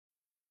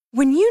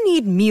When you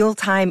need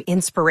mealtime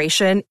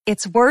inspiration,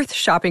 it's worth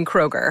shopping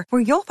Kroger,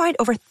 where you'll find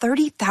over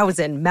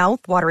 30,000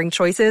 mouth-watering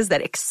choices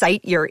that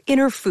excite your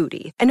inner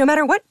foodie. And no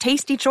matter what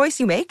tasty choice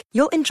you make,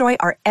 you'll enjoy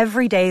our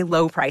everyday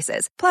low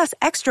prices, plus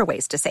extra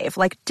ways to save,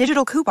 like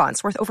digital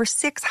coupons worth over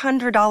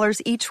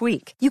 $600 each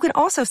week. You can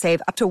also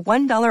save up to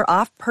 $1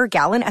 off per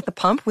gallon at the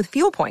pump with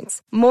fuel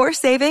points. More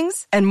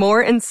savings and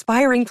more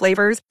inspiring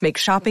flavors make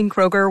shopping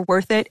Kroger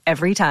worth it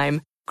every time.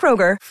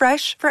 Kroger,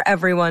 fresh for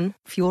everyone.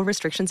 Fuel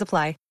restrictions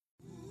apply.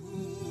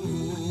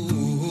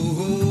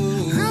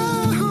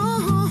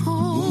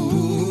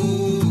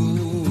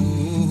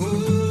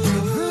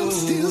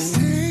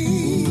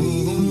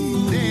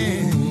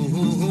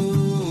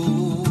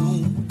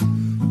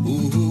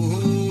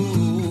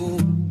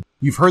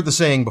 You've heard the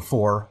saying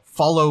before,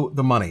 follow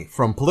the money.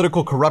 From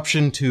political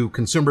corruption to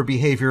consumer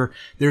behavior,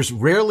 there's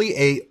rarely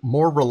a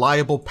more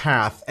reliable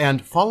path,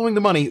 and following the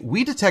money,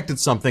 we detected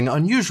something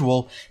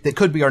unusual that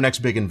could be our next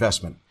big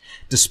investment.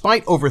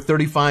 Despite over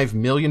 35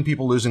 million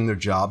people losing their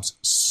jobs,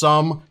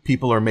 some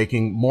people are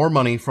making more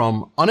money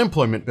from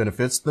unemployment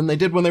benefits than they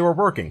did when they were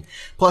working.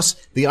 Plus,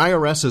 the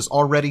IRS has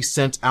already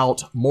sent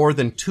out more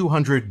than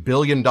 $200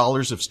 billion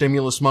of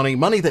stimulus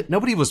money that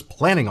nobody was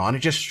planning on. It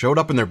just showed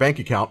up in their bank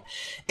account.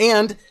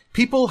 And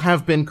people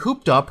have been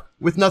cooped up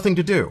with nothing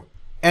to do.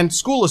 And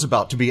school is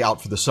about to be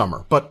out for the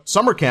summer, but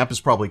summer camp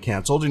is probably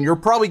canceled, and you're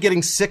probably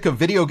getting sick of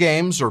video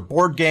games or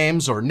board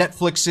games or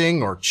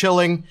Netflixing or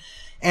chilling.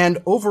 And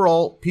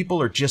overall,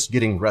 people are just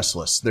getting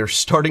restless. They're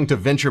starting to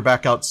venture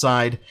back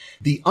outside.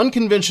 The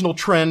unconventional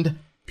trend,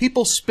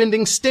 people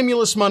spending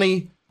stimulus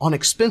money on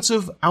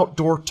expensive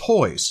outdoor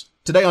toys.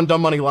 Today on Dumb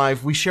Money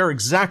Live, we share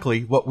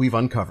exactly what we've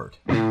uncovered.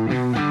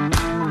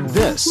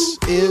 This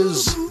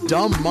is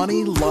Dumb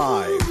Money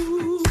Live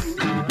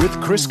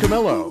with Chris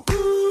Camillo,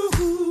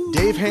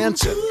 Dave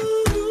Hansen,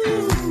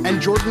 and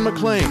Jordan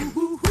McLean,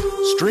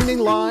 streaming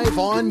live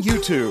on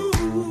YouTube.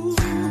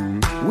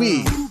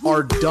 We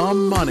are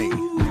Dumb Money.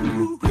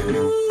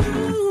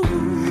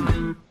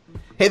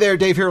 Hey there,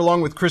 Dave here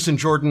along with Chris and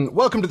Jordan.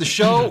 Welcome to the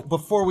show.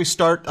 Before we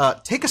start,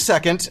 take a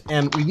second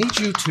and we need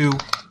you to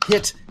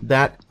hit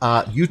that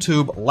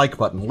YouTube like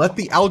button. Let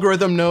the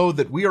algorithm know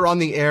that we are on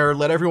the air.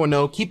 Let everyone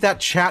know. Keep that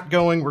chat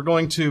going. We're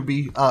going to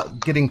be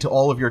getting to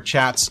all of your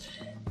chats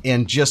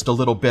in just a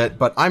little bit,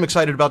 but I'm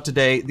excited about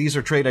today. These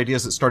are trade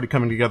ideas that started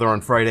coming together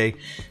on Friday.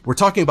 We're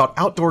talking about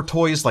outdoor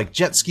toys like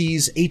jet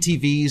skis,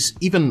 ATVs,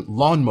 even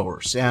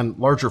lawnmowers and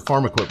larger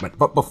farm equipment.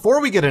 But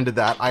before we get into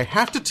that, I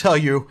have to tell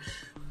you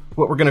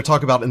what we're going to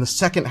talk about in the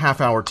second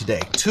half hour today.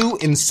 Two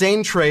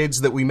insane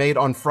trades that we made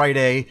on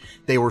Friday.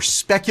 They were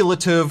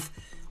speculative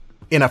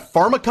in a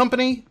pharma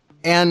company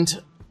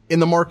and in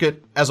the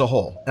market as a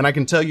whole. And I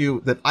can tell you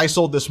that I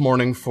sold this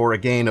morning for a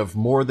gain of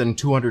more than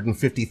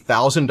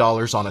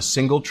 $250,000 on a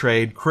single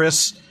trade.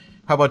 Chris,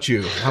 how about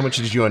you? How much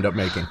did you end up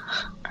making?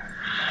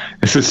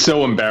 This is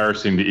so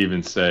embarrassing to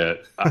even say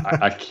it.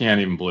 I can't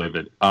even believe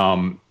it.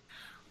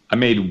 I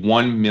made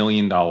 $1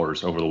 million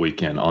over the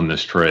weekend on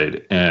this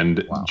trade.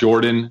 And wow.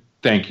 Jordan,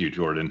 thank you,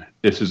 Jordan.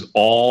 This is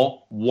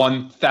all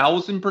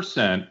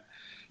 1,000%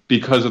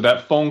 because of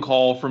that phone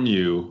call from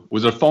you.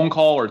 Was it a phone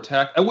call or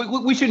text?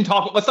 We shouldn't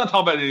talk. Let's not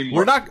talk about it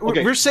anymore.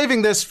 We're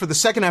saving this for the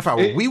second half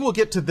hour. We will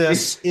get to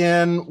this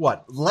in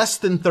less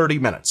than 30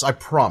 minutes. I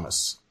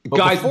promise. But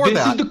guys,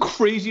 this is the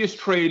craziest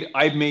trade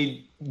I've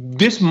made.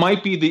 This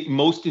might be the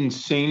most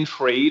insane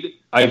trade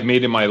I've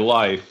made in my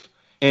life.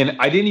 And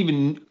I didn't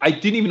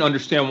even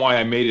understand why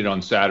I made it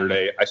on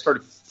Saturday. I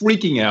started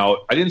freaking out.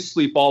 I didn't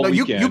sleep all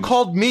weekend. You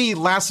called me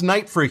last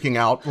night freaking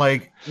out,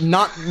 like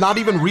not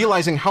even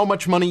realizing how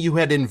much money you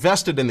had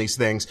invested in these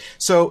things.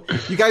 So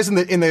you guys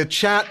in the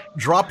chat,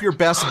 drop your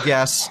best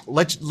guess.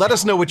 Let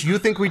us know what you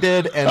think we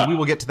did, and we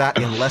will get to that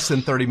in less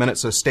than 30 minutes.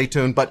 So stay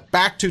tuned. But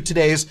back to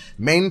today's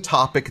main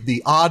topic,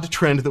 the odd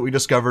trend that we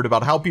discovered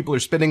about how people are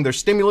spending their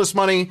stimulus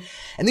money.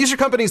 And these are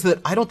companies that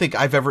I don't think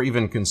I've ever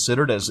even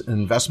considered as an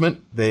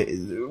investment.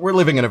 We're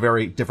living in a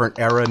very different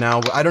era now.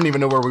 I don't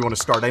even know where we want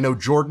to start. I know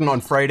Jordan on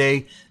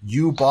Friday,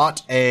 you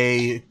bought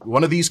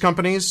one of these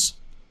companies.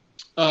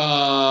 So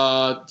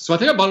I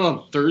think I bought it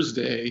on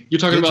Thursday. You're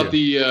talking about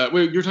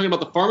you're talking about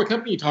the pharma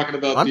company. You're talking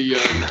about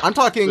I'm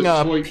talking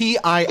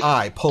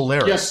PII,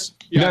 Polaris. Yes.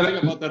 Yeah, I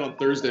think I bought that on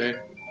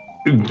Thursday.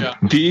 Yeah.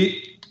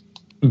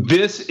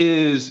 This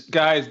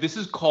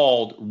is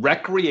called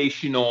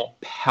recreational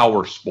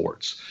power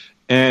sports,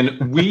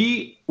 and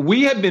we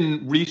have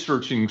been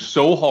researching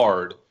so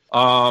hard.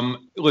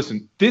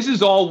 Listen, this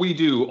is all we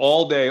do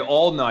all day,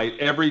 all night,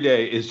 every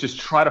day is just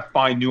try to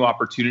find new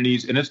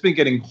opportunities. And it's been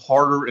getting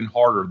harder and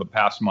harder the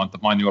past month to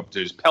find new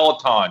opportunities.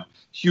 Peloton,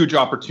 huge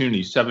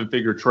opportunity,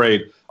 7-figure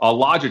trade.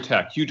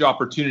 Logitech, huge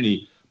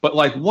opportunity. But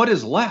what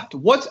is left?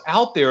 What's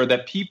out there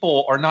that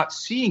people are not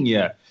seeing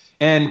yet?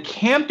 And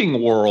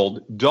Camping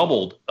World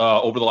doubled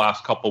over the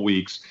last couple of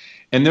weeks.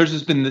 And there's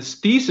just been this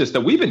thesis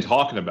that we've been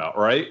talking about,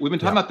 right? We've been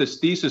talking about this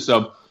thesis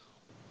of,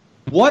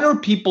 what are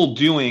people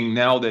doing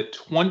now that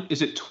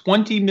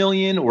 20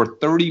 million or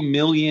 30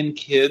 million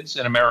kids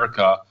in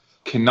America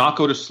cannot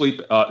go to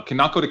sleep,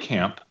 cannot go to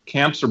camp.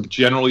 Camps are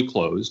generally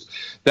closed.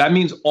 That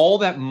means all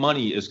that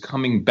money is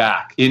coming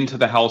back into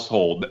the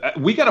household.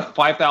 We got a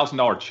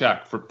 $5,000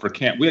 check for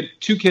camp. We had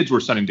 2 kids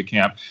we're sending to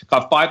camp,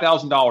 got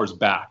 $5,000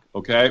 back.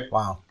 Okay.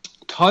 Wow.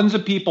 Tons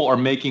of people are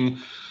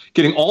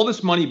getting all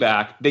this money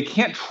back. They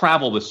can't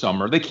travel this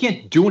summer. They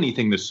can't do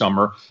anything this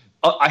summer.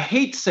 I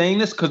hate saying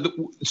this because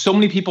so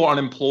many people are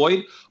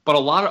unemployed, but a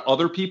lot of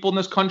other people in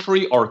this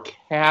country are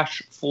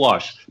cash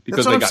flush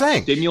because they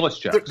got stimulus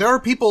checks. There are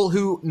people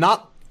who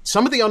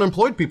some of the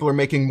unemployed people are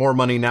making more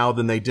money now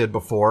than they did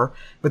before,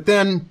 but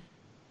then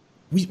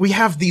we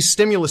have these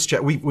stimulus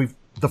checks.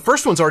 The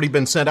first one's already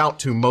been sent out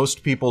to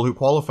most people who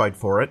qualified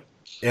for it,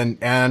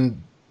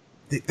 and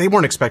they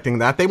weren't expecting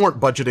that. They weren't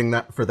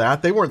budgeting for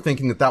that. They weren't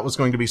thinking that was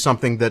going to be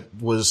something that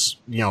was,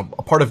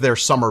 a part of their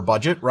summer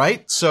budget,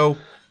 right? So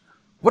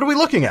what are we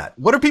looking at?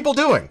 What are people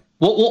doing?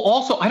 Well,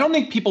 also, I don't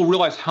think people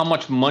realize how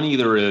much money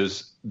there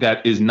is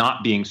that is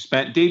not being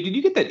spent. Dave, did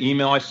you get that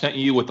email I sent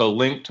you with a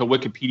link to a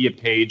Wikipedia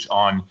page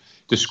on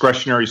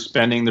discretionary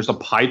spending? There's a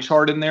pie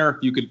chart in there. If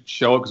you could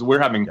show it,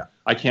 because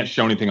I can't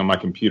show anything on my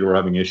computer. We're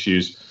having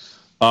issues.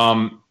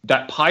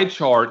 That pie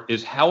chart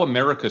is how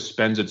America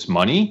spends its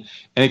money.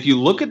 And if you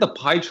look at the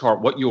pie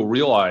chart, what you'll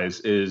realize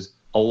is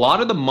a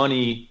lot of the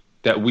money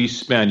that we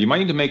spend, you might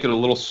need to make it a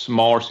little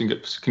smaller. So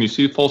can you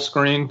see full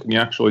screen? Can you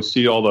actually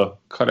see all the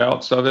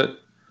cutouts of it?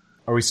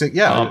 Are we seeing?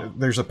 Yeah,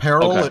 there's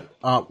apparel at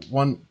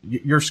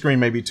your screen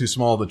may be too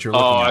small that you're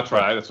looking at. Oh, that's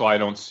right. That's why I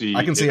don't see.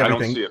 I can see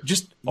everything.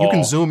 You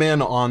can zoom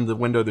in on the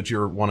window that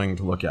you're wanting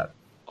to look at.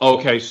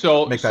 Okay,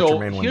 so make that your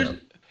main window.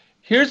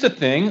 Here's the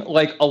thing,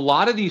 like a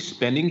lot of these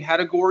spending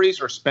categories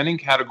are spending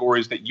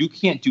categories that you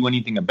can't do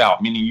anything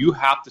about, meaning you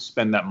have to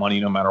spend that money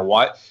no matter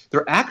what.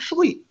 There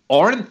actually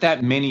aren't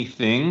that many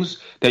things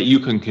that you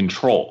can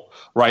control,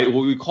 right?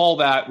 Well, we call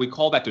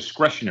that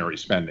discretionary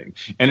spending.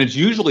 And it's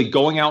usually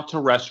going out to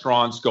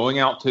restaurants, going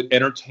out to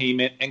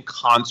entertainment and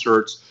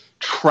concerts,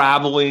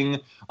 traveling,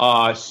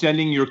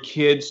 sending your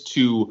kids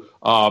to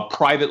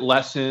private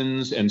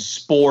lessons and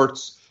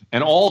sports,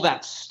 and all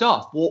that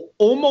stuff. Well,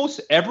 almost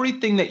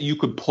everything that you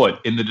could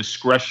put in the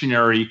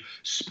discretionary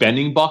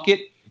spending bucket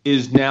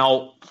is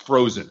now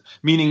frozen,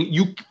 meaning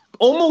you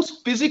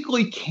almost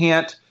physically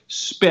can't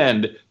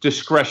spend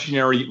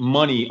discretionary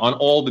money on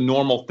all the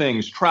normal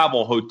things,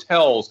 travel,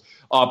 hotels,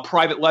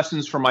 private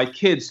lessons for my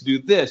kids to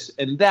do this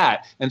and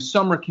that, and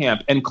summer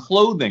camp and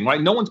clothing,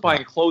 right? No one's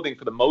buying clothing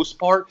for the most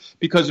part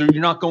because you're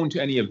not going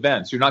to any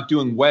events. You're not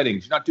doing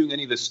weddings. You're not doing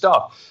any of this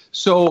stuff.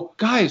 So,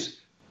 guys,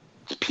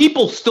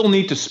 people still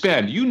need to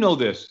spend. You know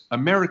this.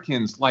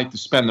 Americans like to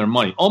spend their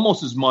money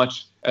almost as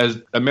much as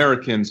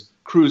Americans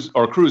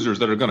cruisers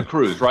that are going to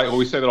cruise, right? Well,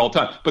 we say that all the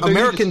time. But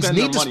Americans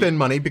need to spend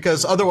money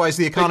because otherwise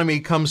the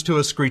economy comes to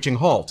a screeching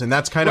halt, and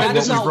that's kind of what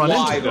we've run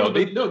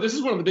into. No, this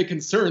is one of the big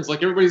concerns.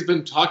 Like everybody's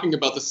been talking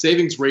about the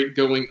savings rate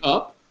going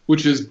up,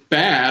 which is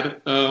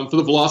bad for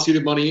the velocity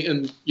of money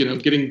and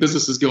getting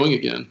businesses going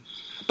again.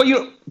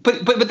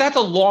 But that's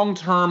a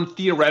long-term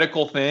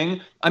theoretical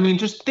thing. I mean,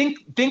 just think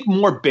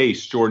more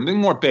base, Jordan. Think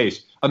more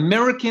base.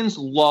 Americans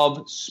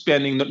love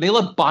spending. They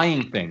love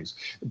buying things.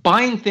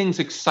 Buying things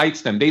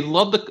excites them. They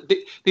love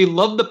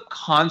the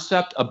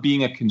concept of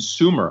being a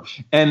consumer.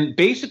 And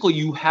basically,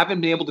 you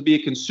haven't been able to be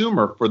a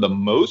consumer for the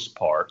most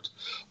part.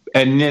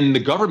 And then the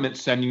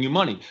government's sending you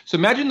money. So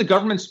imagine the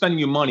government spending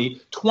you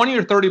money. 20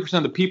 or 30%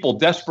 of the people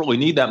desperately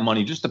need that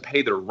money just to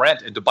pay their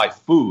rent and to buy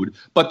food.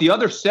 But the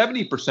other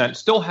 70%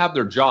 still have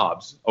their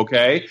jobs,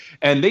 okay?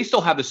 And they still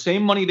have the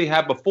same money they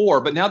had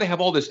before, but now they have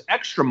all this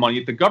extra money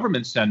that the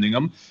government's sending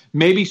them.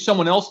 Maybe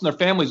someone else in their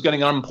family is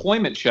getting an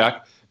unemployment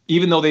check,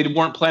 even though they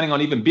weren't planning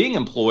on even being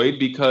employed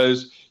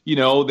because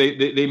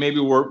they maybe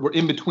were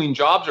in between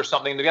jobs or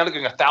something. They got to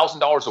get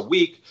 $1,000 a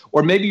week,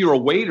 or maybe you're a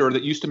waiter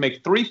that used to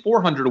make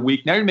 $300-400 a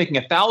week. Now you're making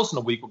 $1,000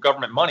 a week with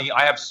government money.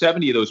 I have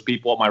 70 of those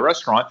people at my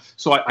restaurant,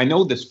 so I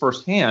know this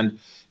firsthand.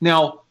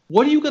 Now,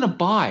 what are you going to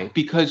buy?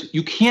 Because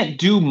you can't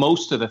do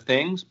most of the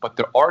things, but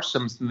there are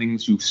some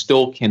things you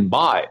still can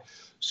buy.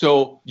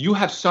 So you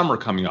have summer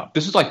coming up.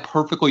 This is like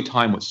perfectly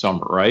timed with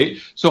summer, right?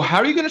 So how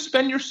are you going to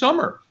spend your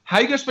summer? How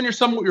are you going to spend your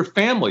summer with your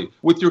family,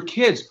 with your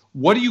kids?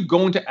 What are you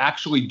going to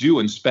actually do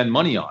and spend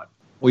money on?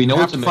 Well, you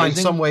have to find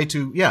some way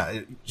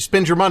to,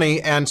 spend your money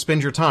and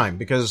spend your time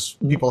because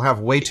people have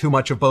way too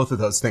much of both of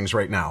those things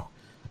right now.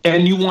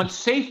 And you want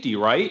safety,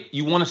 right?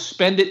 You want to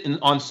spend it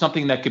on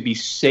something that could be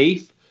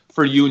safe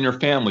for you and your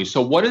family.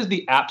 So what is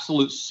the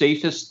absolute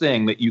safest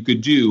thing that you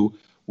could do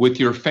with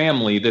your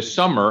family this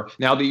summer,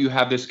 now that you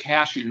have this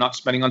cash you're not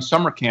spending on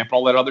summer camp and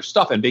all that other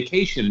stuff and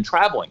vacation and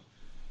traveling?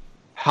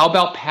 How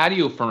about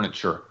patio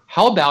furniture?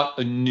 How about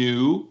a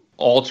new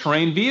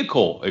all-terrain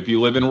vehicle if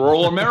you live in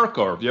rural America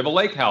or if you have a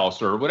lake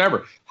house or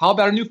whatever? How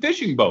about a new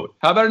fishing boat?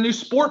 How about a new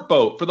sport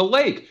boat for the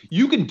lake?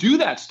 You can do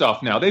that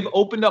stuff now. They're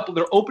opening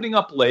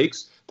up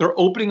lakes. They're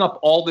opening up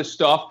all this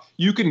stuff.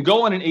 You can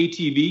go on an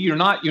ATV.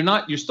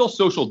 You're still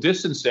social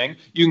distancing.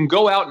 You can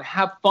go out and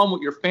have fun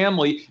with your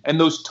family. And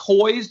those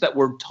toys that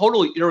were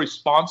totally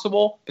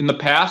irresponsible in the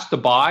past to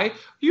buy,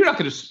 you're not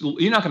going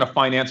to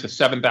finance a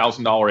 $7,000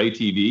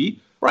 ATV.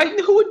 right? And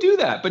who would do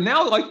that? But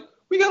now, like,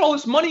 we got all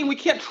this money and we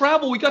can't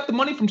travel. We got the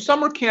money from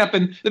summer camp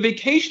and the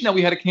vacation that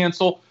we had to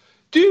cancel.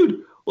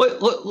 Dude,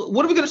 what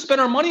are we going to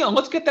spend our money on?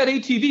 Let's get that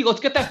ATV. Let's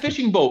get that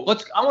fishing boat.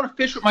 I want to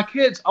fish with my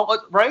kids,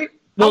 right?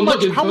 How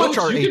much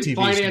are you ATVs can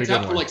finance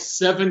out for like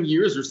 7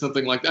 years or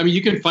something like that. I mean,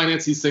 you can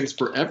finance these things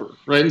forever,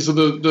 right? And so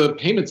the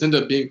payments end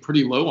up being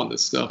pretty low on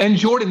this stuff. And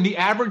Jordan, the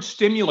average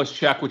stimulus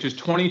check, which is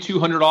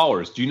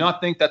 $2,200, do you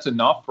not think that's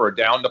enough for a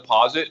down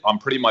deposit on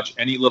pretty much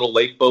any little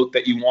lake boat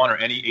that you want, or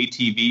any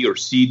ATV or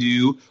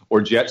Sea-Doo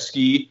or jet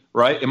ski,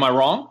 right? Am I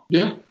wrong?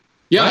 Yeah.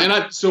 Right? And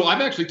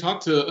I've actually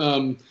talked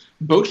to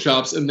boat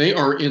shops, and they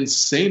are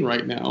insane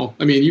right now.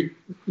 I mean,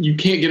 you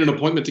can't get an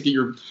appointment to get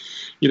your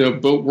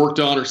boat worked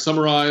on or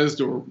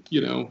summarized, or,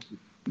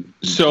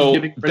 so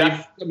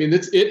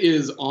it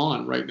is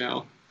on right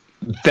now.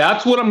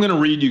 That's what I'm going to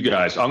read you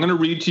guys. I'm going to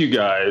read to you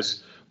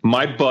guys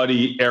my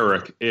buddy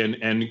Eric. And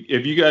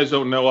if you guys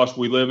don't know us,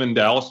 we live in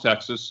Dallas,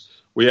 Texas.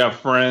 We have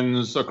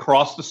friends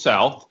across the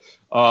South,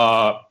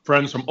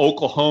 friends from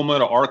Oklahoma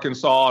to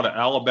Arkansas to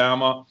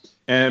Alabama.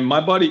 And my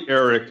buddy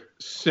Eric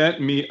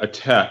sent me a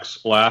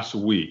text last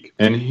week,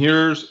 and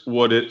here's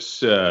what it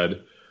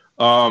said.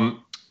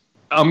 I'm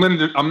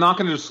not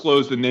going to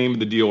disclose the name of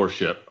the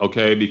dealership,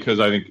 okay, because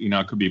I think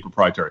it could be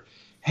proprietary.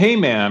 Hey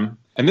man,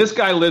 and this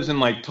guy lives in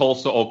like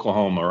Tulsa,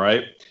 Oklahoma,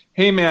 right?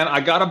 Hey man, I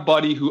got a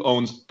buddy who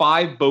owns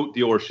 5 boat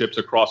dealerships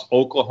across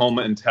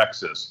Oklahoma and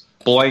Texas.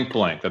 Blank.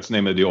 That's the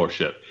name of the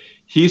dealership.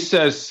 He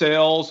says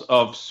sales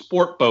of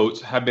sport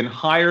boats have been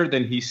higher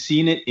than he's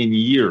seen it in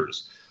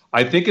years.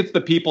 I think it's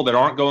the people that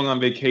aren't going on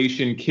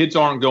vacation, kids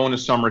aren't going to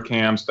summer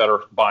camps, that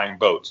are buying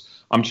boats.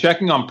 I'm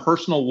checking on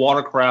personal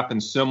watercraft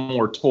and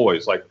similar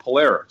toys like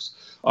Polaris.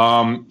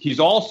 He's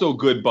also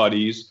good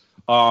buddies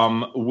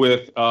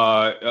with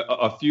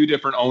a few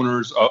different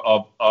owners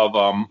of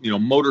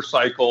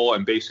motorcycle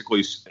and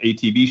basically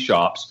ATV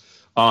shops.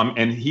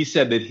 And he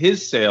said that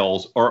his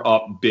sales are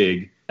up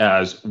big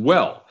as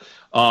well.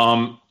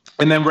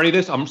 And then ready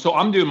this.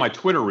 I'm doing my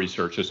Twitter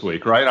research this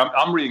week, right?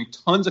 I'm reading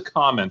tons of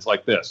comments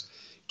like this.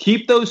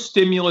 Keep those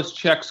stimulus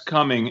checks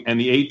coming, and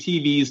the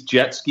ATVs,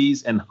 jet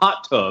skis, and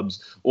hot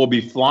tubs will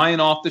be flying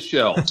off the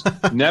shelves.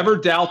 Never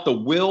doubt the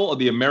will of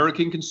the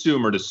American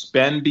consumer to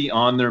spend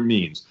beyond their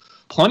means.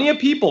 Plenty of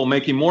people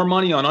making more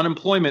money on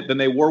unemployment than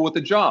they were with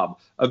a job.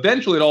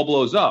 Eventually, it all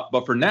blows up.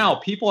 But for now,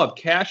 people have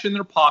cash in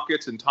their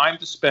pockets and time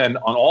to spend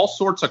on all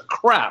sorts of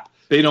crap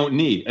they don't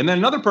need. And then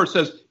another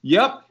person says,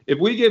 yep, if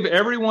we give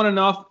everyone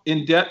enough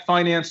in debt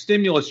finance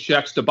stimulus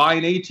checks to buy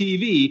an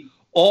ATV,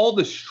 all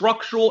the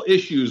structural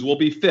issues will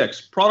be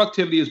fixed.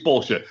 Productivity is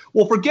bullshit.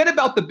 Well, forget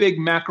about the big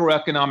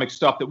macroeconomic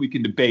stuff that we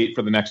can debate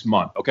for the next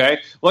month, okay?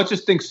 Let's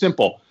just think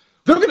simple.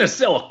 They're going to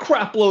sell a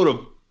crap load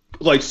of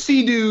like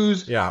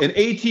Sea-Doos and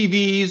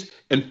ATVs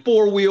and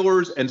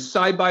four-wheelers and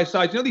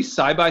side-by-sides. You know these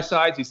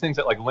side-by-sides, these things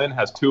that like Lynn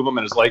has 2 of them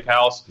in his lake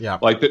house? Yeah.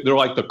 Like they're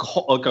like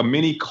like a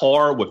mini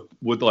car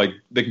with like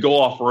they can go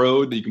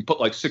off-road that you can put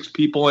like 6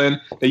 people in.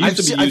 They used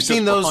to be used I've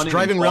seen those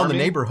driving around the farming.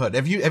 neighborhood.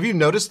 Have you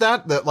noticed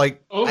that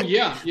like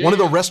one of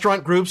the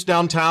restaurant groups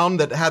downtown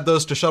that had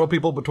those to shuttle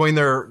people between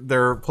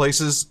their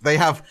places, they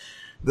have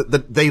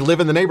they live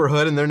in the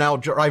neighborhood and they're now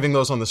driving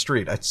those on the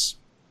street.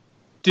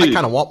 Dude, I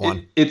kind of want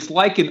one. It's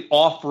like an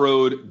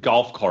off-road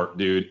golf cart,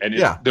 dude. And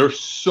they're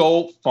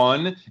so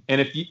fun.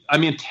 And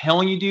I'm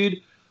telling you,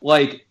 dude,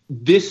 like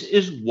this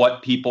is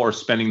what people are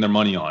spending their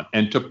money on.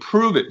 And to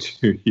prove it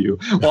to you,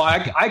 well,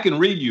 I can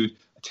read you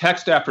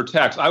text after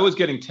text. I was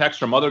getting texts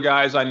from other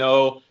guys I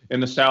know in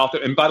the South.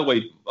 And by the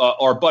way,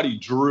 our buddy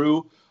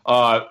Drew,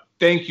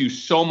 thank you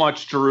so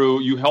much,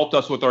 Drew. You helped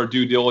us with our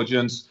due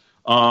diligence.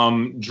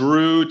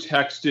 Drew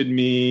texted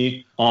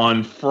me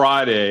on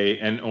Friday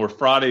or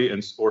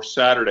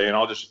Saturday, and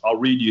I'll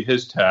read you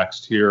his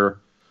text here.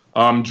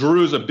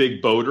 Drew's a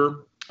big boater.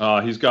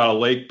 He's got a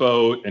lake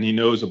boat and he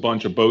knows a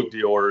bunch of boat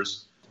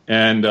dealers.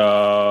 And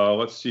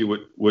let's see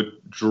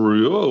what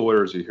Drew. Oh,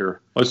 where is he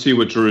here? Let's see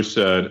what Drew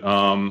said.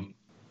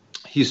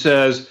 He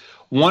says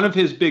one of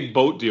his big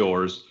boat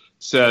dealers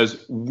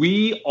says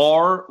we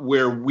are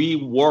where we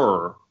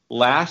were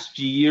last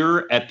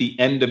year at the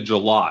end of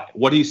July.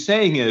 What he's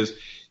saying is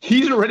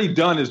he's already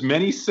done as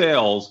many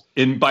sales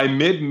by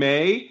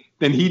mid-May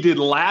than he did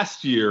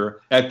last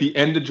year at the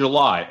end of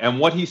July. And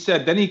what he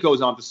said, then he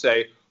goes on to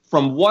say,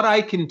 from what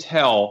I can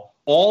tell,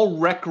 all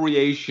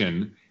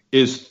recreation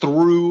is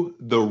through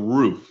the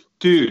roof.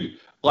 Dude,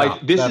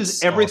 this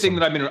is everything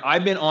awesome. that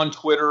I've been on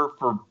Twitter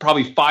for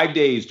probably 5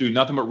 days doing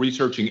nothing but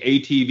researching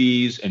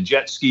ATVs and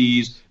jet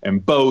skis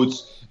and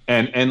boats.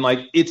 And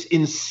like, it's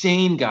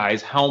insane,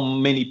 guys, how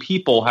many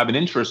people have an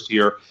interest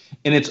here.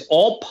 And it's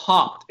all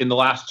popped in the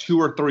last 2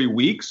 or 3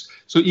 weeks.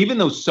 So even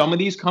though some of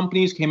these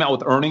companies came out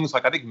with earnings,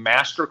 like I think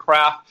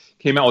Mastercraft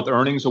came out with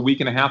earnings a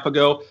week and a half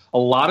ago, a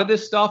lot of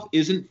this stuff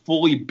isn't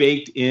fully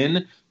baked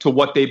in to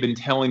what they've been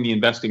telling the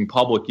investing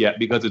public yet,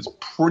 because it's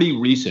pretty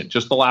recent.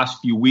 Just the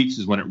last few weeks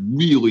is when it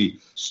really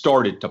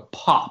started to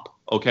pop.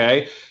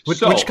 Okay.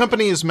 Which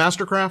company is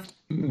Mastercraft?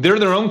 They're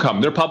their own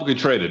company. They're publicly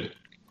traded.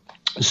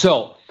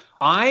 So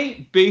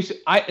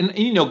and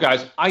you know,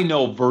 guys, I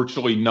know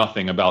virtually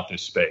nothing about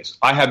this space.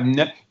 I have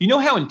you know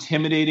how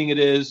intimidating it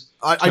is.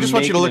 I just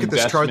want you to look at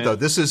this chart, though.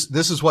 This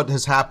is what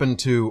has happened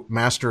to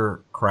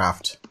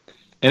Mastercraft,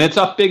 and it's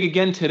up big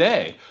again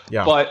today.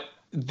 Yeah. But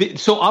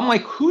so I'm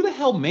like, who the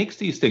hell makes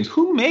these things?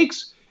 Who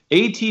makes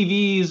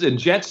ATVs and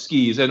jet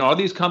skis, and are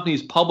these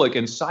companies public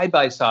and side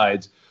by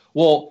sides?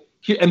 Well.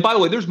 And by the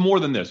way, there's more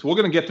than this. We're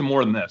going to get to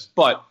more than this.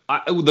 But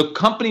the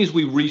companies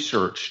we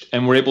researched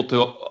and were able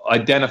to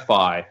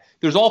identify,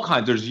 there's all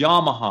kinds. There's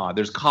Yamaha,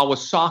 there's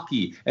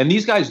Kawasaki. And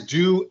these guys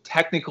do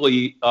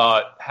technically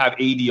have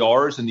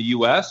ADRs in the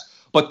U.S.,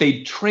 but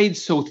they trade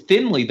so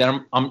thinly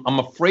that I'm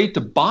afraid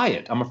to buy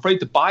it. I'm afraid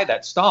to buy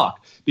that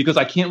stock because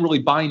I can't really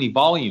buy any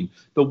volume.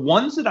 The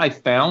ones that I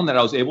found that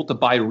I was able to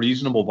buy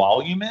reasonable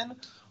volume in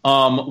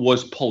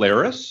was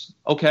Polaris,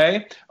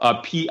 okay,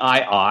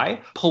 PII.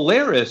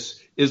 Polaris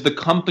is the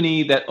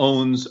company that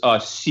owns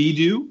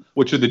Sea-Doo,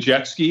 which are the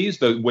jet skis,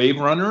 the wave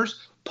runners.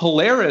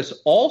 Polaris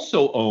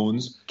also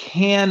owns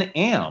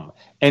Can-Am,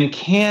 and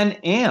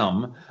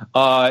Can-Am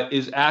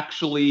is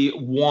actually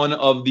one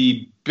of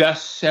the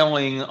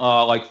best-selling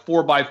like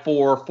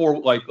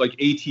 4x4 like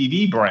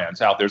ATV brands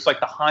out there. It's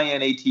like the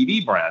high-end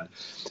ATV brand,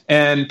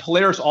 and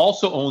Polaris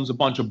also owns a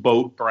bunch of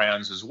boat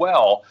brands as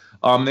well.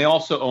 They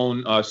also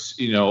own, what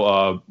do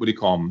you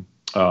call them?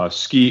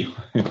 Ski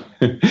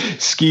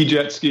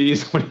jet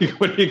skis. What do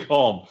you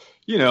call them?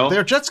 You know,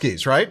 they're jet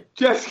skis, right?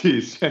 Jet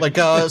skis, like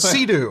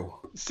Sea-Doo.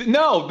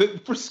 No,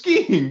 for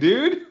skiing,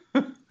 dude.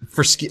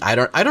 For ski, I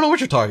don't know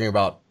what you're talking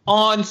about.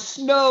 On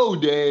snow,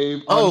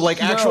 Dave. Oh, like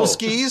snow. Actual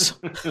skis?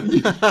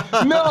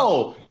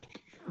 No.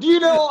 You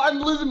know, I'm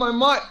losing my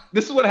mind.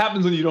 This is what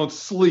happens when you don't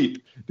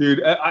sleep,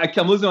 dude.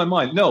 I'm losing my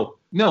mind. No.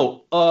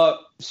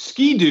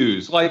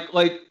 Ski-Doos, like.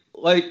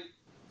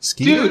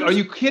 Ski-Doos? Dude, are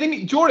you kidding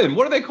me, Jordan?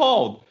 What are they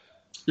called?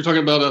 You're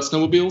talking about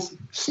snowmobiles?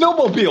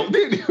 Snowmobile,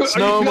 dude.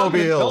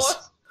 Snowmobiles.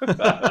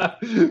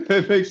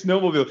 They make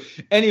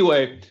snowmobiles.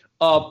 Anyway,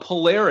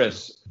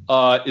 Polaris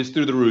is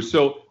through the roof.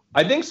 So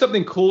I think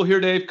something cool here,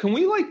 Dave. Can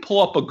we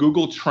pull up a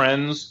Google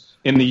Trends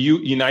in the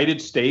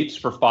United States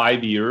for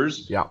 5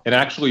 years? Yeah. And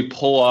actually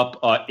pull up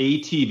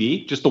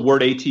ATV, just the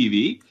word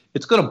ATV.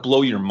 It's going to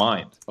blow your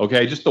mind.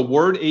 Okay, just the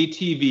word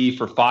ATV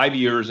for 5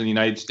 years in the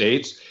United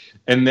States,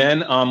 and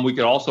then we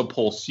could also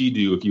pull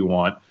Sea-Doo if you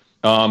want.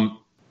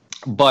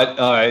 But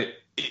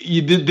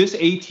this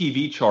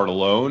ATV chart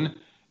alone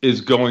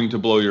is going to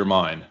blow your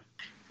mind.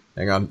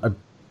 Hang on.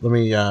 Let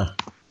me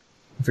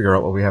figure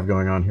out what we have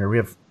going on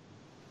here.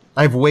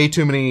 I have way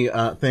too many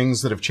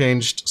things that have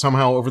changed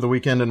somehow over the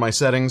weekend in my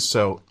settings,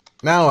 so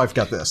now I've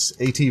got this.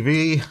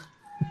 ATV.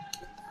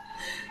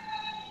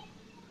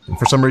 And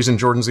for some reason,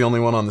 Jordan's the only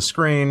one on the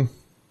screen.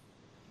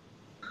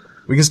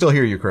 We can still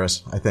hear you,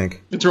 Chris, I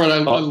think. That's right.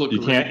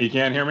 You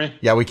can't hear me?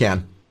 Yeah, we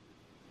can.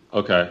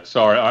 Okay,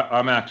 sorry.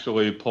 I'm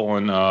actually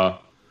pulling. I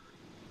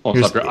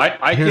can't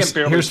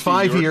barely. Here's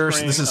 5 years.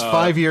 Screen. This is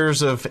 5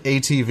 years of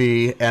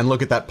ATV, and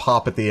look at that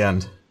pop at the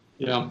end.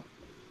 Yeah.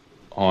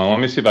 Hold on, let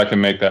me see if I can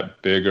make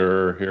that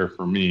bigger here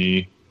for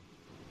me.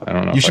 I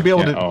don't know. You should be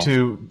able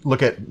to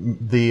look at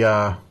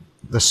the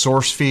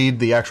source feed,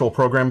 the actual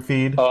program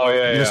feed. Oh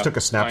yeah. You just took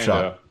a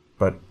snapshot,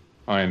 but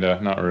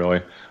not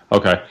really.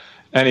 Okay.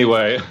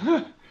 Anyway,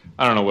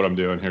 I don't know what I'm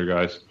doing here,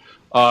 guys.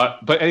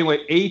 But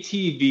anyway,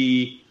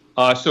 ATV.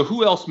 So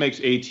who else makes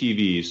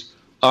ATVs?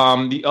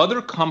 The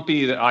other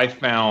company that I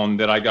found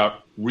that I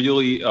got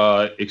really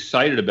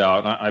excited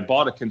about, I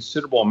bought a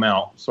considerable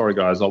amount. Sorry,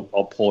 guys, I'll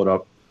pull it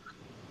up.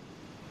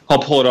 I'll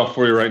pull it up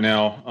for you right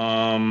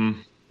now.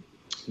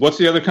 What's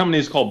the other company?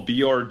 It's called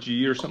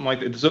BRG or something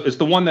like that. It's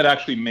the one that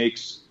actually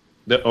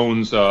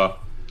owns.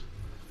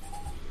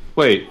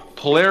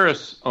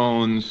 Polaris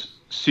owns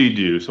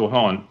Sea-Doo. So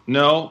hold on.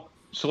 No,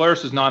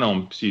 Solaris does not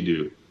own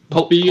Sea-Doo.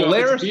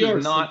 Polaris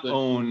does not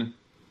own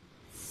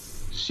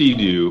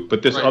Sea-Doo,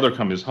 but this other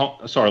company is.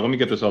 Sorry, let me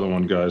get this other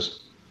one, guys.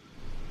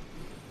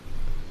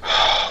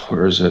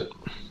 Where is it?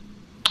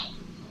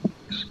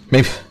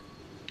 Maybe.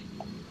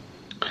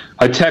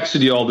 I texted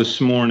you all this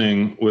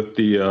morning with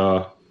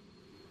the.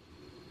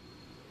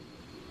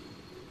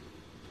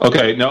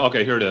 Okay,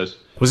 here it is.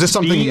 Was this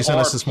something you sent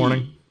us this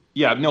morning?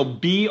 Yeah, no,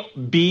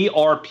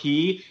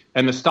 BRP,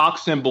 and the stock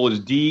symbol is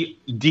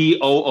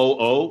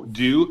DOOO,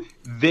 Do.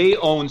 They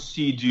own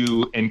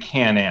Sea-Doo and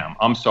Can-Am.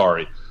 I'm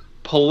sorry.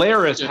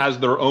 Polaris has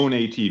their own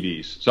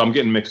ATVs, so I'm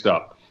getting mixed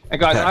up. And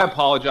guys, I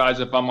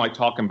apologize if I'm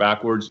talking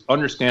backwards.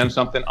 Understand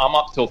something? I'm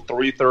up till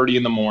 3:30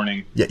 in the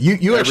morning. Yeah, you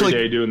every actually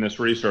day doing this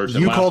research.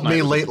 You called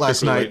me late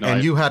last night,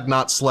 and you had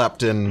not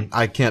slept in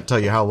I can't tell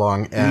you how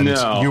long. And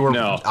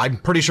I'm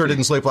pretty sure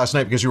didn't sleep last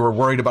night because you were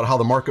worried about how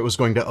the market was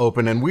going to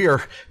open, and we are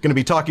going to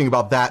be talking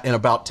about that in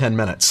about 10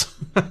 minutes.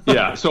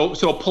 Yeah, so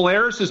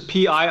Polaris is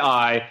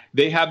PII.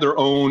 They have their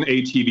own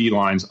ATV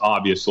lines,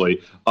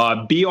 obviously.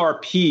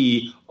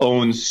 BRP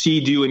owns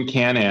Sea-Doo and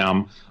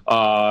Can-Am.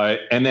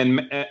 And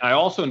then I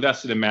also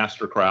invested in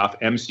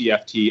Mastercraft,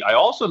 MCFT. I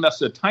also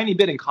invested a tiny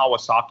bit in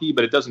Kawasaki,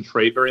 but it doesn't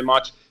trade very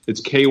much. It's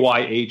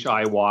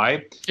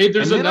KYHIY. Hey, and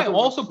then I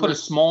also put a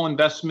small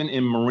investment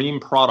in Marine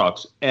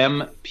Products.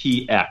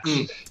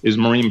 MPX is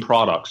Marine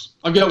Products.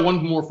 I've got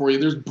one more for you.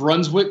 There's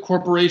Brunswick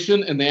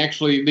Corporation, and they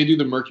do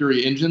the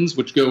Mercury engines,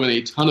 which go in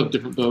a ton of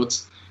different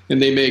boats.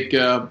 And they make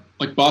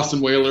like Boston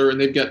Whaler, and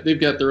they've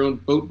got their own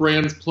boat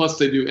brands. Plus,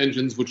 they do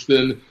engines, which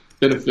then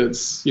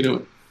benefits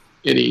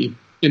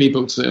any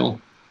boat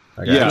sale.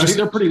 Okay. Yeah, I think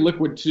they're pretty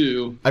liquid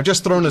too. I've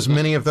just thrown as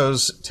many of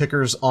those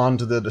tickers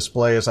onto the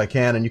display as I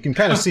can, and you can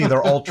kind of see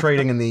they're all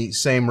trading in the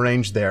same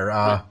range there.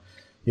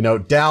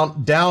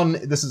 Down.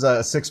 This is a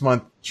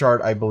 6-month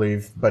chart, I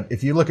believe, but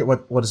if you look at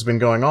what has been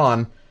going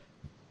on,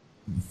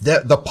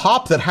 the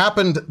pop that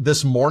happened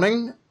this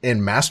morning in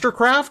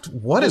Mastercraft,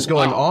 what is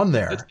going on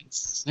there? That's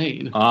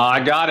insane.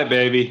 I got it,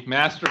 baby.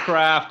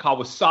 Mastercraft,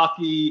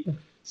 Kawasaki,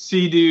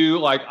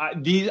 Sea-Doo,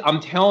 I'm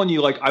telling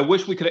you, I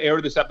wish we could have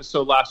aired this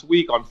episode last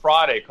week on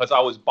Friday because I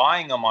was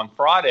buying them on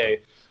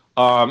Friday,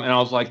 and I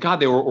was like, God,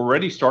 they were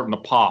already starting to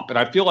pop. And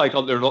I feel like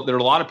there are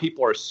a lot of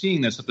people are seeing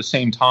this at the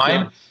same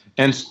time,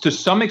 and to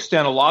some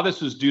extent, a lot of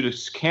this is due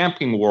to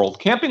Camping World.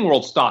 Camping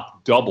World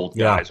stock doubled,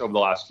 guys, over the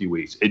last few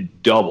weeks.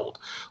 It doubled.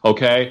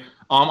 Okay,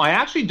 I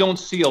actually don't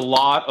see a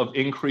lot of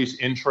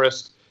increased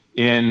interest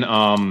in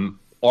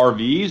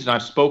RVs, and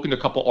I've spoken to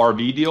a couple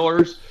RV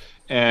dealers.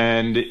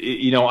 And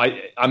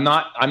I'm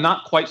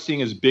not quite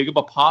seeing as big of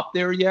a pop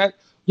there yet.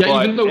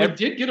 Yeah, even though we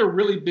did get a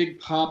really big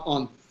pop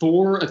on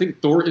Thor, I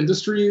think Thor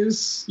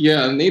Industries.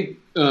 Yeah, and they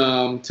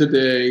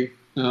today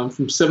from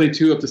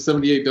 $72 up to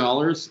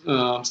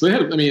 $78. So they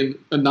had, a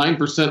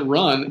 9%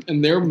 run,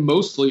 and they're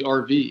mostly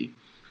RV.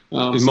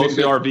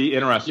 Mostly RV,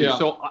 interesting. Yeah.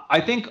 So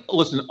I think,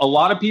 listen, a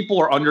lot of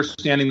people are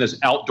understanding this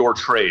outdoor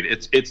trade.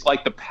 It's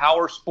like the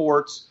power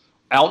sports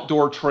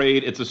outdoor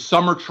trade. It's a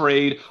summer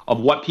trade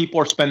of what people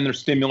are spending their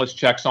stimulus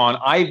checks on.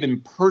 I've been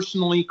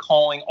personally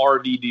calling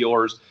RV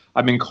dealers.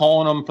 I've been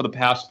calling them for the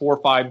past 4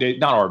 or 5 days.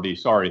 Not RV,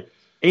 sorry.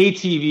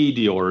 ATV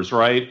dealers,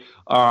 right?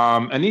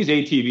 And these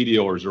ATV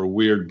dealers are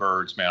weird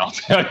birds, man. I'll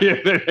tell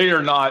you, they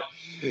are not.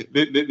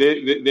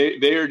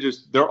 They are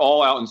just. They're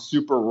all out in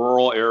super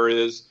rural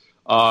areas.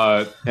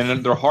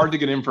 And they're hard to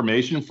get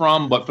information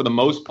from, but for the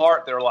most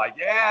part, they're like,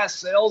 yeah,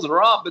 sales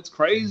are up. It's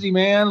crazy,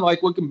 man.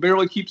 We can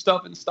barely keep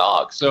stuff in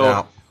stock.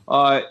 So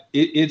I'm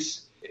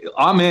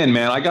in,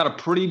 man. I got a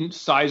pretty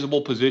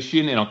sizable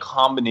position in a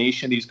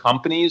combination of these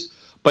companies,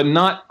 but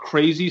not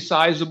crazy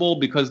sizable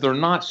because they're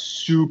not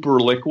super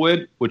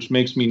liquid, which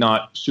makes me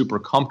not super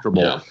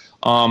comfortable. Yeah.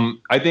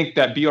 I think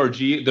that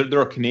BRG,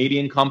 they're a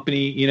Canadian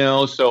company,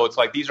 so it's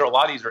like a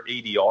lot of these are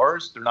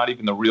ADRs. They're not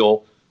even the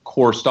real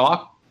core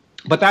stock.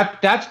 But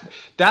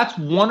that's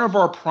one of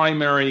our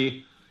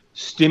primary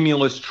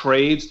stimulus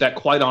trades that,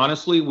 quite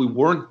honestly, we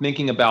weren't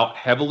thinking about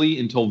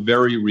heavily until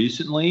very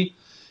recently.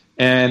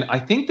 And I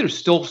think there's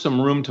still some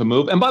room to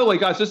move. And by the way,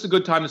 guys, this is a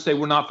good time to say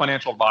we're not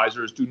financial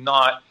advisors. Do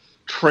not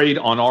trade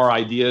on our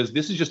ideas.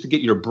 This is just to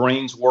get your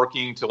brains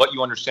working, to let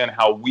you understand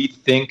how we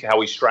think, how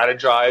we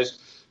strategize,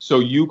 so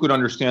you could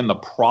understand the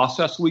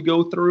process we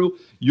go through.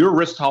 Your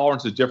risk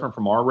tolerance is different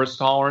from our risk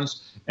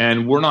tolerance.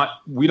 And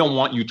we don't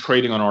want you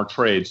trading on our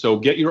trade. So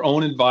get your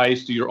own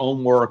advice, do your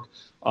own work.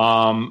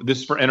 This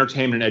is for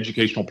entertainment and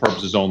educational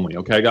purposes only.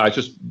 Okay, guys,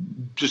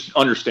 just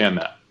understand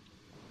that.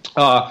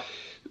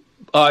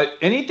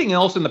 Anything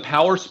else in the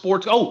power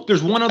sports? Oh,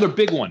 there's one other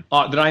big one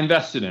that I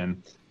invested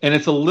in, and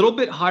it's a little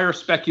bit higher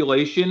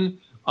speculation,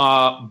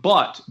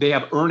 but they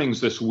have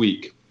earnings this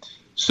week.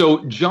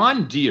 So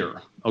John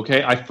Deere.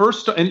 Okay,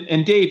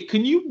 and Dave,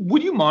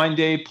 would you mind,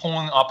 Dave,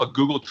 pulling up a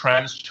Google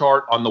Trends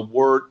chart on the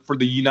word for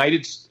the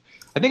United States?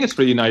 I think it's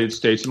for the United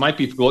States. It might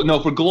be for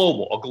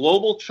global. A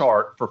global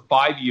chart for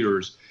 5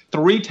 years,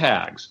 3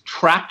 tags.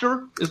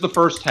 Tractor is the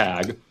first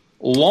tag,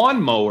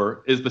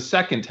 lawnmower is the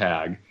second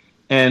tag,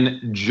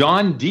 and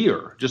John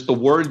Deere, just the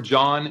word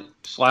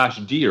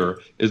John/Deere,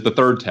 is the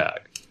third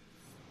tag.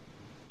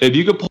 If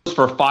you could post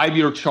for a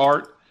 5-year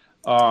chart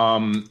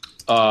on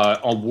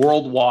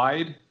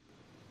worldwide,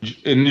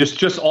 and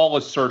just all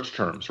the search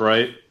terms,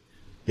 right?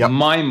 Yep.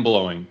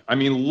 Mind-blowing.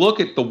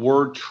 Look at the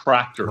word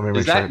tractor.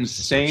 Is that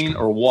insane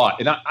or what?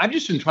 And I've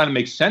just been trying to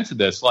make sense of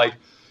this. Are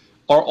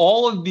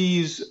all of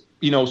these,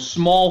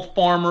 small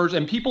farmers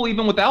and people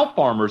even without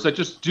farmers that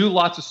just do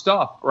lots of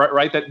stuff,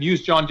 right, that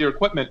use John Deere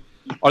equipment,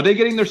 are they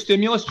getting their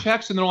stimulus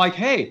checks and they're like,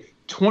 hey,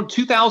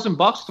 $2,000,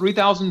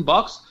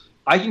 $3,000,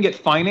 I can get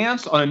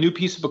finance on a new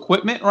piece of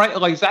equipment, right?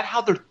 Is that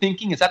how they're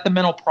thinking? Is that the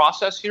mental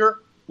process here?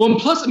 Well, and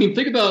plus,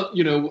 think about,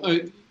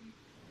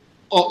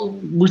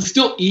 we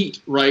still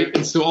eat, right?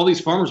 And so all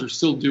these farmers are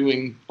still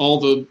doing all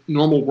the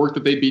normal work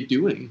that they'd be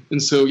doing.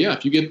 And so, yeah,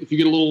 if you get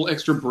a little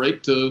extra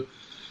break to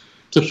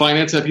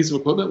finance that piece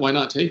of equipment, why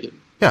not take it?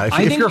 Yeah,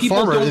 if you're a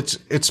farmer,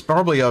 it's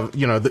probably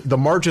the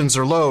margins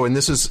are low, and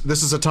this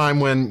is a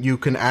time when you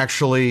can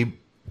actually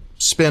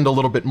spend a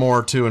little bit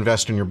more to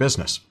invest in your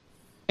business.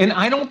 And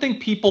I don't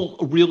think people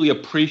really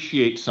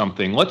appreciate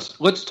something.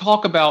 Let's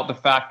talk about the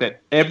fact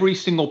that every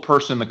single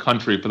person in the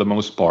country, for the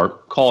most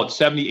part, call it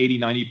 70, 80,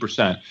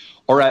 90%,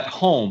 are at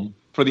home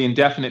for the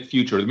indefinite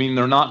future. I mean,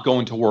 they're not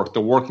going to work.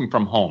 They're working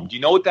from home. Do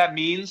you know what that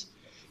means?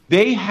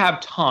 They have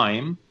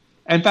time.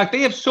 In fact,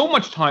 they have so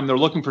much time, they're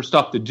looking for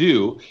stuff to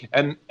do.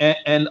 And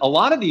a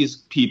lot of these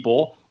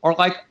people are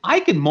like,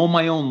 I can mow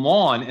my own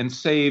lawn and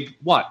save,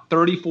 what,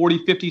 30,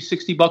 40, 50,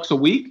 60 bucks a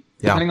week,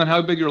 depending on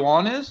how big your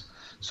lawn is?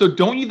 So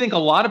don't you think a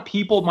lot of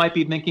people might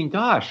be thinking,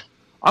 gosh,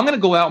 I'm going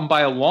to go out and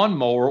buy a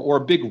lawnmower or a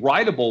big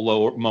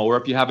rideable mower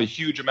if you have a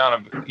huge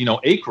amount of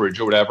acreage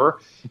or whatever,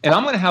 and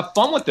I'm going to have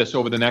fun with this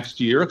over the next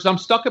year because I'm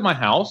stuck at my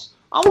house.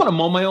 I want to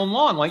mow my own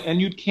lawn, and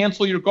you'd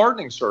cancel your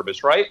gardening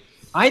service, right?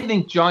 I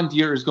think John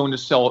Deere is going to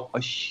sell a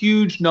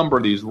huge number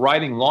of these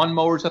riding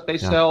lawnmowers that they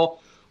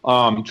sell,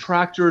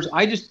 tractors.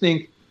 I just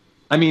think,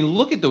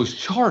 look at those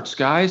charts,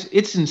 guys.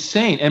 It's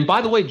insane. And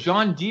by the way,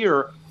 John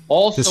Deere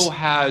also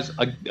has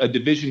a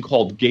division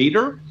called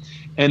Gator,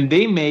 and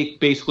they make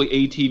basically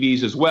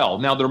ATVs as well.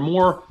 Now, they're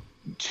more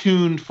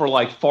tuned for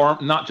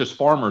not just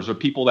farmers or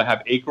people that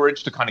have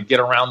acreage to kind of get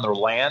around their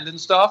land and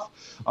stuff.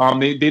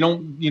 They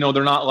don't,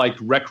 they're not like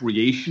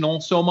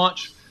recreational so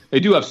much. They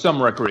do have some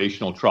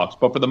recreational trucks,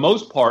 but for the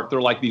most part, they're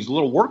like these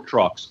little work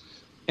trucks.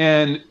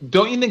 And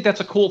don't you think that's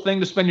a cool thing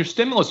to spend your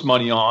stimulus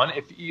money on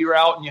if you're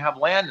out and you have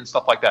land and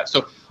stuff like that?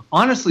 So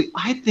honestly,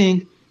 I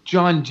think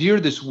John Deere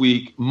this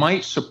week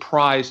might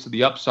surprise to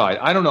the upside.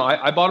 I don't know.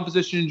 I bought a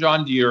position in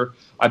John Deere.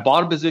 I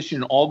bought a position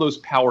in all those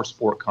power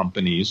sport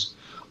companies.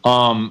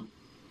 And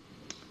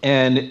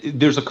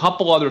there's a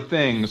couple other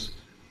things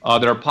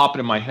that are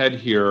popping in my head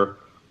here.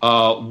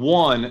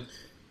 One,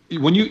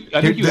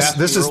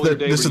 this is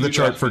the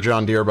chart for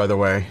John Deere, by the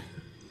way.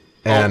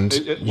 And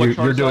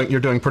you're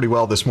doing pretty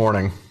well this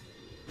morning.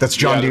 That's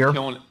John Deere.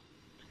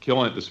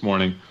 Killing it this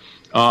morning.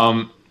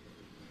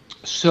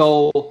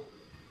 So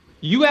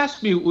you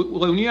asked me,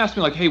 when you asked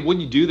me like, hey, what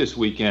did you do this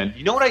weekend?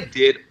 You know what I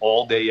did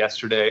all day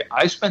yesterday?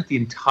 I spent the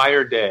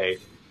entire day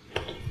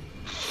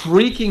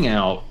freaking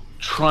out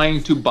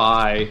trying to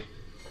buy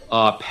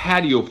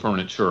patio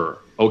furniture,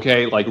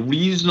 okay? Like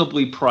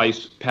reasonably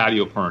priced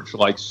patio furniture,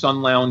 like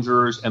sun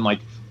loungers and like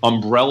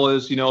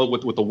umbrellas,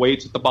 with the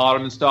weights at the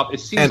bottom and stuff. It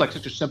seems like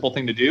such a simple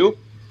thing to do.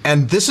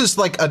 And this is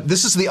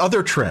this is the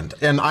other trend.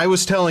 And I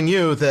was telling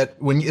you that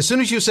as soon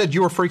as you said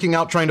you were freaking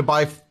out trying to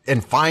buy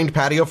and find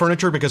patio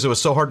furniture because it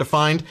was so hard to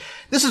find,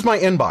 this is my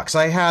inbox.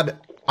 I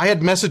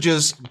had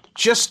messages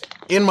just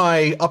in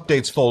my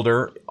updates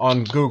folder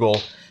on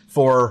Google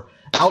for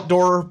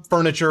outdoor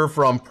furniture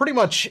from pretty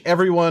much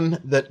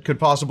everyone that could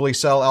possibly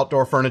sell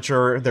outdoor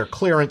furniture. Their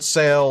clearance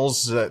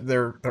sales,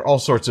 they're all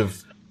sorts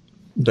of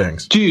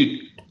things. Dude,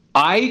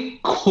 I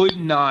could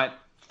not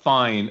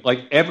find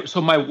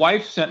so my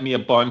wife sent me a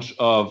bunch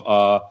of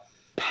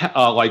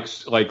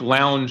like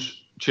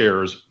lounge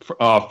chairs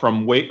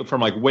from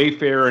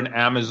Wayfair and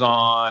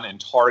Amazon and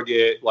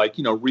Target,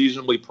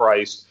 reasonably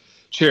priced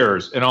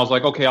chairs, and I was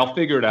like, okay, I'll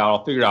figure it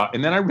out.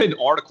 And then I read an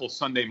article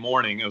Sunday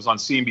morning, it was on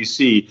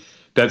CNBC,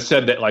 that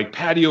said that like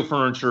patio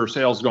furniture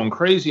sales going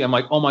crazy. I'm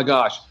like, oh my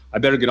gosh, I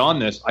better get on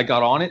this. I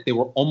got on it. They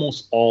were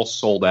almost all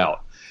sold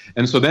out.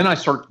 And so then I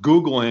start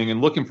Googling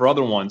and looking for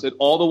other ones, and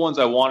all the ones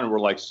I wanted were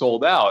like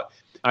sold out.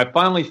 I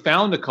finally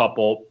found a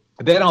couple.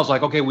 Then I was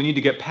like, okay, we need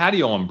to get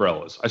patio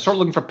umbrellas. I started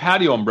looking for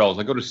patio umbrellas.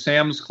 I go to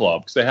Sam's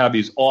Club because they have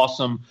these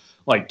awesome,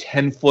 like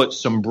 10-foot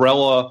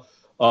Sombrella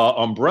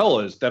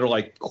umbrellas that are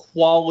like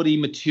quality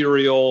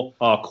material,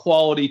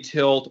 quality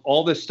tilt,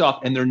 all this stuff.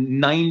 And they're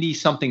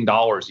 $90-something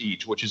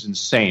each, which is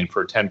insane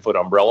for a 10-foot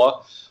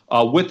umbrella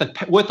with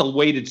a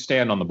weighted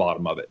stand on the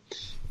bottom of it.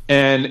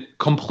 And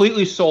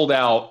completely sold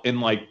out in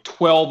like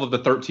 12 of the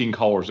 13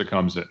 colors it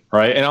comes in,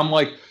 right? And I'm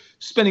like,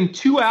 spending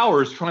 2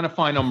 hours trying to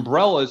find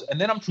umbrellas, and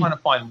then I'm trying to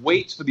find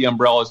weights for the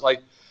umbrellas. Like,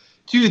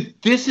 dude,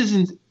 this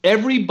isn't –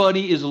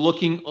 everybody is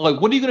looking –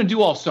 like, what are you going to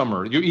do all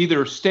summer? You're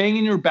either staying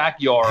in your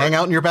backyard – hang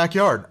out in your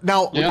backyard.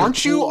 Now,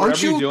 aren't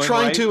you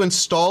trying to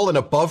install an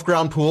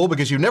above-ground pool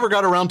because you never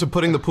got around to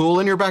putting the pool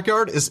in your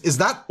backyard? Is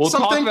that we'll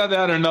something? We'll talk about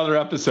that in another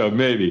episode,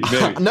 maybe.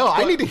 No,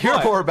 I need to hear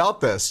more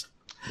about this.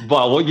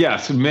 Well,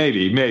 yes,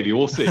 maybe.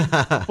 We'll see.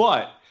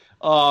 But –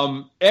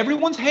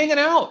 everyone's hanging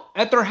out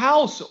at their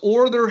house,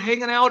 or they're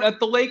hanging out at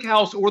the lake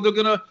house, or they're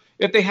gonna,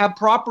 if they have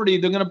property,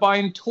 they're gonna buy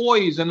in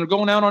toys and they're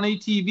going out on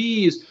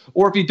ATVs.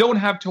 Or if you don't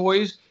have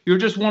toys, you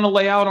just want to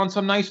lay out on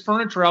some nice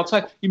furniture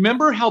outside. You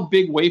remember how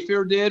big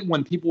Wayfair did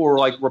when people were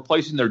like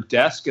replacing their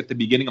desk at the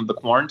beginning of the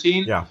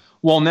quarantine? Yeah.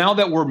 Well, now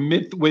that we're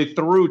midway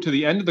through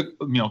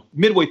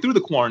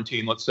the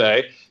quarantine, let's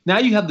say, now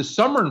you have the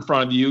summer in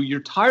front of you. You're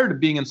tired of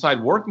being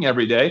inside working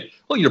every day.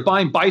 Well, you're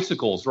buying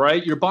bicycles,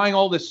 right? You're buying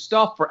all this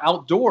stuff for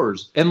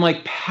outdoors, and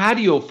like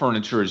patio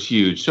furniture is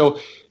huge. So,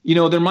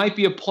 there might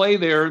be a play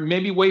there.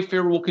 Maybe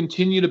Wayfair will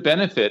continue to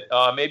benefit.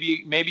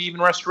 Maybe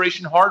even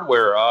Restoration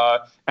Hardware,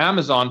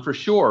 Amazon for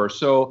sure.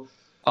 So,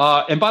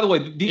 and by the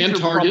way, these are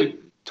Target.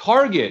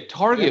 Probably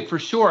Target for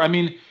sure.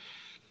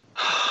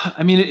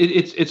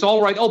 It's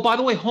all right. Oh, by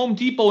the way, Home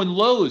Depot and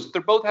Lowe's, they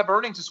both have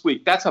earnings this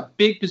week. That's a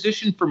big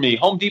position for me.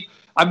 Home Depot,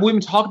 we've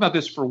been talking about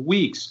this for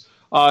weeks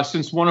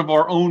since one of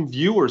our own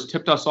viewers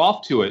tipped us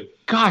off to it.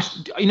 Gosh,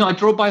 I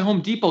drove by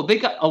Home Depot. They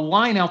got a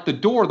line out the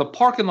door. The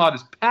parking lot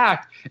is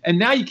packed, and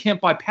now you can't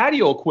buy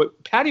patio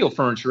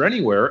furniture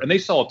anywhere, and they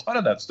sell a ton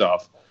of that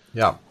stuff.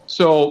 Yeah.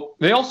 So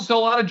they also sell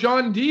a lot of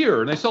John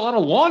Deere, and they sell a lot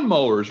of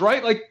lawnmowers,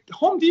 right? Like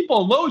Home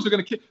Depot and Lowe's are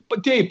going to.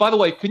 But Dave, by the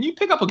way, can you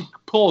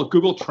pull a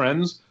Google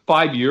Trends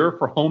 5-year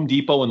for Home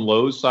Depot and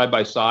Lowe's side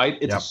by side?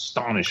 It's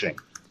astonishing.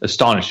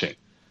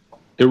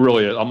 It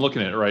really is. I'm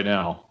looking at it right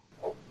now.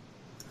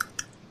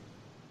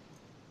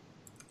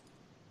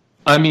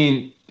 I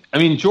mean,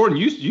 Jordan,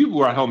 you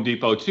were at Home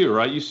Depot too,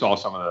 right? You saw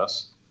some of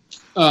this.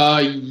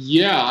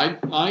 Yeah,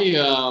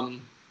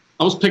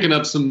 I was picking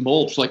up some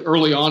mulch like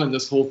early on in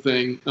this whole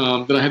thing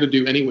that I had to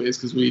do anyways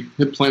because we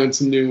had planted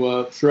some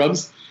new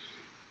shrubs,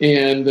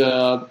 and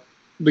the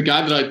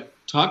guy that I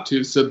talked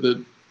to said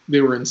that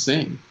they were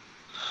insane.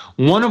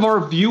 One of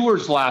our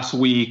viewers last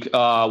week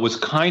was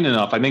kind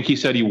enough. I think he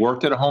said he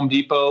worked at a Home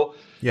Depot,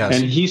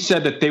 and he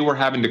said that they were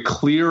having to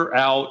clear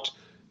out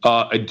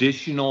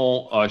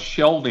additional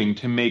shelving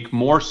to make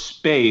more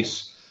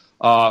space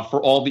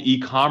for all the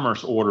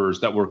e-commerce orders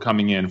that were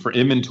coming in for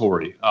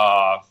inventory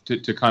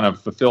to kind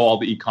of fulfill all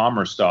the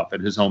e-commerce stuff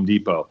at his Home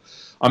Depot.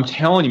 I'm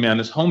telling you, man,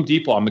 this Home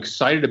Depot, I'm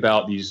excited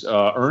about these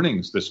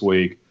earnings this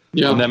week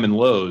on them and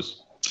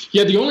Lowe's.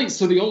 Yeah, the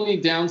only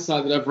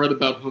downside that I've read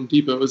about Home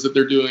Depot is that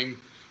they're doing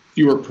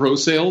fewer pro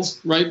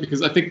sales, right?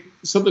 Because I think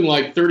something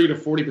like 30 to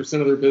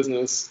 40% of their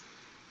business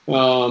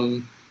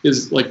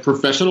is like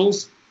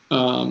professionals.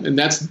 And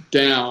that's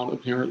down,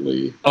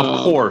 apparently.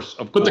 Of course.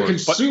 But the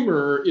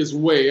consumer is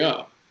way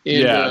up.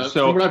 And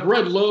so from what I've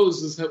read,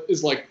 Lowe's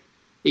is like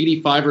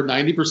 85 or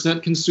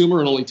 90% consumer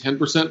and only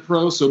 10%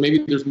 pro. So maybe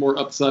there's more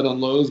upside on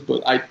Lowe's,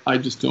 but I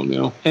just don't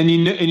know. And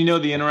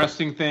the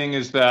interesting thing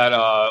is that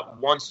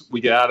once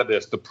we get out of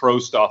this, the pro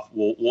stuff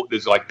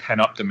is like pent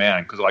up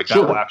demand because like that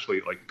will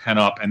actually like pen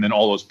up, and then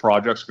all those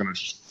projects are going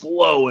to just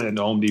flow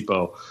into Home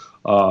Depot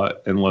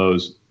and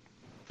Lowe's.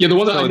 Yeah, the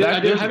one that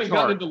I haven't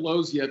gotten into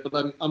Lowe's yet,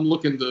 but I'm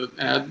looking to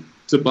add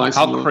to buy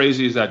some. How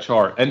crazy is that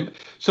chart? And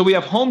so we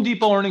have Home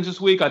Depot earnings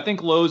this week. I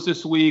think Lowe's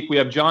this week. We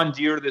have John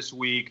Deere this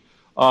week.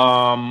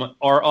 By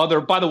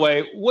the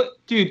way,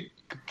 dude,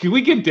 can we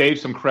give Dave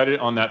some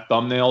credit on that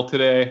thumbnail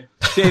today?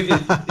 Dave,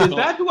 is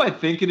that who I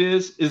think it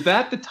is? Is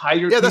that the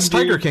Tiger King? Yeah, that's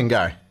Tiger King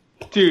guy.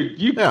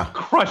 Dude, you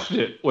crushed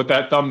it with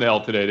that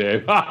thumbnail today,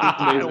 Dave.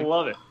 I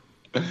love it.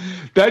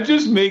 That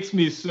just makes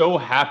me so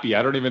happy.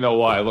 I don't even know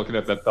why looking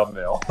at that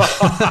thumbnail.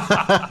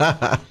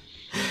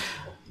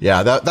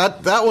 Yeah,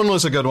 that one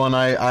was a good one.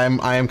 I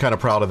am kind of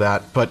proud of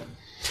that. But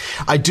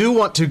I do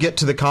want to get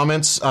to the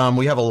comments.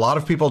 We have a lot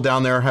of people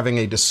down there having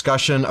a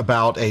discussion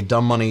about a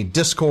Dumb Money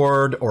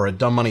Discord or a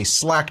Dumb Money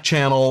Slack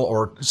channel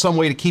or some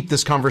way to keep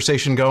this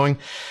conversation going.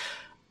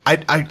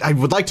 I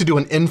would like to do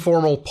an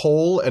informal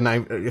poll, and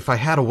if I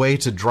had a way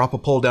to drop a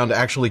poll down to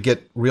actually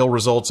get real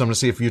results, I'm going to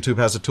see if YouTube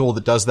has a tool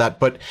that does that.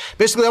 But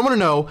basically, I want to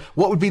know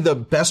what would be the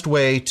best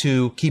way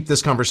to keep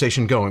this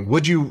conversation going.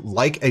 Would you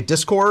like a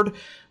Discord?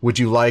 Would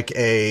you like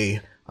we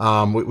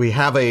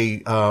have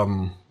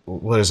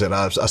what is it?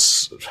 A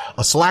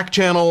Slack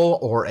channel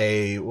or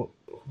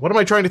what am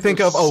I trying to think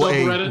of? Oh,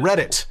 subreddit. A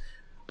Reddit.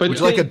 But would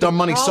you like a Dumb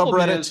Money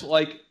subreddit? Is,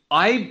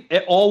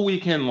 all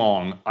weekend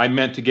long, I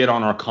meant to get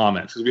on our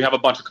comments because we have a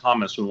bunch of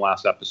comments from the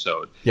last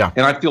episode. Yeah.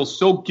 And I feel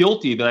so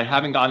guilty that I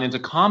haven't gotten into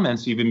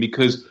comments even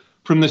because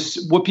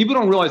what people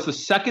don't realize, the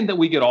second that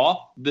we get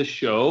off this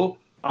show,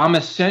 I'm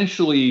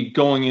essentially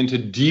going into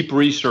deep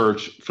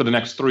research for the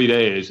next 3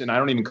 days, and I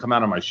don't even come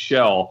out of my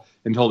shell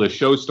until the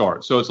show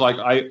starts. So it's like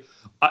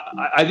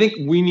I think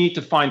we need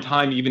to find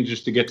time even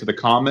just to get to the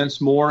comments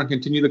more and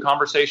continue the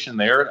conversation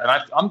there. And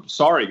I'm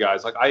sorry,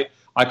 guys.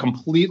 I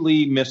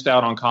completely missed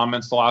out on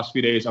comments the last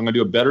few days. I'm going to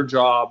do a better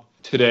job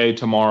today,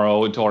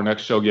 tomorrow, until our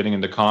next show getting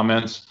into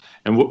comments.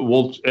 And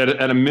we'll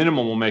at a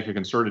minimum, we'll make a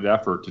concerted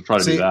effort to try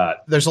to do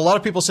that. There's a lot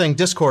of people saying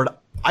Discord.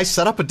 I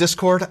set up a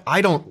Discord.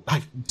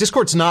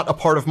 Discord's not a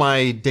part of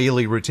my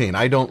daily routine.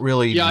 I don't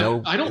really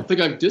know. I don't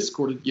think I've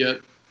Discorded yet.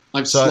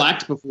 I've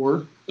Slacked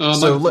before.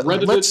 I've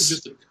Reddited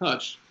just a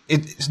touch.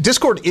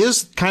 Discord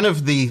is kind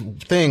of the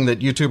thing that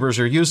YouTubers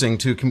are using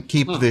to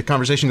keep the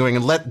conversation going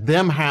and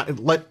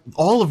let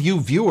all of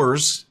you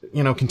viewers,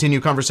 continue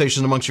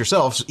conversations amongst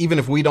yourselves, even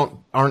if we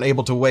aren't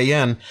able to weigh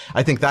in.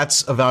 I think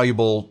that's a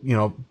valuable,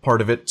 part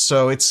of it.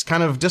 So it's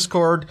kind of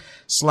Discord,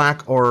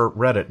 Slack, or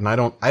Reddit, and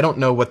I don't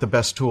know what the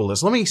best tool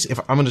is. Let me see if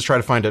I'm going to try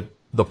to find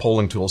the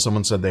polling tool.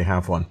 Someone said they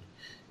have one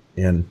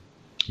in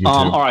YouTube.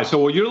 All right. So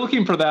while you're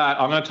looking for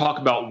that, I'm going to talk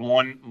about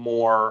one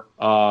more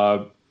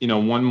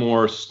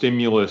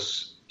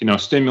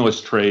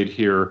stimulus trade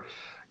here.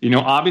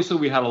 Obviously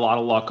we had a lot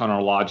of luck on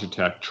our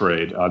Logitech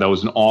trade. That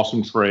was an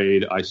awesome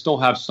trade. I still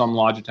have some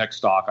Logitech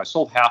stock. I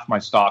sold half my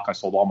stock. I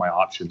sold all my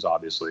options,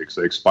 obviously, because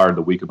they expired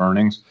the week of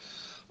earnings.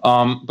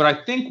 But I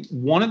think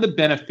one of the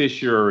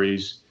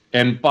beneficiaries,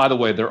 and by the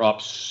way, they're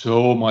up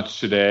so much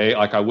today.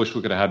 Like I wish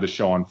we could have had the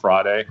show on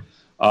Friday.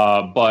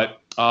 But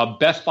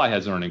Best Buy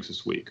has earnings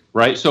this week,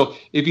 right? So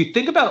if you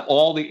think about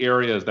all the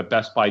areas that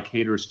Best Buy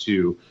caters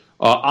to,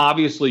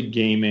 Obviously,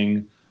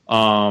 gaming.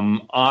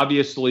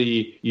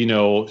 Obviously,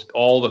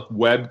 all the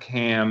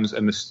webcams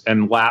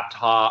and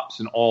laptops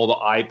and all the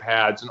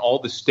iPads and all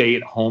the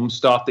stay-at-home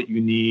stuff that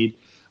you need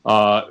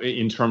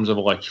in terms of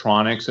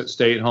electronics at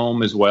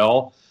stay-at-home as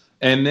well.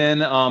 And then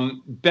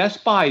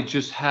Best Buy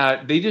just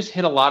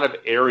hit a lot of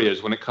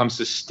areas when it comes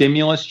to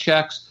stimulus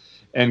checks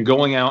and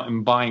going out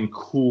and buying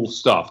cool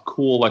stuff,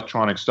 cool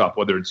electronic stuff,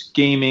 whether it's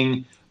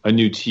gaming, a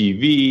new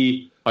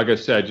TV, like I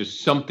said,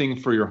 just something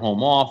for your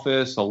home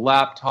office, a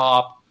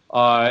laptop.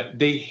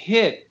 They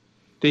hit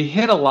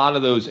a lot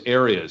of those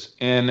areas.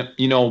 And,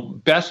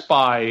 Best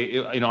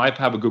Buy, I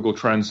have a Google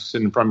Trends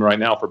sitting in front of me right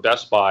now for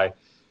Best Buy.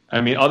 I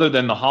mean, other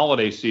than the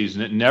holiday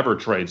season, it never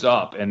trades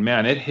up. And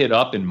man, it hit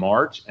up in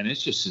March and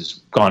it's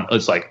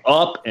like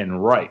up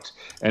and right.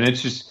 And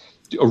it's just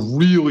a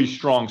really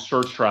strong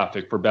search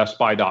traffic for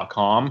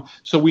BestBuy.com.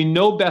 So we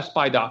know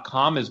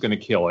BestBuy.com is going to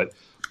kill it.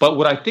 But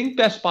what I think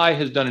Best Buy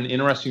has done an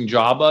interesting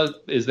job of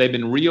is they've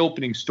been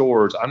reopening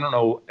stores. I don't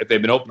know if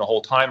they've been open the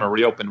whole time or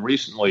reopened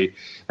recently,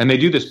 and they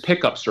do this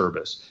pickup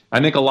service. I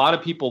think a lot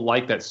of people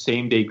like that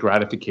same-day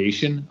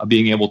gratification of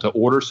being able to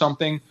order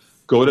something,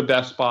 go to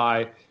Best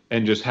Buy,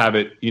 and just have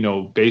it,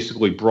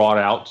 basically brought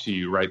out to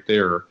you right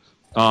there.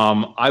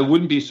 I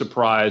wouldn't be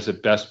surprised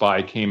if Best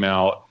Buy came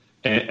out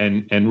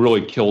and really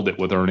killed it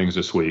with earnings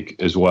this week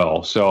as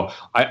well. So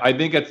I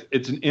think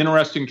it's an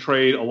interesting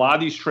trade. A lot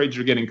of these trades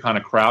are getting kind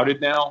of crowded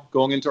now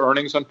going into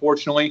earnings,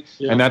 unfortunately.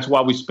 Yeah. And that's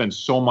why we spend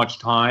so much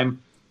time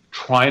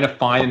trying to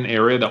find an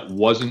area that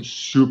wasn't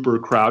super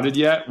crowded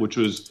yet, which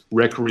was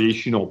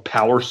recreational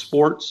power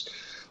sports.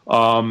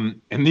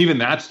 And even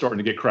that's starting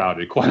to get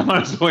crowded, quite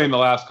honestly, in the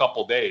last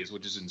couple of days,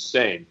 which is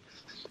insane.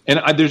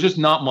 And there's just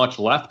not much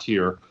left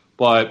here.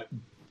 But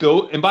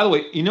though, and by the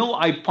way,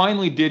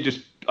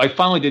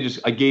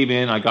 I gave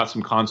in. I got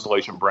some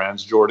Constellation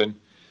Brands, Jordan.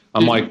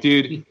 I'm like,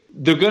 dude,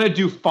 they're going to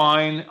do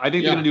fine. I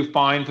think they're going to do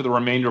fine for the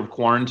remainder of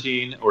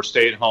quarantine or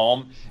stay at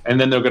home. And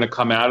then they're going to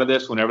come out of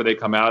this whenever they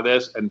come out of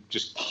this and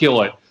just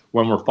kill it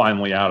when we're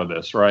finally out of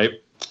this, right?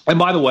 And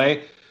by the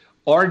way,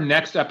 our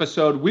next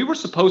episode, we were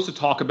supposed to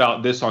talk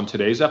about this on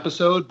today's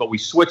episode, but we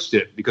switched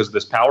it because of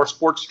this power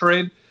sports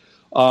trade.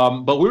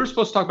 But we were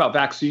supposed to talk about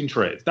vaccine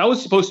trades. That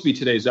was supposed to be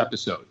today's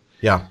episode.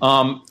 Yeah.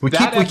 We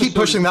keep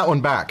pushing that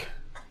one back.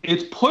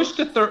 It's pushed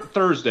to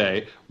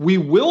Thursday. We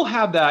will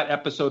have that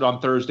episode on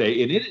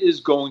Thursday, and it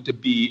is going to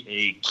be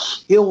a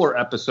killer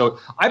episode.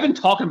 I've been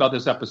talking about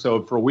this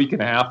episode for a week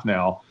and a half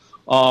now.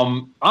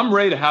 I'm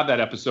ready to have that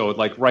episode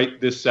like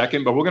right this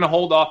second, but we're going to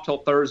hold off till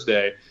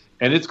Thursday.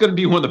 And it's going to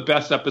be one of the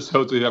best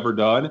episodes we've ever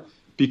done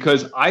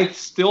because I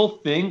still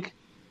think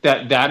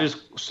that is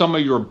some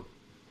of your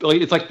 –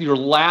 it's like your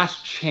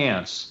last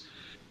chance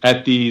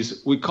at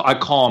these – I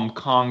call them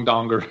Kong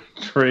Donger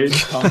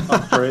trades.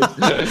 Trades.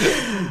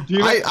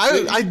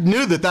 I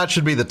knew that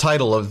should be the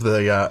title of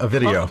the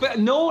video. But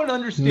no one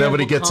understands.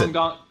 Nobody gets it.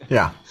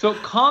 Yeah. So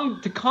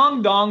to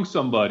Kong Dong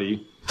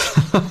somebody –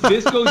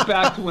 this goes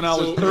back to when I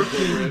was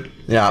 13.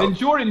 Yeah. And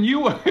Jordan, you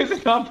were –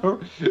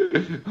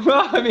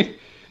 well, I mean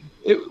 –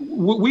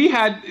 we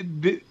had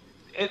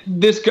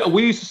this guy,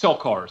 we used to sell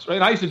cars,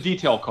 right? I used to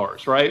detail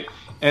cars, right?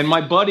 And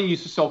my buddy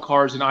used to sell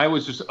cars, and I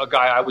was just a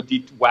guy. I would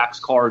wax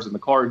cars in the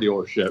car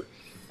dealership,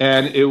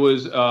 and it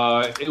was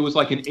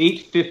like an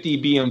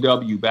 850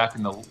 BMW back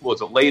in the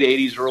late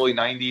 80s, early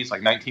 90s,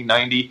 like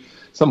 1990,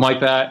 something like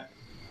that.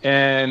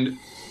 And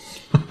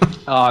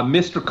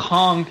Mr.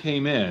 Kong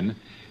came in,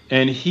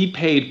 and he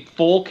paid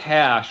full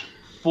cash,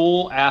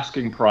 full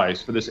asking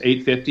price for this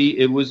 850.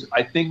 It was,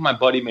 I think, my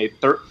buddy made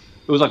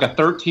it was like a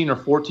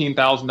 $13,000 or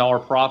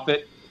 $14,000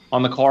 profit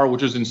on the car,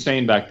 which was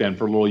insane back then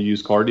for a little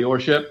used car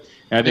dealership.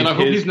 And I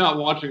hope he's not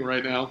watching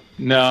right now.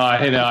 No,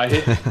 I know.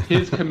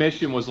 His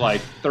commission was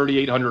like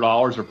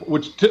 $3,800,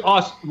 which to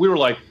us, we were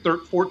like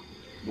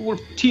we're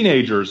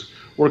teenagers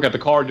working at the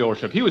car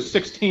dealership. He was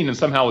 16 and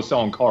somehow was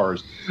selling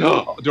cars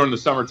during the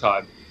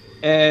summertime.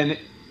 And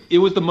it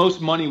was the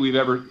most money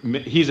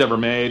he's ever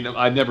made.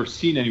 I've never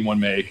seen anyone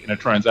make in a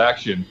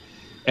transaction.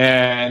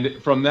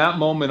 And from that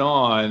moment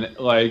on,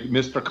 like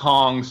Mr.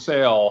 Kong's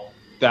sale,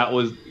 that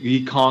was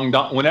he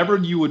Konged. Whenever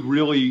you would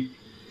really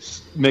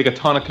make a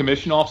ton of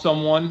commission off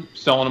someone,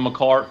 selling them a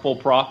car at full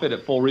profit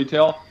at full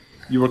retail,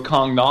 you were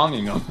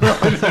Kong-donging them.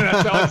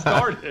 That's how it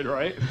started,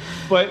 right?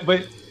 But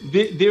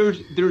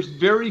there's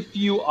very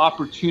few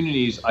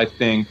opportunities, I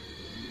think,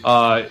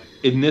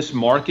 in this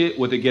market,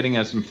 with it getting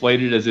as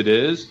inflated as it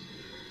is,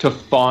 to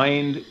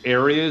find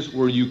areas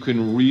where you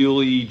can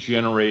really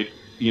generate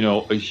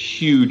a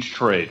huge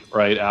trade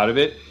right out of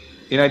it.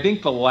 And I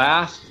think the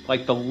last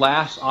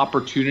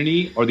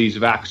opportunity are these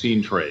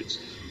vaccine trades.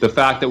 The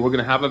fact that we're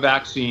going to have a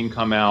vaccine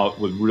come out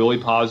with really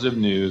positive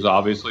news.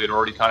 Obviously, it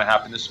already kind of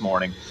happened this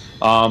morning.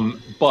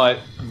 But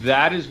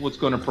that is what's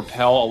going to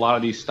propel a lot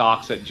of these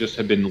stocks that just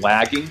have been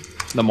lagging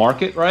the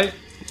market, right?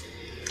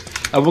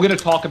 And we're going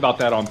to talk about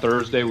that on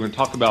Thursday. We're going to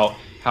talk about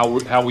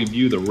how we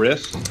view the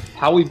risk,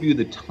 how we view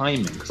the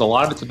timing, because a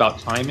lot of it's about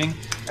timing.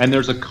 And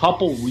there's a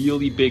couple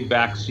really big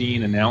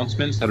vaccine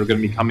announcements that are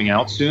going to be coming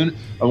out soon.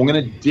 And we're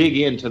going to dig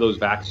into those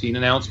vaccine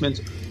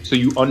announcements so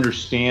you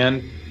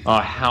understand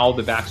how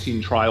the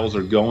vaccine trials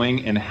are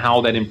going and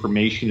how that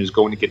information is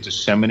going to get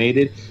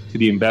disseminated to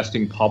the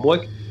investing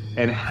public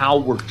and how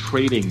we're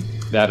trading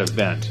that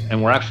event.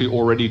 And we're actually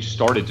already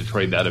started to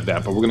trade that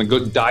event, but we're going to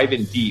go dive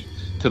in deep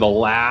to the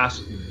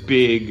last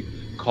big,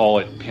 call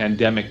it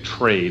pandemic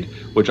trade,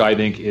 which I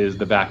think is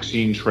the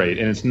vaccine trade.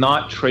 And it's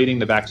not trading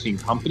the vaccine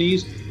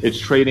companies, it's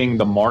trading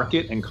the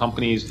market and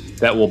companies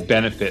that will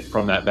benefit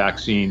from that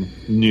vaccine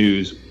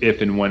news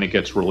if and when it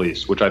gets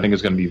released, which I think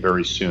is going to be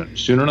very soon.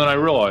 Sooner than I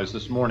realized.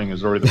 This morning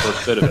is already the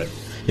first bit of it.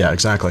 Yeah,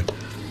 exactly.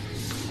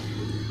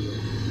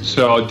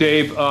 So,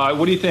 Dave,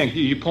 what do you think? Are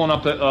you pulling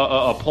up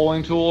a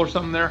polling tool or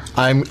something there?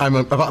 I'm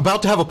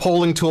about to have a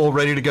polling tool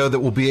ready to go that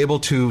will be able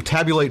to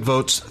tabulate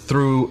votes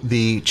through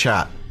the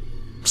chat.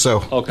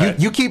 So okay.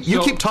 you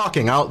keep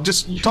talking. I'll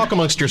just talk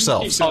amongst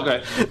yourselves.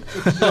 Okay.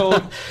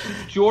 So,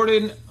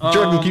 Jordan,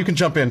 you can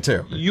jump in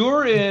too.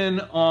 You're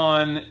in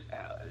on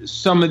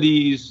some of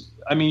these.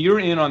 I mean, you're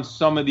in on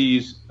some of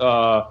these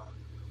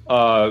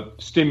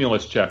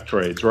stimulus check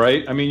trades,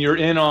 right? I mean, you're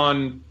in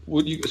on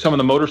some of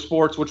the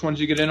motorsports. Which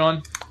ones you get in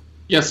on?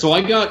 Yeah, so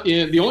I got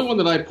in. The only one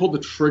that I pulled the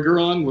trigger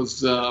on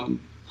was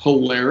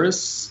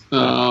Polaris,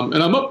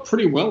 and I'm up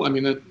pretty well. I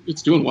mean,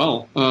 it's doing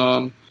well.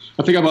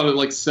 I think I bought it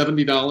like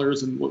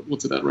 $70, and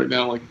what's it at right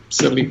now? Like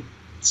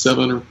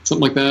 77 or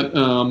something like that.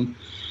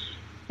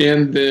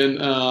 And then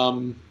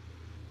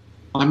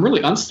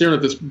I'm staring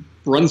at this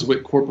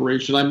Brunswick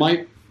Corporation. I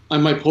might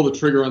pull the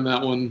trigger on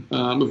that one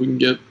if we can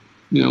get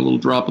a little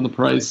drop in the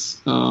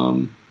price.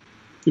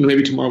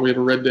 Maybe tomorrow we have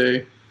a red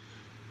day.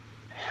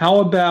 How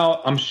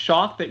about, I'm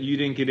shocked that you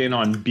didn't get in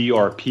on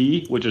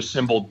BRP, which is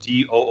symbol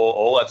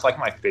DOOO. That's like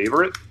my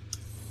favorite.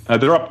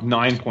 They're up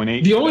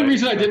 9.8. The only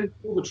reason I didn't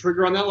pull the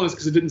trigger on that one is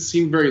because it didn't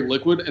seem very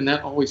liquid, and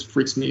that always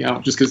freaks me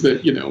out. Just because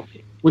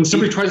when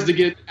somebody tries to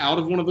get out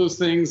of one of those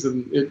things,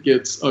 and it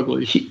gets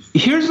ugly.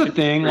 Here's the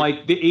thing: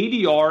 like the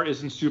ADR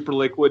isn't super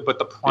liquid, but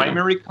the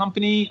primary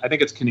company, I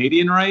think it's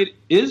Canadian, right,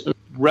 is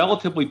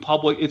relatively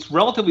public. It's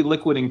relatively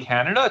liquid in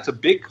Canada. It's a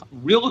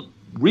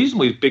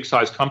reasonably big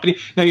sized company.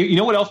 Now, you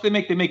know what else they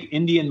make? They make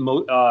Indian.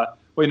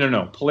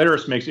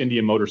 Polaris makes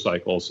Indian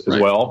motorcycles as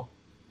well.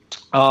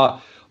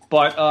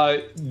 But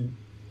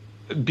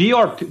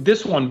BRP,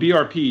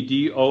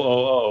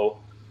 DOOO,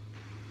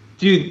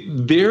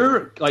 dude,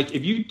 they're like,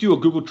 if you do a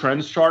Google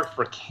Trends chart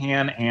for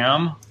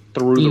Can-Am,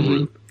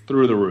 through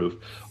the roof.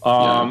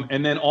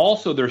 And then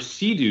also their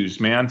Sea-Doos,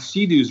 man.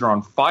 Sea-Doos are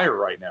on fire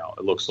right now,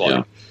 it looks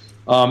like.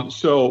 Yeah.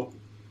 Sea-Doo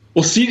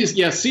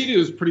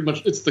is pretty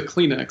much, it's the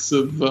Kleenex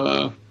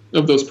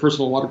of those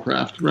personal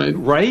watercraft, right?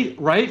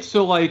 Right.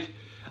 So like,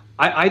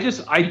 I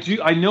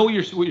know what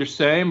you're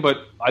saying,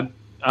 but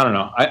I don't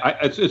know.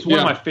 It's one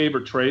of my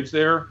favorite trades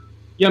there.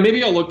 Yeah,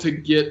 maybe I'll look to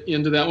get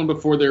into that one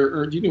before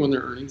do you know when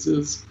their earnings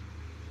is?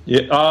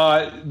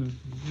 Yeah,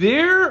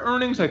 their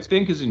earnings I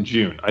think is in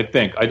June. I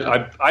think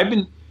I've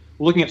been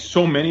looking at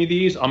so many of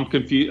these. I'm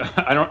confused.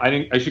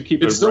 I should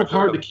keep. It's so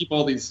hard to keep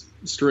all these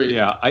straight.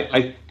 Yeah,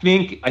 I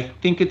think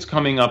it's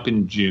coming up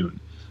in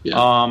June.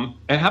 Yeah.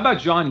 And how about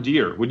John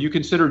Deere? Would you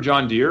consider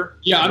John Deere?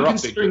 Yeah, I'm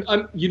considering.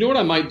 You know what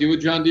I might do with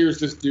John Deere is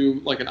just do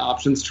like an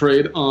options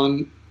trade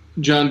on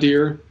John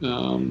Deere.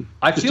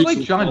 I feel like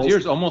John Deere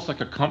is almost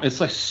like a company.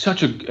 It's like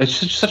such a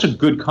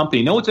good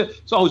company.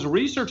 So I was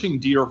researching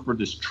Deere for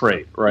this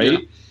trade, right? Yeah.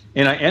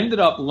 And I ended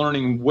up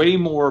learning way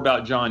more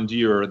about John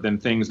Deere than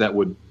things that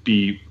would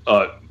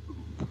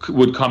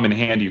come in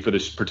handy for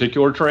this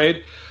particular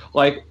trade.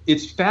 Like,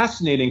 it's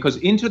fascinating because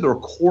into their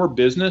core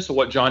business of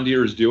what John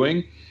Deere is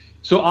doing.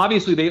 So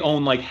obviously they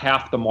own like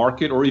half the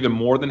market, or even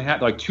more than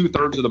half, like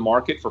 2/3 of the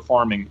market for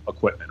farming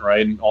equipment,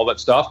 right, and all that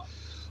stuff.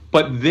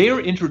 But they're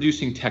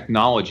introducing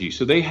technology.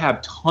 So they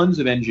have tons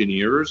of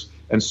engineers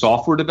and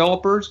software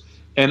developers,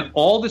 and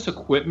all this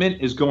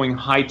equipment is going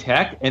high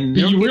tech. And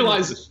you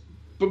realize,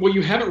 but what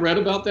you haven't read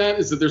about that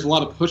is that there's a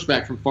lot of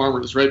pushback from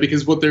farmers, right?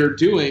 Because what they're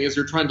doing is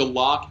they're trying to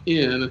lock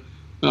in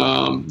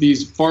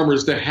these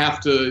farmers to have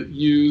to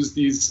use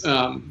these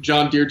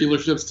John Deere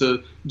dealerships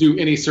to do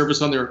any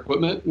service on their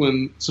equipment,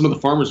 when some of the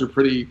farmers are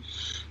pretty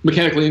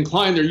mechanically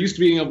inclined. They're used to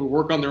being able to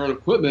work on their own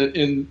equipment,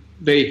 and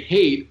they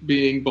hate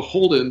being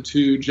beholden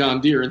to John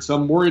Deere. And so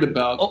I'm worried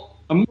about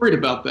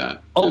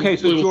that. Okay,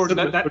 so Jordan,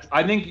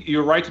 I think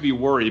you're right to be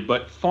worried,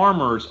 but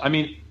farmers, I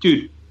mean,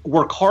 dude,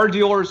 were car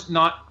dealers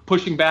not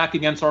pushing back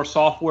against our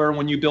software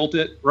when you built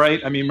it,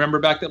 right? I mean, remember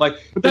back then, like,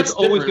 but that's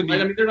always going to be.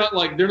 Right? I mean,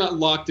 they're not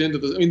locked into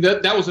this. I mean,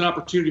 that was an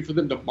opportunity for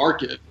them to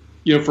market.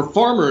 For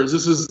farmers,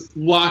 this is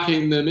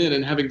locking them in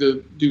and having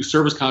to do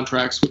service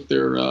contracts with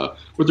their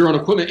own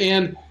equipment,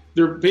 and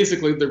they're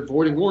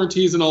voiding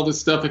warranties and all this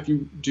stuff if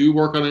you do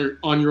work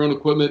on your own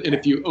equipment, and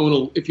if you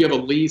have a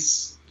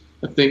lease.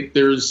 I think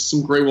there's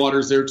some gray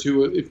waters there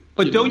too.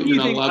 But don't you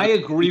think, I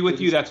agree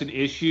with you, that's an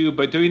issue,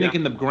 but don't you think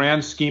in the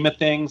grand scheme of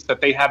things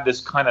that they have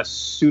this kind of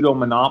pseudo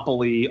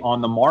monopoly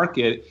on the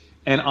market,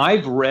 And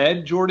I've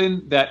read,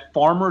 Jordan, that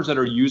farmers that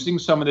are using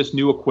some of this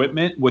new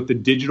equipment with the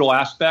digital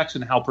aspects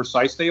and how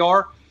precise they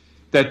are,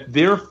 that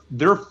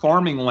their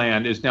farming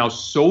land is now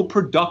so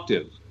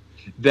productive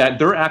that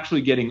they're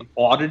actually getting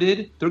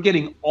audited. They're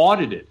getting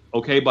audited,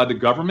 okay, by the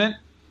government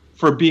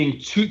for being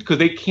too, because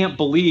they can't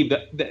believe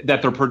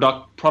that their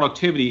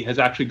productivity has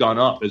actually gone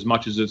up as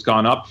much as it's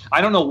gone up.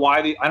 I don't know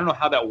I don't know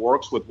how that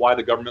works with why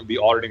the government be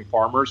auditing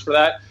farmers for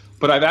that,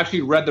 but I've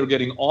actually read they're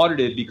getting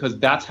audited because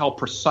that's how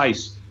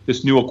precise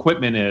this new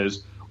equipment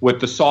is with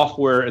the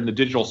software and the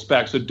digital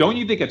specs. So don't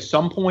you think at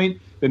some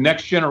point the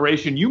next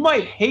generation, you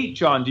might hate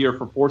John Deere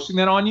for forcing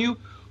that on you,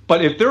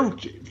 but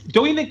don't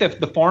you think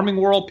that the farming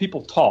world,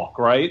 people talk,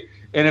 right?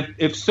 And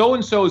if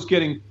so-and-so is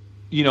getting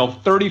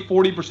 30,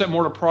 40%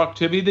 more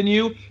productivity than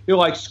you, you're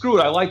like, screw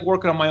it, I like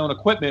working on my own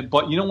equipment,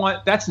 but you know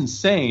what? That's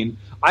insane.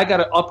 I got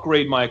to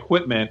upgrade my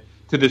equipment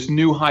to this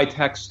new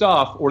high-tech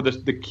stuff, or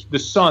the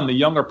son, the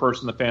younger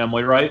person in the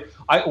family, right?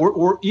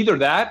 Or either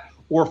that,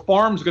 or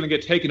farms going to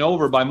get taken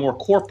over by more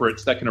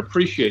corporates that can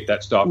appreciate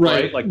that stuff,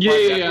 right? Like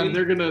yeah.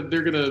 They're gonna,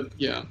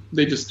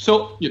 they just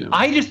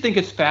I just think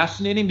it's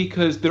fascinating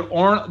because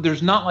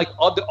there's not like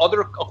other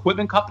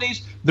equipment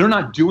companies. They're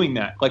not doing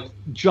that. Like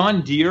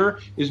John Deere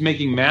is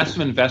making massive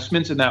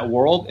investments in that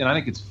world, and I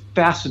think it's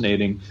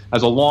fascinating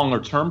as a longer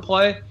term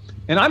play.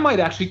 And I might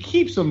actually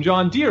keep some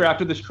John Deere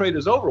after this trade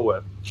is over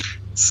with.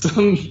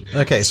 Some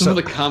of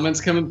the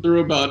comments coming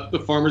through about the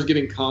farmers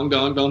getting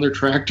Kong-donged on their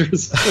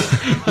tractors.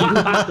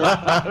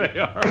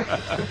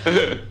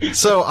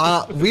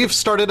 So we've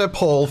started a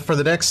poll. For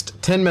the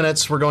next 10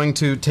 minutes, we're going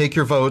to take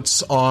your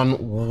votes on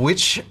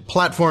which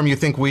platform you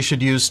think we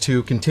should use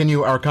to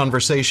continue our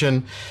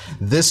conversation.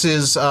 This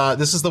is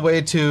the way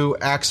to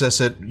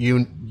access it.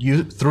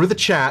 You through the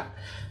chat,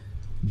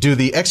 do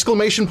the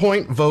exclamation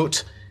point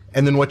vote,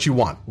 and then what you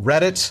want: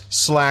 Reddit,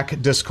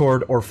 Slack,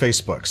 Discord, or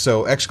Facebook.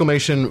 So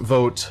exclamation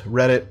vote,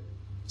 Reddit,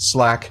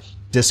 Slack,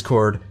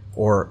 Discord,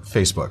 or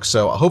Facebook.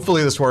 So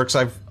hopefully this works.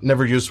 I've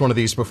never used one of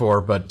these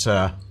before, but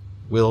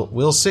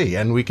we'll see.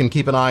 And we can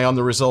keep an eye on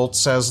the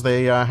results as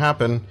they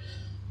happen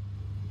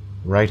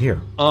right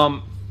here.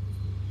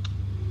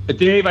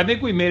 Dave, I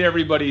think we made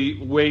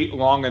everybody wait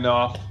long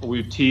enough.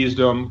 We've teased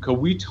them. Could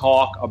we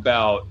talk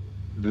about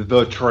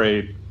the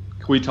trade?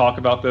 Can we talk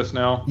about this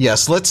now?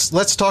 Yes,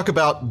 let's talk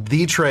about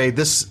the trade.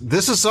 This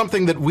is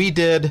something that we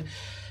did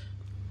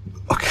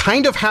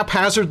kind of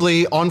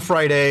haphazardly on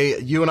Friday.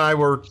 You and I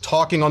were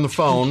talking on the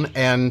phone,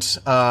 and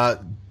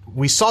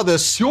we saw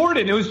this.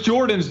 It was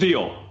Jordan's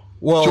deal.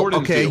 Well,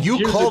 Jordan's okay, deal.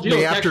 You called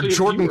me after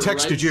Jordan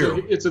texted you.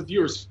 So it's a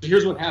viewer. So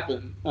here's what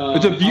happened.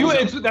 It's a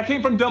viewer. That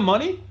came from Dumb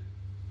Money?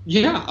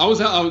 Yeah, I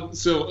was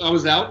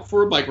out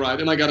for a bike ride,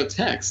 and I got a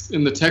text,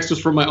 and the text was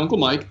from my Uncle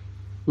Mike,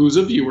 who's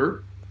a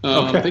viewer.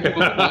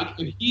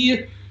 And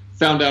he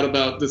found out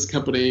about this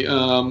company.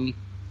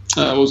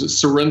 Was it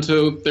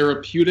Sorrento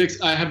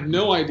Therapeutics? I have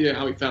no idea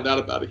how he found out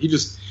about it. He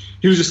was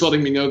just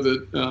letting me know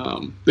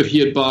that he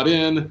had bought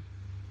in,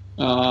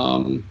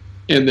 and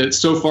that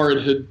so far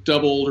it had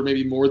doubled or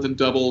maybe more than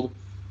doubled,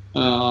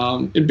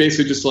 and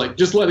basically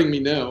just letting me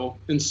know.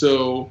 And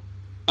so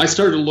I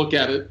started to look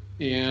at it,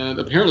 and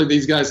apparently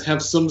these guys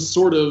have some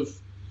sort of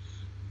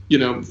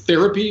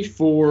therapy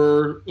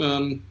for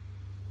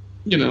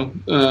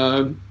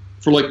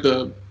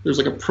there's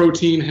like a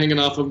protein hanging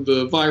off of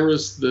the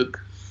virus that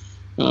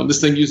this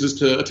thing uses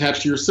to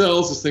attach to your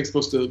cells. This thing's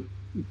supposed to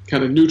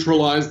kind of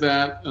neutralize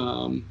that.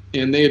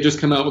 And they had just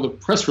come out with a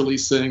press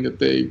release saying that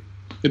they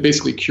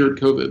basically cured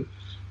COVID.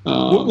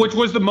 Which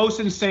was the most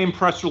insane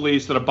press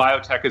release that a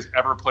biotech has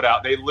ever put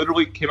out. They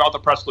literally came out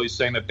with a press release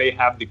saying that they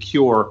have the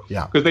cure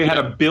because they had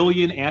 1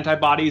 billion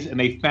antibodies, and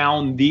they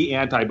found the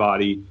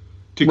antibody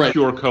to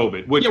cure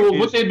COVID.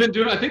 What they've been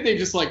doing, I think they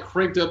just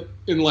cranked up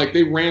and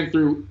they ran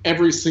through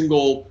every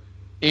single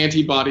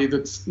antibody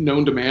that's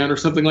known to man or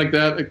something like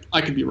that.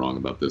 I could be wrong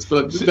about this,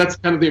 but that's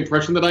kind of the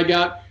impression that I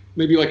got.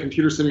 Maybe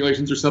computer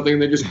simulations or something,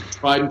 and they just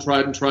tried,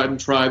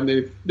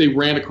 and they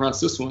ran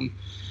across this one.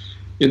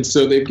 And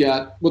so they've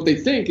got what they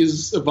think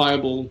is a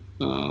viable,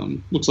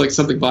 looks like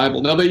something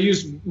viable. Now, they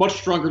use much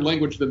stronger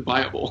language than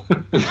viable.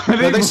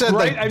 They said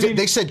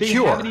they said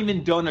cure. They haven't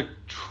even done a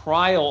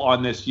trial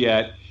on this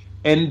yet.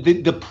 And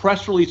the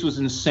press release was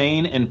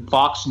insane, and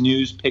Fox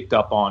News picked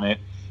up on it,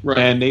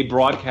 and they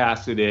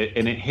broadcasted it,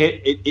 and it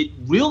hit. It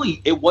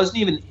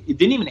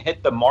didn't even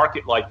hit the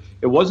market.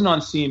 It wasn't on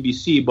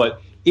CNBC,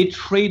 but it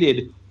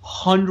traded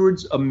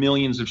hundreds of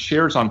millions of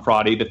shares on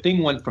Friday. The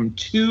thing went from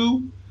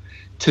 2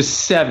 to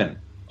 7.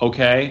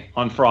 Okay,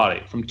 on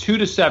Friday, from 2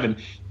 to 7,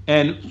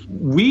 and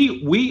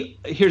we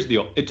here's the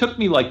deal. It took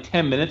me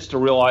 10 minutes to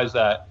realize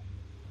that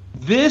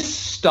this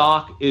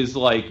stock is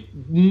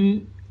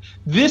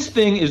this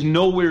thing is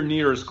nowhere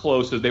near as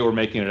close as they were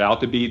making it out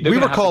to be. We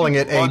were calling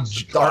it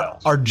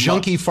our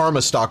junky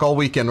pharma stock all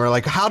weekend. We're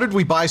like, how did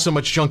we buy so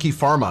much junky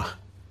pharma?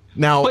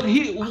 Now, but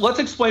let's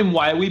explain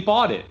why we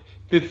bought it.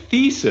 The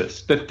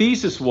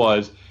thesis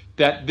was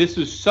that this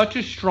is such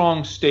a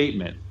strong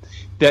statement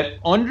that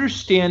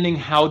understanding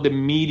how the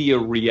media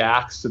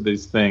reacts to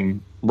this thing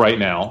right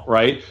now,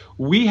 right?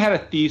 We had a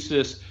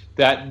thesis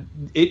that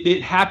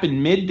it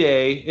happened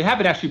midday. It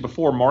happened actually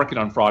before market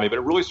on Friday, but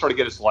it really started to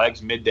get its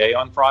legs midday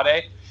on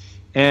Friday.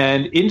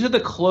 And into the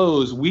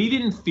close, we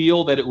didn't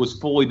feel that it was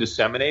fully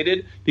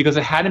disseminated because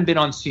it hadn't been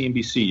on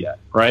CNBC yet,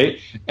 right?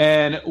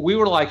 And we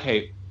were like,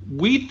 hey,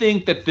 we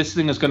think that this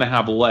thing is going to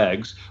have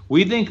legs.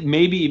 We think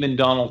maybe even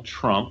Donald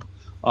Trump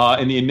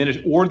and the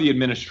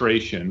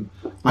administration.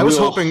 I was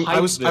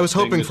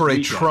hoping for a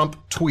Trump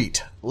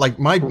tweet. Like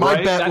my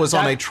bet was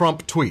on a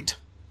Trump tweet.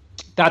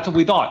 That's what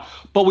we thought.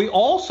 But we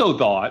also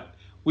thought,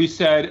 we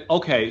said,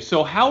 okay,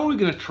 so how are we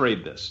going to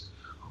trade this?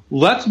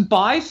 Let's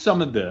buy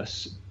some of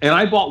this. And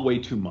I bought way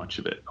too much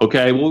of it.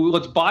 Okay, well,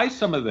 let's buy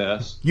some of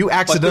this. You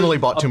accidentally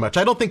bought too much.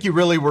 I don't think you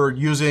really were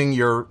using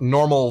your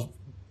normal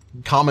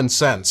common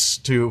sense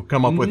to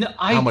come up with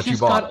how much you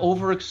bought. I just got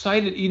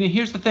overexcited.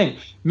 Here's the thing.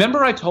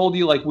 Remember I told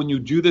you, like, when you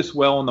do this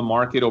well in the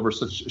market over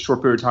such a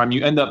short period of time,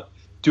 you end up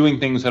doing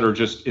things that are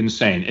just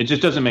insane. It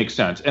just doesn't make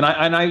sense. And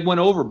I went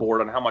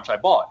overboard on how much I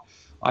bought.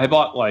 I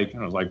bought like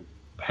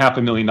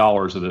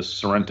 $500,000 of this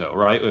Sorrento,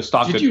 right? A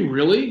stock. Did you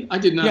really? I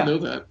did not know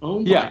that. Oh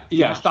my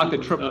gosh, stock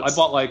that tripled. I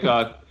bought like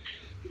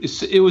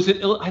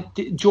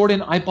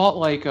Jordan. I bought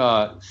like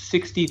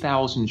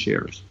 60,000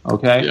 shares.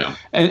 Okay, yeah.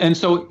 And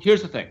so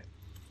here's the thing.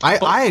 I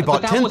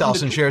bought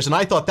 10,000 shares, and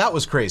I thought that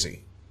was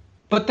crazy.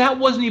 But that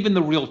wasn't even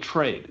the real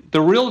trade.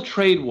 The real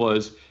trade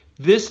was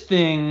this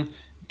thing.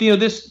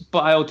 This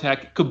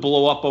biotech could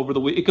blow up over the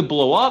week. It could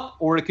blow up,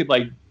 or it could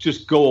like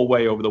just go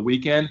away over the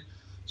weekend.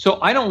 So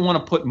I don't want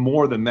to put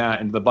more than that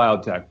into the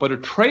biotech. But a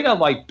trade I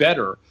like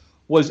better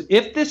was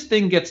if this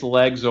thing gets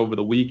legs over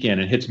the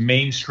weekend and hits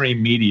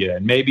mainstream media,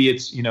 and maybe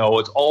it's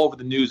it's all over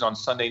the news on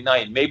Sunday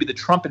night. Maybe the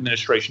Trump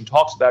administration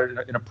talks about it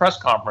in a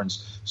press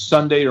conference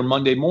Sunday or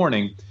Monday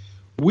morning.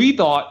 We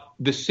thought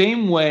the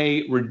same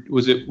way.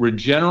 Was it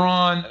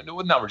Regeneron? No,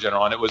 not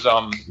Regeneron. It was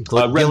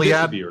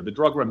Remdesivir, the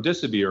drug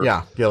Remdesivir.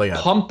 Yeah, Gilead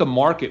pumped the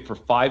market for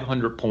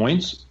 500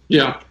 points.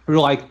 Yeah, we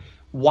were like,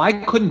 why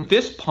couldn't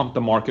this pump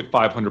the market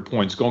 500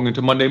 points going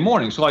into Monday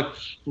morning? So like,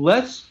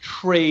 let's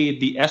trade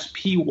the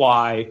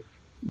SPY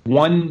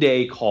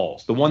one-day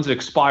calls, the ones that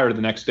expire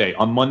the next day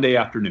on Monday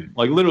afternoon.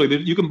 Like literally,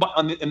 you can buy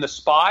in the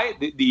SPY,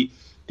 the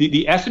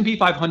S&P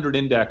 500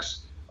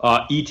 index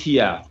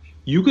ETF.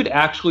 You could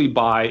actually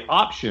buy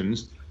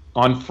options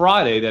on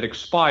Friday that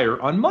expire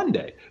on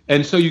Monday,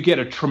 and so you get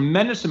a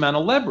tremendous amount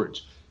of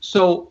leverage.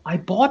 So I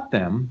bought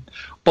them,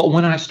 but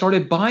when I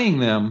started buying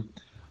them,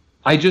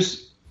 I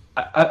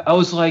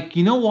was like,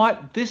 you know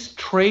what? This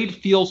trade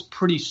feels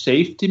pretty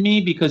safe to me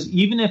because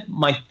even if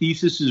my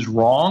thesis is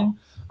wrong,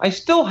 I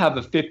still have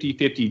a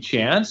 50-50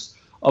 chance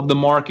of the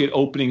market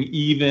opening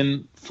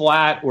even,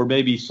 flat, or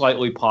maybe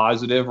slightly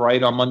positive,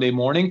 right, on Monday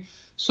morning.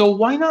 So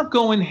why not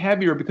go in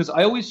heavier? Because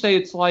I always say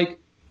it's like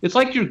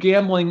you're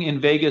gambling in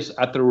Vegas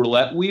at the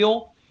roulette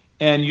wheel,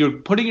 and you're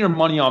putting your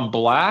money on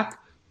black,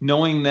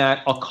 knowing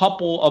that a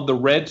couple of the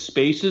red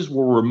spaces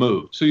were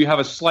removed. So you have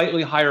a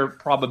slightly higher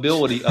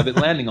probability of it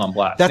landing on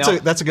black.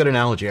 That's a good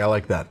analogy. I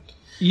like that.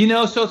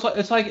 So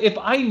it's like if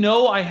I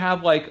know I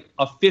have like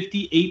a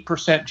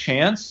 58%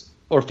 chance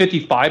or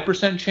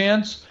 55%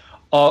 chance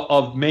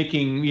of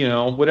making,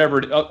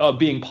 whatever, of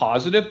being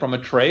positive from a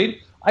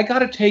trade, I got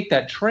to take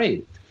that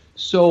trade.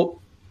 So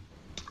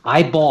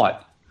I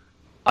bought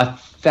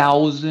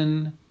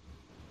 1,000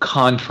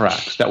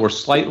 contracts that were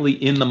slightly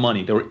in the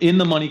money. They were in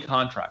the money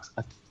contracts.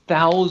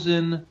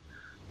 1,000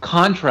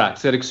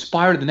 contracts that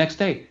expired the next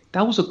day.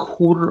 That was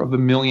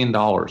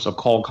 $250,000 of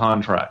call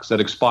contracts that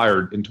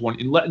expired in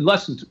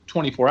less than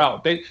 24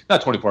 hours.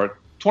 Not 24 hours,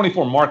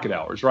 24 market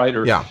hours, right?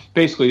 Or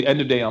basically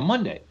end of day on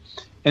Monday.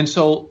 And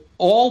so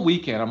all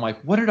weekend, I'm like,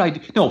 what did I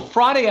do? No,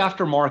 Friday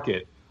after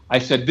market, I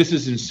said, this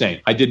is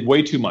insane. I did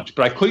way too much,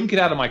 but I couldn't get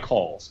out of my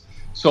calls.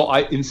 So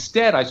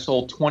instead I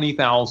sold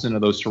 20,000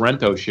 of those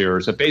Sorrento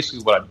shares at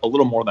basically a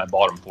little more than I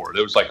bought them for.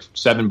 It was like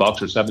 $7 or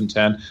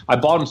 $7.10. I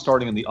bought them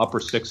starting in the upper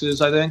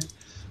sixes, I think.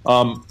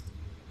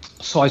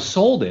 So I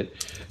sold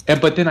it,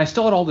 but then I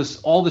still had all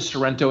this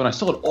Sorrento, and I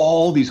still had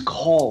all these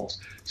calls.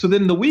 So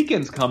then the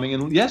weekend's coming,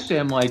 and yesterday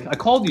I'm like, I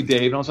called you,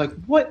 Dave, and I was like,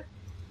 what?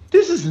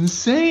 This is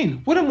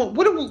insane. What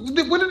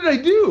did I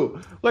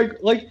do?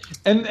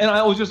 And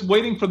I was just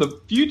waiting for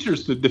the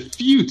futures, the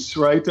FUTs,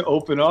 right, to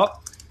open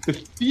up. The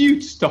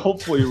FUTs to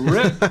hopefully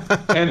rip,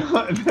 and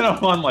then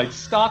I'm on like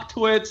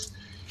StockTwits.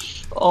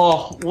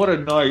 Oh, what a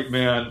night,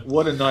 man!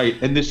 What a night!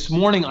 And this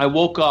morning I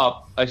woke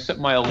up. I set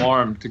my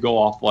alarm to go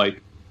off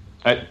like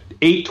at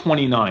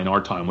 8:29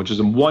 our time, which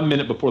is 1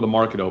 minute before the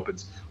market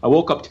opens. I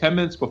woke up 10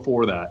 minutes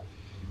before that,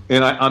 and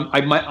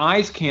my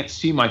eyes can't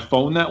see my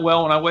phone that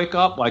well when I wake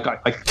up. Like I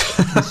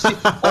can see,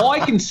 all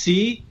I can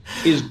see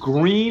is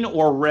green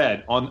or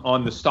red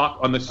on the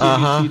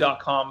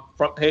CNBC.com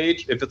front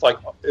page. If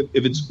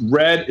it's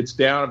red, it's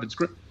down. If it's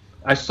green,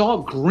 I saw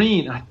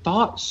green. I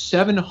thought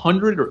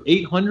 700 or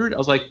 800. I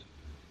was like,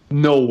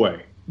 no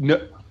way, no.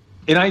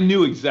 And I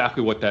knew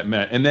exactly what that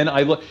meant. And then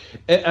I looked,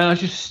 and I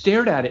just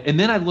stared at it. And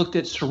then I looked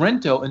at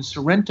Sorrento, and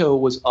Sorrento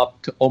was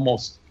up to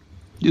almost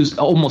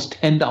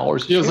 $10 a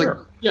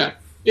share.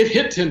 It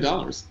hit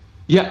 $10.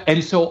 Yeah,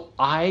 and so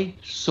I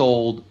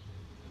sold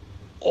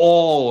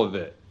all of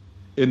it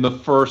in the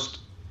first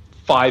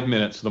 5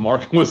 minutes the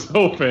market was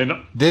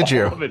open. Did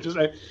you?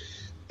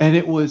 And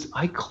it was,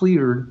 I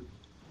cleared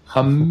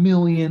 $1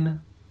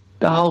 million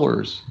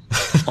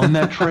on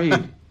that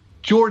trade.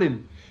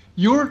 Jordan,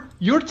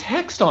 your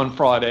text on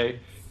Friday,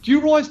 do you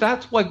realize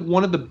that's like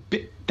one of the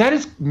that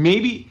is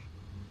maybe,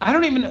 I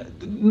don't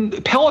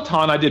even,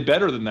 Peloton I did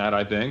better than that,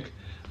 I think,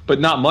 but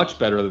not much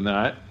better than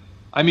that.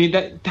 I mean,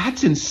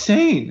 that's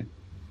insane.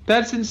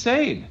 That's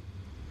insane.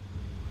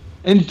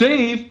 And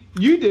Dave,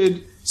 you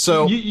did.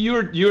 So you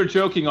were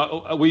joking.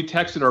 We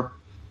texted our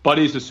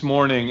buddies this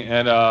morning,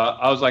 and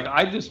I was like,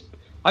 I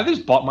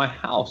just bought my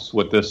house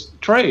with this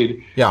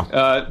trade.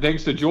 Yeah.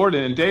 Thanks to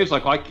Jordan. And Dave's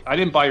like, I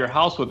didn't buy your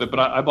house with it, but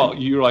I bought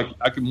you. Like,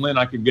 I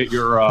can get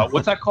your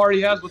what's that car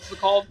he has? What's it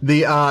called?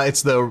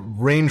 It's the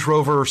Range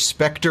Rover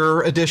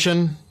Spectre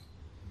edition.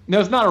 No,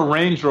 it's not a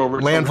Range Rover.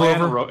 It's Land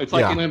Rover. It's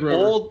like an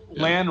old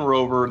Land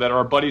Rover that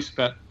our buddy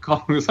spent.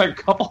 It's like a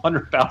couple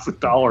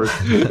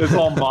 $100,000. It's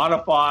all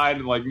modified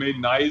and like made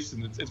nice,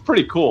 and it's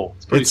pretty cool.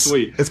 It's pretty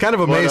sweet. It's kind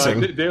of amazing.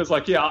 But, Dave was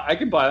like, "Yeah, I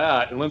can buy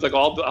that." And Lynn's like,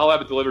 "I'll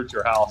have it delivered to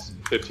your house in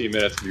 15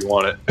 minutes if you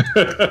want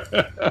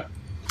it."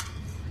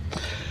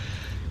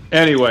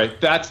 Anyway,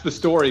 that's the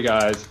story,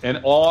 guys. And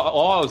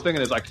all I was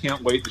thinking is, I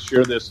can't wait to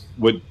share this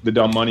with the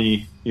Dumb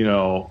Money,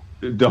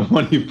 Dumb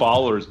Money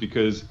followers,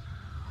 because,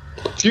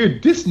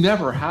 dude, this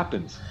never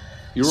happens.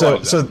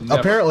 So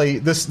apparently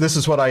this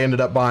is what I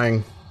ended up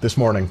buying this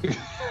morning.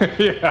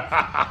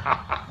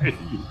 Yeah.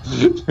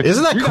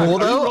 Isn't that cool,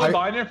 though? Are you really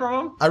buying it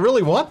from him? I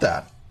really want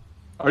that.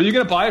 Are you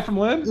going to buy it from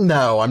Lynn?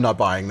 No, I'm not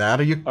buying that.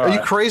 Are you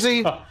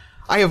crazy?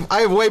 I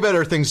have way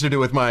better things to do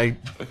with my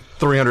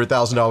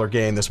 $300,000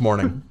 gain this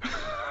morning.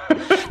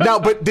 Now,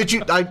 but did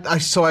you?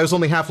 So I was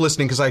only half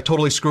listening because I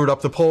totally screwed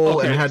up the poll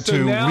and had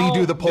to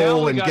redo the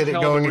poll and get it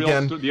going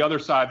again. The other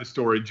side of the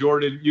story,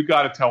 Jordan, you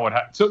got to tell what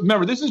happened. So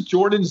remember, this is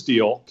Jordan's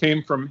deal.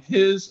 Came from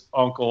his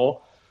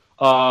uncle,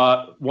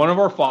 one of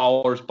our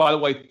followers. By the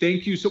way,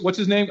 thank you. So what's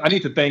his name? I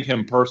need to thank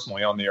him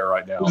personally on the air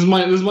right now. This is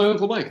my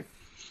Uncle Mike.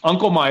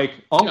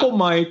 Uncle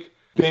Mike.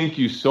 Thank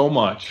you so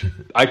much.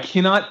 I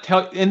cannot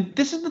tell. And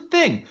this is the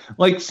thing.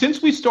 Like,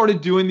 since we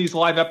started doing these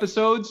live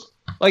episodes,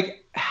 like,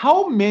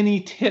 how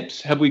many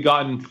tips have we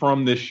gotten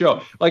from this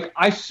show? Like,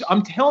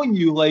 I'm telling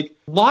you, like,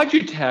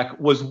 Logitech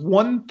was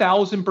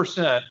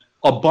 1,000%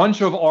 a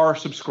bunch of our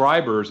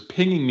subscribers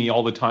pinging me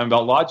all the time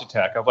about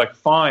Logitech. I'm like,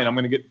 fine, I'm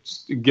going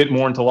to get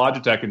more into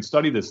Logitech and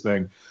study this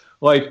thing.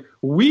 Like,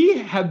 we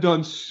have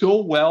done so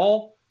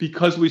well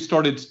because we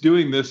started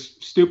doing this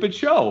stupid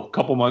show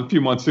a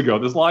few months ago,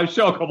 this live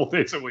show a couple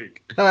days a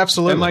week. Oh,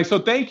 absolutely. And like, so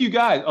thank you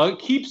guys.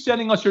 Keep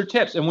sending us your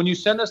tips. And when you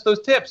send us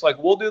those tips,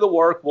 like, we'll do the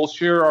work. We'll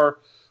share our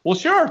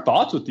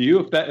thoughts with you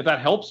if that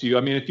helps you. I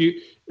mean,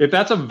 if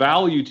that's a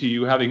value to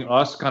you, having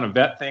us kind of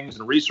vet things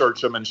and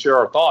research them and share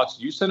our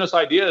thoughts, you send us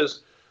ideas.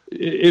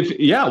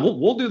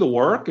 We'll do the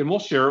work and we'll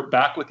share it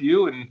back with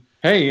you. And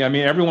hey, I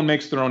mean, everyone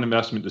makes their own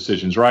investment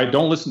decisions, right?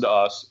 Don't listen to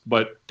us.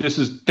 But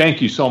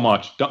thank you so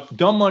much.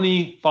 Dumb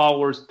Money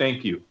followers,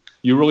 thank you.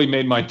 You really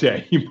made my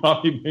day. You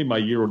probably made my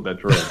year with that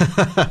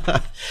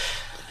trade.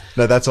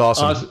 No, that's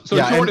awesome.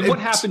 Jordan, what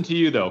happened to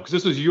you, though? Because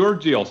this was your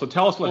deal. So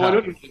tell us what happened.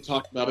 I don't need to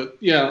talk about it.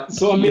 Yeah.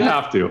 So, I mean, you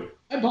have to.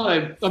 I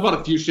bought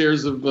a few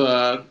shares of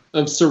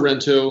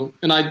Sorrento,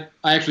 and I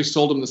actually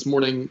sold them this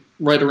morning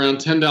right around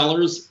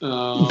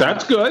 $10.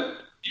 That's good.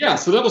 Yeah,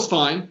 so that was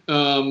fine.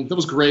 That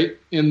was great.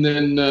 And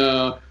then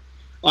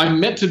I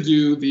meant to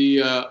do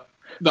the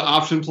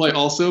option play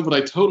also, but I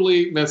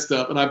totally messed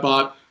up, and I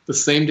bought the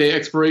same day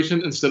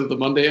expiration instead of the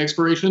Monday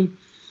expiration.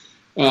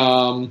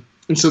 And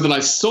so then I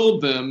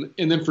sold them,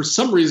 and then for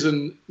some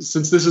reason,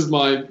 since this is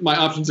my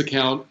options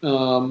account,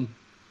 I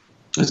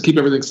just keep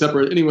everything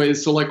separate.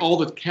 Anyways, so like all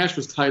the cash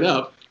was tied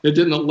up. It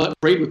didn't let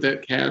trade with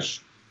that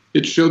cash.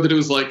 It showed that it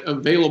was like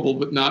available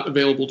but not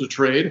available to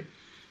trade,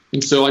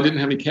 and so I didn't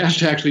have any cash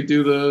to actually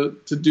do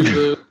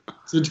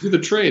the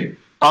trade.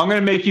 I'm going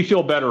to make you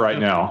feel better right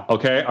now.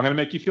 Okay, I'm going to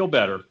make you feel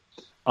better.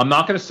 I'm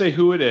not going to say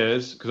who it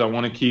is because I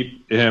want to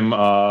keep him.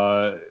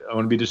 I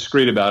want to be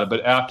discreet about it.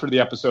 But after the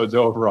episode's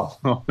over,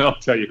 I'll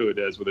tell you who it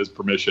is with his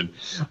permission.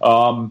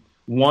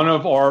 One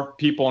of our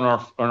people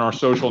on our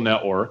social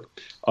network,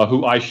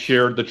 who I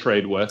shared the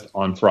trade with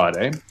on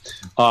Friday,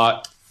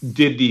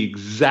 did the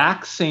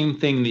exact same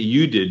thing that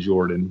you did,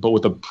 Jordan, but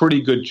with a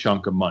pretty good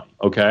chunk of money.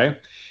 Okay,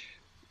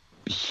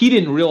 he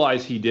didn't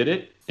realize he did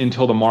it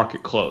until the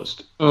market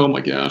closed. Oh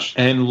my gosh!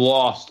 And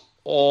lost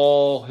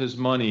all his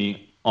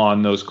money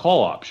on those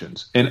call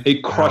options. And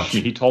it crushed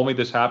me. He told me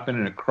this happened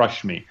and it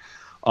crushed me.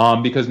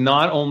 Because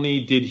not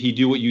only did he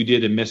do what you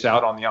did and miss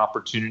out on the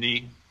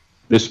opportunity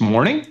this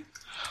morning,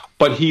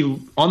 but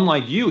he,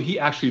 unlike you, he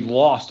actually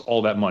lost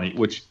all that money,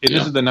 which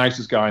this is the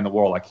nicest guy in the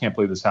world. I can't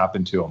believe this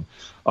happened to him.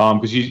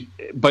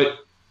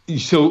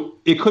 So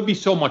it could be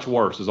so much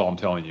worse is all I'm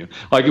telling you.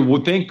 Like,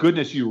 thank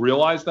goodness you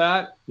realized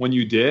that when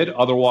you did.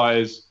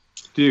 Otherwise,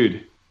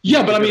 dude.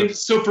 Yeah, but I mean,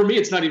 so for me,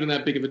 it's not even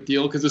that big of a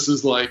deal because this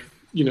is like,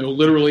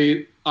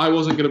 literally, I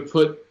wasn't going to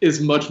put as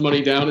much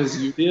money down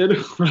as you did,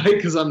 right?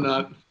 Because I'm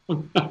not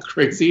I'm not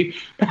crazy,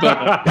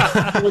 but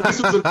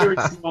this was a very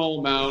small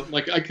amount.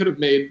 Like I could have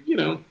made,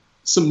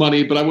 some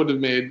money, but I wouldn't have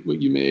made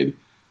what you made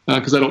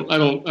because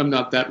I'm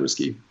not that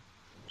risky.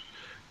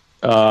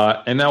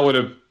 And that would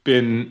have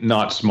been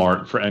not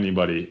smart for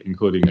anybody,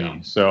 including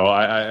me. So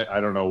I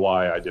don't know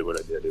why I did what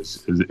I did.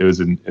 It was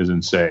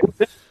insane.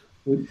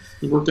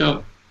 It worked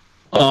out.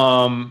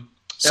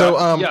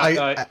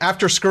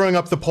 After screwing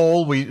up the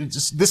poll,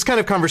 this kind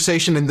of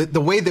conversation and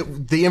the way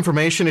that the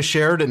information is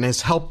shared and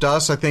has helped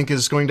us, I think,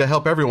 is going to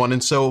help everyone.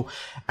 And so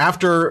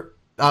after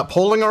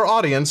polling our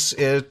audience,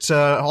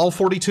 all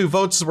 42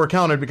 votes were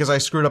counted because I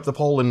screwed up the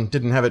poll and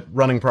didn't have it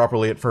running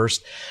properly at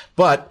first.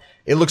 But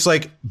it looks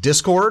like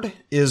Discord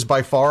is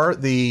by far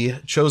the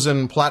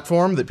chosen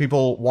platform that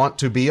people want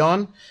to be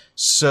on.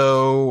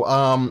 So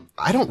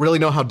I don't really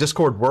know how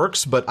Discord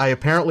works, but I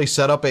apparently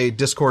set up a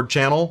Discord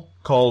channel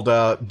called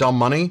Dumb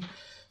Money.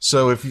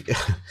 So if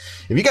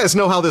you guys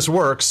know how this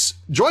works,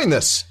 join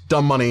this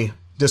Dumb Money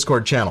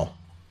Discord channel.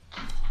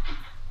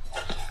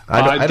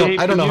 I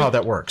don't know how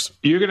that works.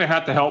 You're going to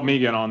have to help me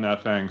get on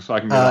that thing so I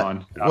can get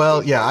on.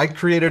 Well, yeah, I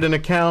created an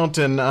account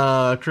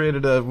and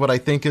created what I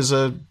think is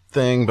a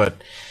thing, but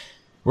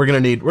we're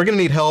gonna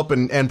need help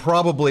and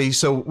probably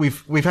so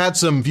we've had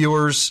some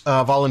viewers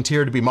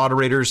volunteer to be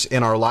moderators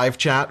in our live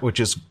chat, which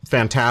is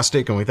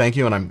fantastic, and we thank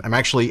you. And I'm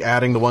actually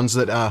adding the ones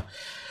that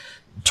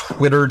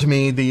Twittered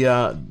me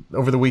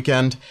over the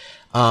weekend.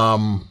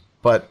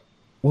 But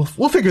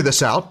we'll figure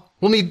this out.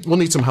 We'll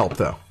need some help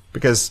though,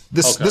 because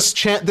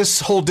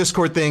this whole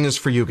Discord thing is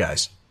for you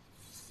guys.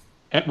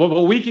 And,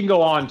 well, we can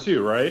go on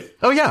too, right?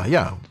 Oh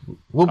yeah.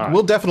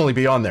 We'll definitely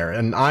be on there,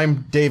 and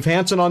I'm Dave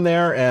Hansen on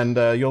there, and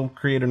you'll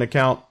create an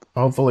account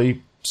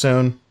hopefully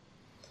soon.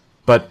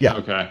 But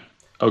yeah.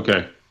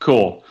 Okay.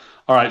 Cool.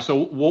 All right.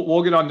 So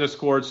we'll get on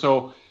Discord.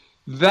 So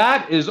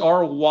that is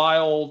our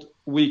wild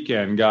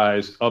weekend,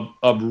 guys, of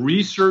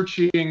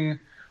researching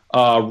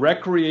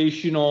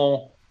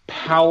recreational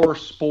power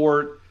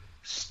sport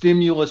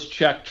stimulus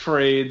check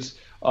trades.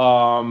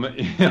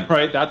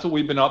 Right. That's what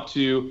we've been up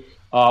to.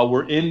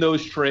 We're in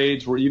those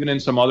trades. We're even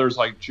in some others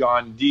like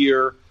John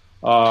Deere.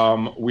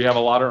 We have a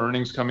lot of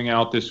earnings coming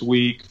out this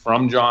week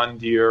from John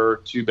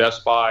Deere to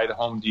Best Buy to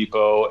Home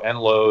Depot and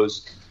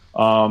Lowe's.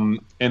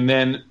 And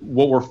then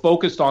what we're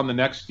focused on the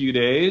next few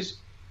days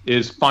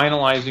is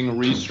finalizing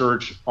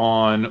research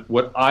on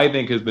what I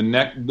think is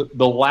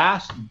the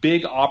last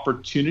big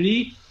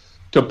opportunity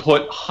to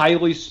put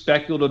highly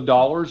speculative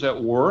dollars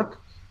at work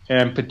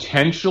and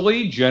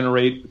potentially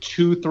generate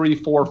 2, 3,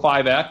 4,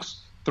 5x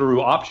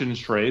through options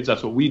trades.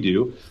 That's what we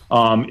do.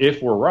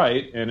 If we're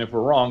right, and if we're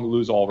wrong, we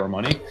lose all of our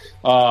money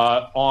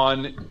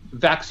on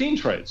vaccine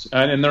trades.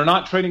 And they're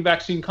not trading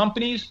vaccine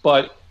companies,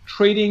 but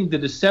trading the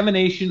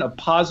dissemination of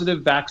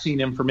positive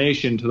vaccine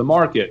information to the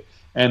market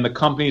and the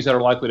companies that are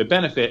likely to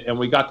benefit. And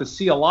we got to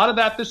see a lot of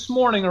that this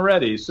morning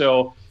already.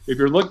 So if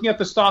you're looking at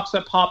the stocks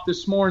that popped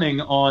this morning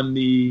on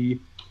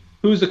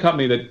who's the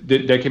company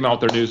that came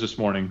out with their news this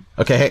morning?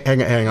 Okay,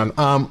 hang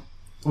on.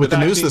 With the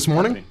news this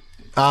morning?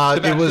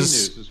 It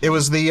was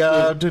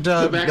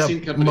the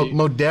vaccine company.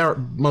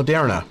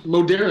 Moderna.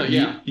 Moderna,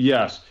 yeah.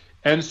 Yes.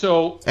 And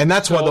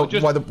that's why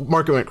the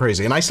market went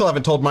crazy. And I still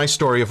haven't told my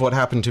story of what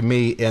happened to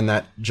me in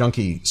that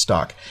junkie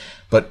stock.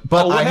 But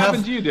what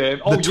happened to you,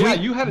 Dave?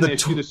 You had an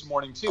issue this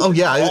morning too. Oh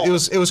yeah, it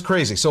was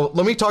crazy. So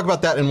let me talk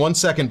about that in 1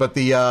 second. But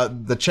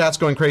the chat's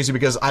going crazy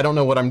because I don't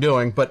know what I'm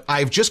doing. But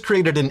I've just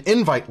created an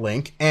invite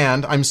link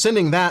and I'm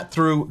sending that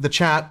through the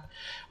chat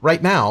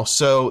right now.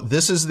 So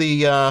this is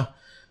the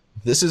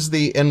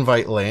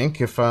invite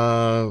link. If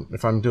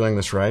I'm doing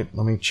this right,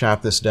 let me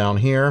chat this down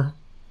here.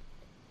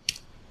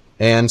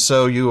 And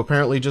so you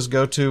apparently just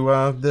go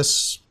to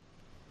this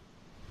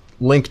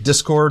link,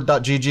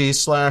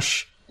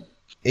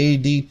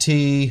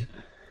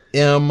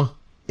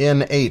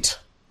 discord.gg/ADTMN8.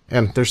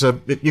 And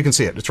you can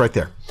see it. It's right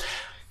there.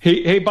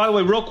 Hey, by the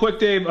way, real quick,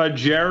 Dave,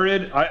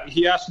 Jared,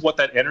 he asked what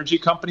that energy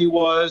company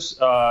was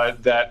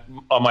that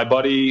my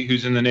buddy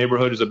who's in the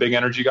neighborhood is a big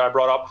energy guy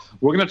brought up.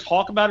 We're going to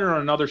talk about it on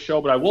another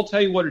show, but I will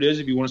tell you what it is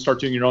if you want to start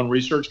doing your own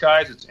research,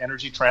 guys. It's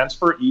Energy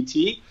Transfer, ET.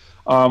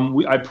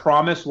 I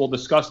promise we'll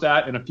discuss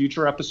that in a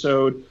future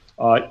episode.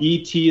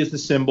 ET is the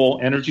symbol,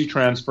 Energy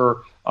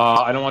Transfer.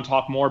 I don't want to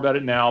talk more about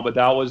it now, but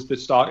that was the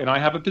stock, and I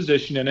have a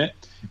position in it.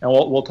 And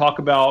we'll talk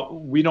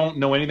about. We don't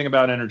know anything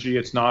about energy.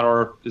 It's not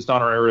our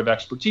area of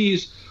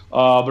expertise.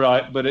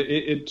 But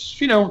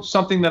it's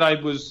something that I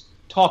was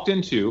talked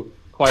into,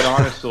 quite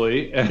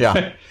honestly.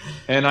 Yeah.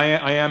 And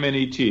I am in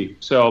ET.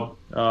 So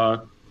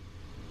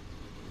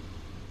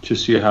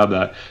just so you have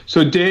that.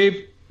 So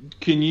Dave,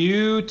 can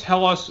you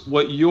tell us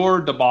what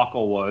your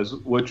debacle was,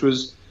 which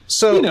was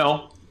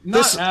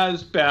not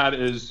as bad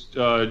as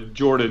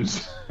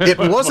Jordan's. It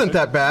wasn't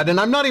that bad, and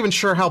I'm not even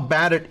sure how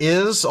bad it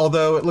is,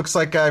 although it looks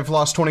like I've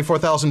lost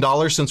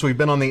 $24,000 since we've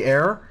been on the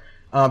air,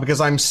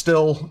 because I'm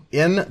still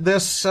in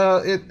this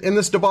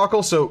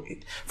debacle. So,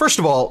 first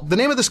of all, the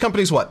name of this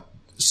company is what?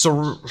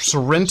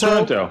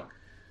 Sorrento?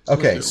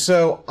 Okay,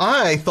 so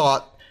I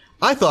thought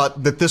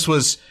that this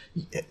was...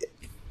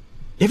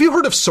 Have you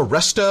heard of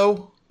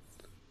Soresto?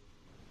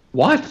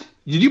 What?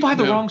 Did you buy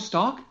the wrong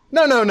stock?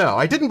 No.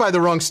 I didn't buy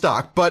the wrong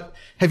stock, but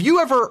have you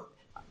ever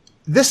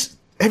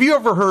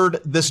heard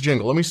this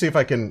jingle? Let me see if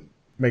I can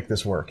make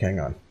this work. Hang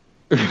on.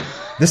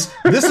 This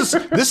is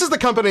the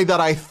company that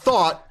I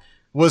thought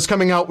was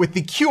coming out with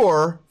the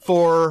cure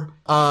for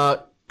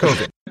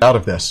COVID out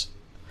of this.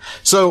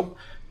 So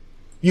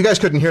you guys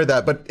couldn't hear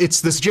that, but it's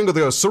this jingle that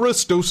goes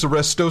Seresto,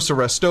 Seresto,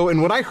 Seresto.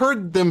 And when I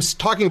heard them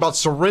talking about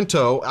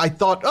Sorrento, I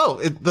thought,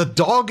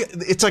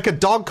 it's like a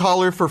dog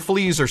collar for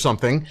fleas or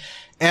something.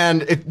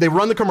 And they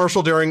run the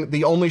commercial during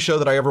the only show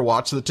that I ever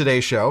watched, the Today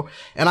Show.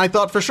 And I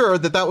thought for sure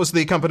that was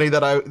the company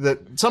that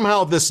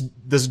somehow this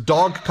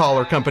dog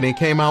collar company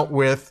came out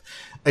with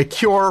a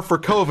cure for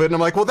COVID. And I'm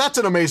like, well, that's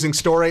an amazing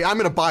story. I'm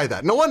going to buy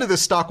that. No wonder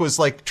this stock was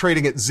like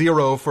trading at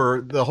zero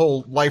for the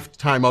whole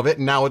lifetime of it.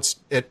 And now it's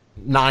at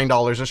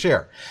 $9 a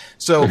share.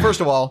 So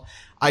first of all,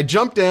 I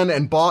jumped in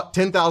and bought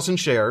 10,000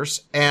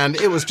 shares, and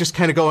it was just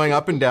kind of going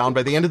up and down.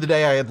 By the end of the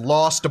day, I had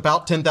lost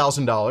about $10,000.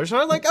 And I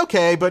was like,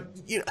 okay, but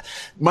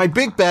my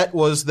big bet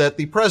was that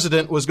the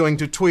president was going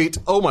to tweet,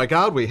 oh my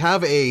God, we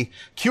have a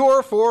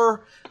cure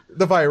for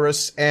the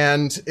virus,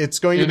 and it's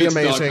going to be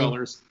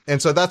amazing.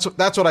 And so that's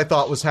what I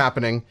thought was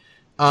happening.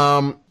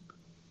 And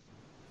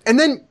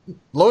then,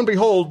 lo and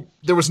behold,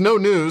 there was no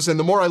news, and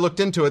the more I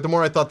looked into it, the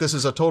more I thought this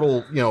is a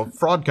total,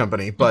 fraud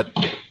company. But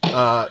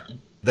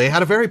they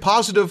had a very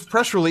positive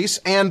press release,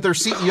 and their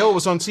CEO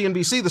was on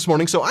CNBC this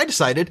morning, so I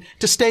decided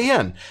to stay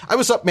in. I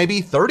was up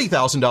maybe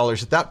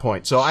 $30,000 at that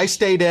point, so I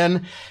stayed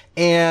in,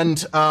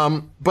 and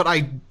but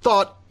I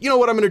thought, you know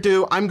what I'm going to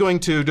do? I'm going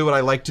to do what I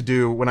like to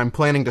do when I'm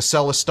planning to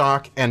sell a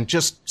stock and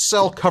just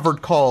sell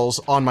covered calls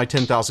on my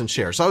 10,000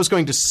 shares. So I was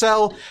going to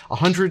sell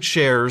 100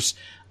 shares,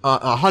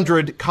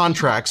 100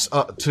 contracts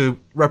to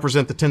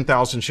represent the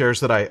 10,000 shares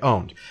that I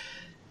owned.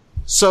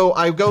 So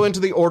I go into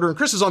the order, and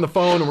Chris is on the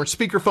phone, and we're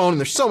speakerphone, and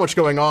there's so much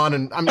going on,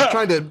 and I'm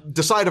trying to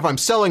decide if I'm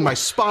selling my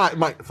spot.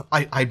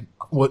 I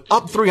was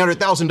up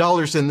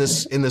 $300,000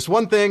 in this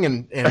one thing,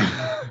 and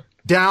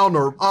down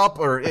or up,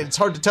 or it's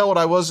hard to tell what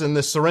I was in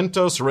this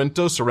Sorrento.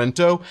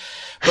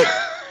 But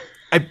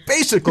I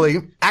basically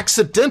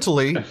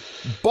accidentally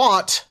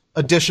bought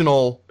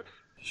additional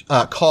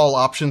call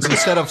options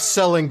instead of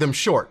selling them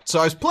short. So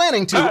I was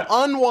planning to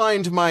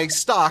unwind my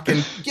stock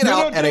and get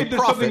out at a profit.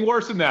 There's something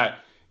worse than that.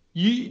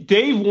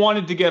 Dave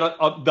wanted to get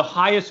the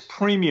highest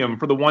premium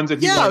for the ones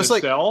that he wanted to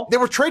sell. They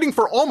were trading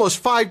for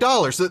almost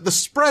 $5. The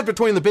spread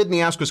between the bid and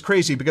the ask was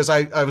crazy because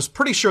I was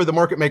pretty sure the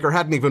market maker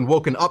hadn't even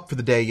woken up for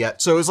the day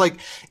yet. So it was like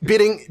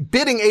bidding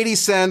 80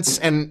 cents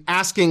and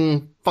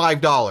asking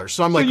 $5.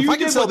 So I'm like, if I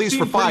can sell these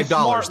for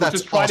 $5, that's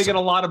just try to get a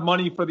lot of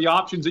money for the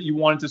options that you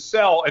wanted to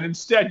sell, and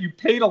instead you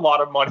paid a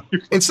lot of money.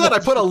 Instead, I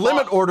put a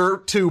limit order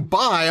to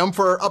buy them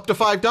for up to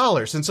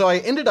 $5, and so I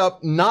ended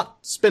up not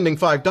spending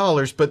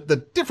 $5. But the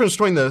difference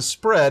between the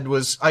spread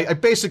was I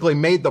basically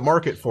made the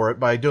market for it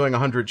by doing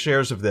 100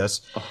 shares of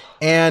this,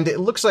 and it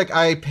looks like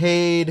I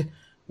paid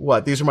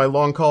what? These are my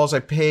long calls. I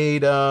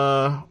paid.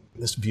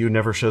 This view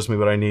never shows me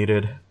what I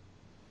needed.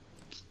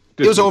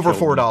 It was over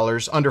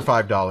 $4, under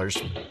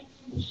 $5.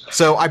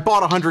 So I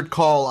bought 100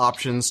 call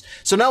options.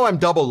 So now I'm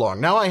double long.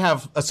 Now I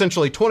have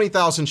essentially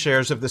 20,000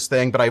 shares of this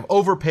thing, but I've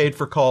overpaid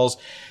for calls.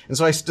 And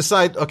so I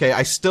decide, okay,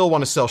 I still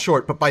want to sell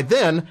short. But by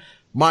then,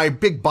 my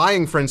big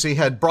buying frenzy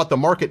had brought the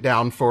market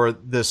down for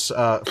this,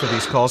 for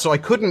these calls. So I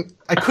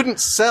couldn't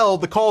sell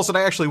the calls that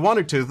I actually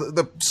wanted to.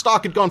 The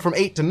stock had gone from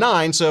 8 to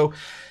 9. So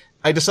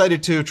I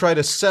decided to try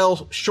to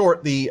sell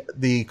short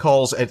the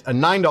calls at a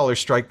 $9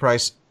 strike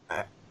price.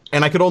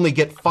 And I could only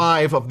get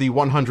 5 of the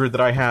 100 that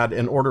I had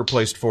an order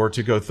placed for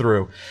to go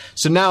through.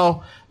 So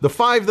now the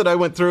 5 that I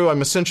went through,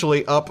 I'm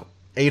essentially up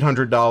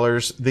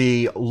 $800.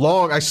 The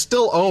long, I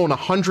still own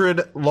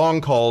 100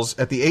 long calls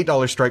at the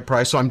 $8 strike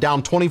price. So I'm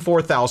down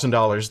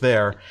 $24,000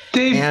 there.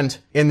 Dave. And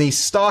in the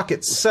stock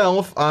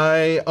itself,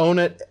 I own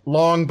it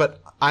long,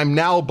 but I'm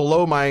now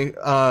below my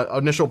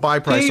initial buy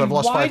price. So I've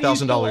lost $5,000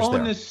 there. Why do you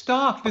own this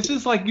stock? This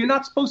is like, you're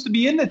not supposed to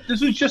be in it.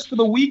 This is just for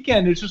the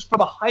weekend. It's just for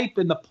the hype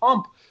and the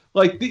pump.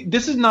 Like,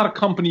 this is not a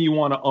company you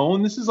want to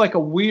own. This is like a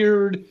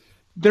weird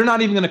 – they're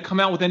not even going to come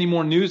out with any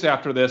more news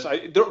after this.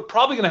 They're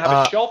probably going to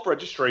have a shelf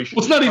registration.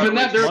 Well, it's not even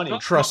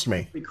that. Trust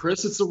me.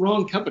 Chris, it's the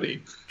wrong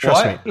company.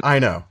 Trust me. I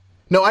know.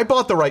 No, I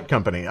bought the right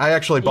company. I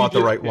actually bought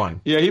the right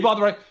one. Yeah, he bought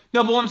the right –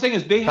 no, but what I'm saying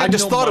is they have I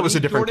just thought it was a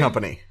different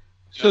company.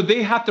 So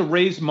they have to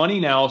raise money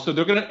now. So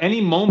they're going to –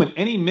 any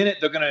minute,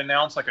 they're going to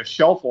announce like a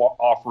shelf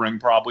offering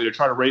probably to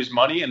try to raise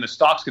money, and the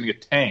stock's going to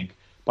get tanked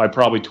by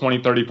probably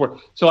 20, 30,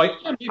 40. So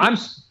I'm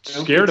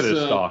scared of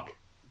this stock.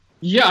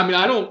 Yeah, I mean,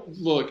 I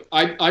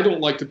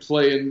don't like to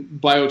play in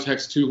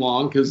biotechs too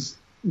long because,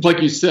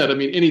 like you said, I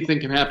mean,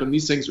 anything can happen.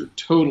 These things are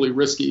totally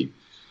risky.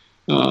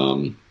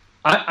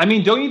 I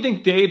mean, don't you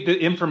think, Dave, the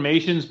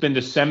information's been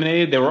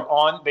disseminated?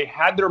 They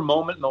had their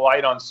moment in the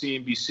light on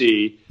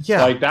CNBC.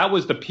 Yeah. Like, that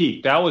was the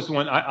peak. That was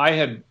when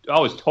I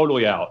was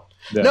totally out.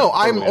 No,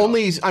 I'm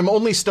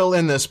only still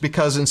in this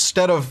because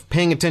instead of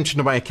paying attention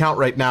to my account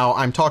right now,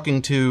 I'm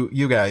talking to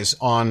you guys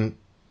on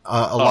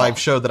a live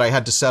show that I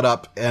had to set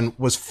up and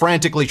was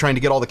frantically trying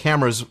to get all the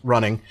cameras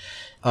running.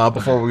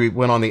 before we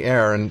went on the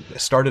air and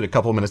started a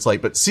couple of minutes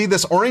late. But see,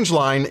 this orange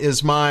line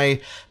is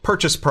my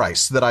purchase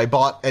price that I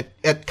bought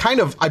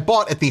I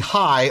bought at the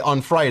high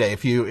on Friday.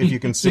 If you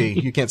can see,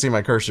 you can't see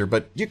my cursor,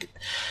 but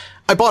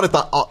I bought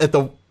at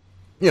the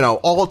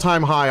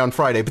all-time high on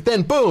Friday. But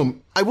then,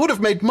 boom, I would have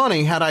made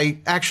money had I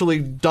actually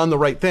done the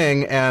right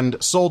thing and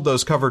sold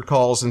those covered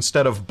calls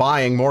instead of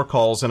buying more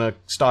calls in a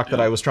stock that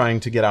I was trying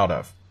to get out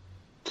of.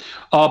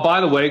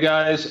 By the way,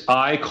 guys,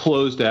 I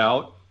closed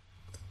out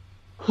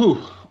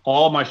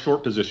all my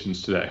short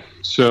positions today.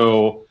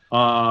 So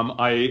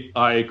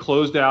I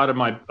closed out of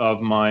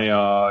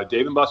my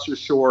Dave & Buster's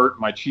short,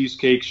 my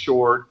Cheesecake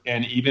short,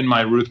 and even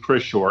my Ruth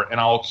Chris short. And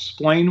I'll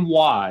explain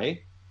why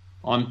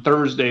on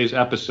Thursday's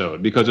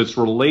episode, because it's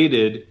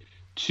related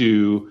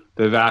to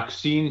the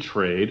vaccine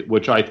trade,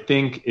 which I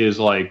think is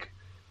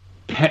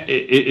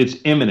it's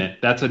imminent.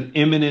 That's an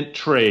imminent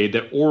trade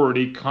that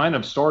already kind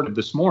of started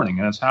this morning,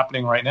 and it's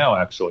happening right now,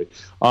 actually.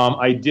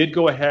 I did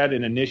go ahead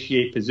and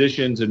initiate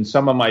positions in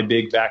some of my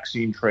big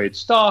vaccine trade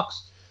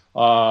stocks.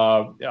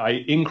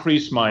 I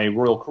increased my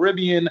Royal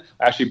Caribbean.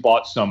 I actually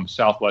bought some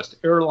Southwest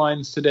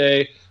Airlines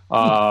today.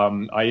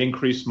 I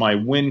increased my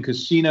Wynn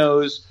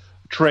Casinos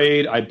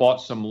trade. I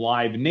bought some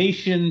Live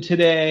Nation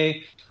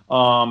today.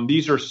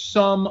 These are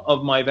some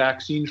of my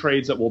vaccine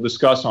trades that we'll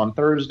discuss on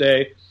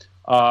Thursday.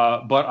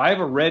 But I've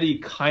already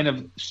kind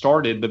of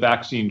started the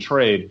vaccine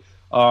trade.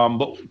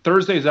 But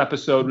Thursday's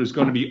episode is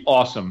going to be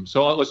awesome.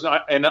 So listen,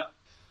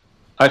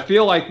 I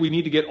feel like we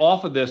need to get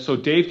off of this so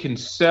Dave can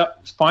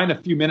find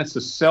a few minutes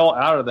to sell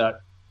out of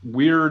that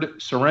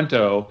weird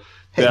Sorrento.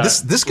 Hey,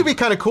 this could be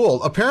kind of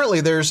cool.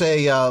 Apparently, there's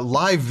a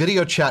live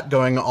video chat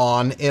going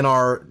on in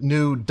our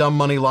new Dumb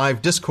Money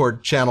Live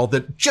Discord channel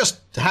that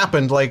just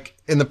happened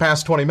in the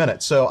past 20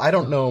 minutes. So I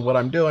don't know what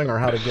I'm doing or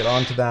how to get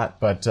onto that,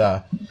 but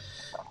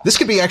this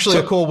could be actually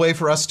a cool way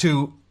for us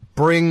to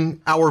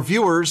bring our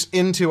viewers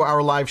into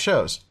our live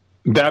shows.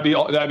 That'd be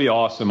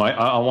awesome.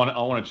 I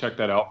want to check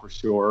that out for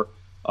sure.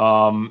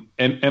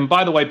 And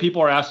by the way,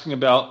 people are asking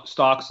about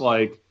stocks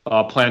like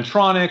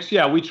Plantronics.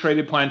 Yeah, we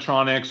traded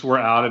Plantronics. We're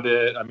out of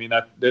it. I mean,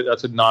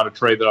 that's not a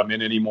trade that I'm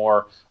in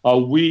anymore.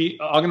 I'm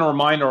going to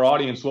remind our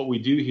audience what we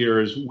do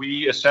here is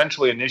we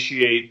essentially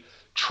initiate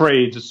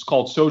trades. It's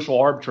called social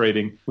arb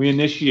trading. We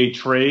initiate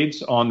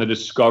trades on the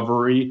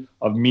discovery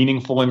of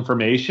meaningful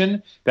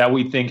information that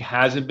we think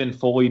hasn't been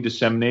fully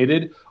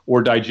disseminated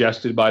or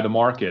digested by the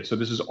market. So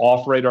this is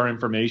off-radar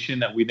information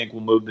that we think will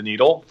move the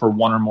needle for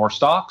one or more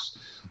stocks.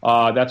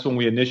 That's when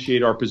we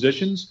initiate our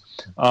positions.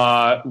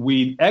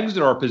 We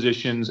exit our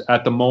positions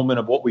at the moment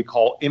of what we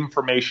call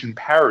information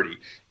parity.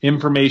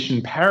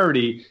 Information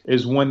parity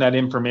is when that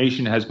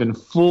information has been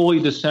fully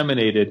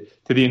disseminated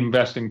to the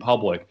investing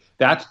public.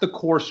 That's the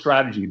core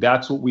strategy.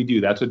 That's what we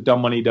do. That's what Dumb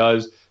Money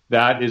does.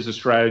 That is a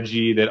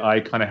strategy that I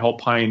kind of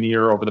helped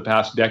pioneer over the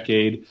past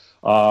decade.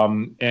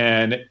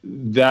 And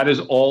that is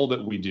all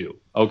that we do,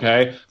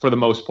 okay, for the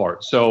most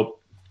part. So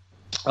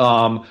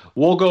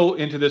we'll go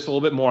into this a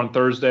little bit more on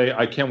Thursday.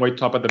 I can't wait to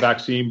talk about the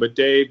vaccine. But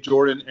Dave,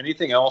 Jordan,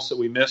 anything else that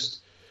we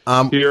missed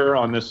here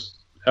on this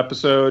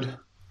episode?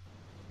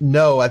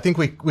 No, I think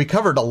we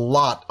covered a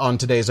lot on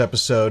today's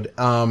episode,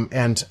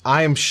 and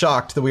I am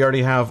shocked that we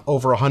already have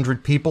over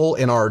 100 people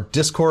in our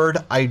Discord.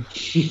 I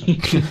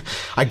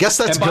guess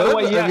that's good. The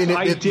way, yes, I mean,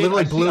 it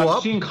literally blew up.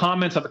 I've seen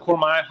comments at the core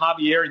of my eye,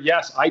 Javier.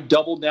 Yes, I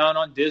doubled down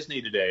on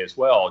Disney today as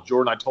well.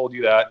 Jordan, I told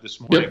you that this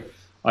morning. Yep.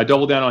 I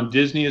doubled down on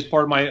Disney as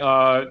part of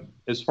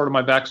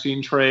my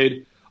vaccine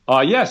trade.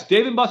 Yes,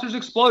 Dave & Buster's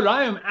exploded.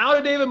 I am out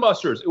of Dave &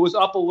 Buster's. It was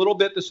up a little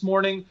bit this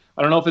morning.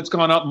 I don't know if it's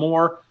gone up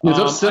more. It's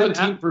up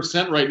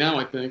 17% right now,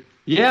 I think.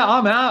 Yeah,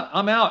 I'm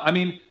out. I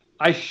mean,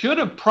 I should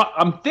have.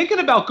 I'm thinking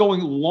about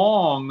going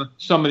long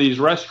some of these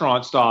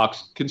restaurant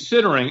stocks,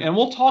 considering, and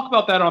we'll talk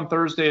about that on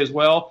Thursday as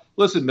well.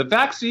 Listen, the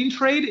vaccine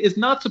trade is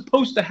not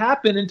supposed to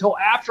happen until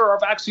after our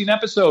vaccine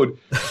episode.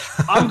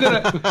 I'm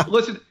gonna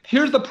listen.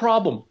 Here's the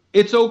problem.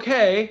 It's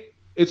okay.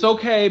 It's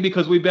okay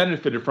because we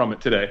benefited from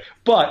it today.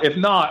 But if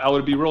not, I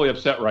would be really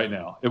upset right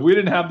now. If we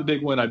didn't have the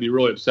big win, I'd be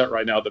really upset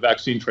right now. The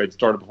vaccine trade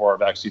started before our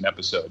vaccine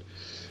episode.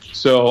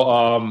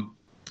 So,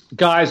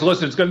 guys,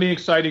 listen, it's going to be an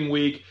exciting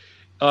week.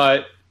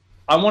 I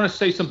want to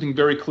say something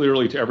very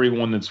clearly to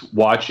everyone that's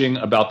watching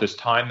about this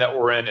time that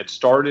we're in. It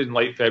started in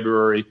late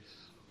February.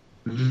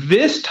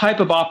 This type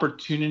of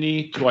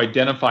opportunity to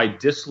identify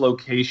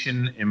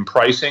dislocation in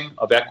pricing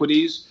of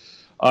equities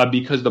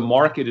because the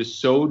market is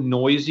so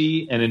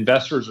noisy and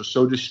investors are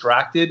so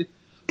distracted,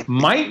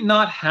 might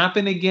not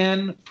happen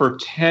again for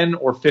 10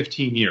 or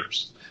 15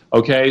 years.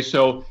 Okay,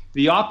 so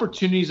the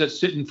opportunities that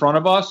sit in front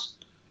of us,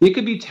 it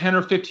could be 10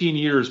 or 15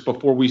 years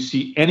before we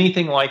see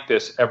anything like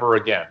this ever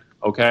again.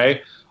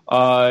 Okay,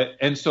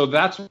 and so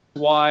that's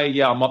why,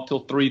 I'm up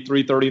till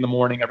 3:30 in the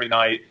morning every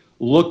night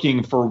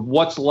looking for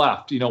what's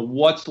left.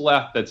 What's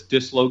left that's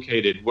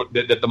dislocated,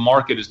 that the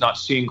market is not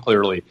seeing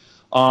clearly.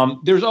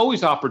 There's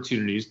always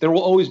opportunities. There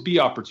will always be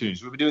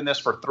opportunities. We've been doing this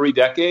for 3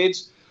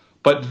 decades,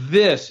 but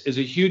this is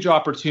a huge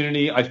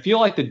opportunity. I feel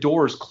like the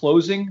door is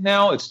closing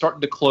now. It's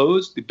starting to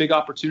close, the big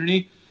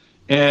opportunity.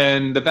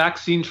 And the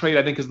vaccine trade,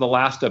 I think, is the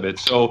last of it.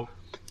 So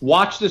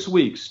watch this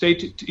week.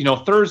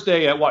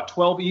 Thursday at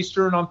 12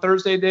 Eastern on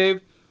Thursday, Dave.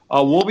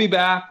 We'll be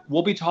back.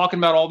 We'll be talking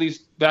about all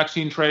these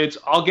vaccine trades.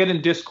 I'll get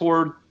in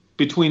Discord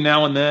between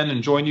now and then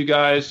and join you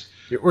guys.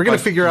 We're going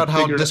to figure out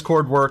how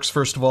Discord works,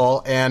 first of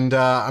all, and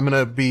I'm going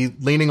to be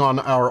leaning on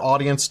our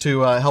audience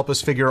to help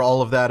us figure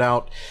all of that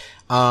out.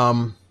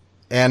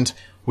 And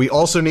we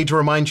also need to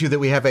remind you that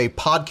we have a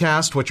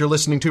podcast. What you're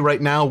listening to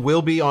right now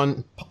will be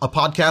on a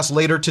podcast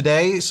later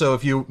today. So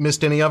if you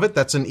missed any of it,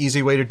 that's an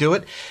easy way to do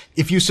it.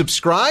 If you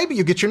subscribe,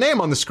 you get your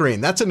name on the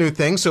screen. That's a new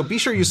thing. So be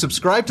sure you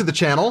subscribe to the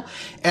channel.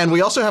 And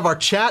we also have our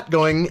chat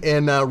going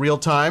in real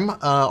time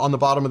on the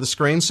bottom of the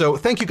screen. So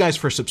thank you guys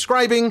for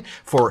subscribing,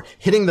 for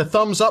hitting the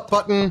thumbs up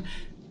button.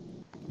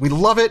 We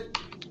love it.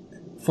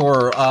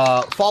 For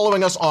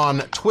following us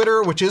on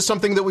Twitter, which is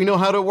something that we know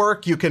how to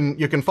work. You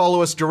can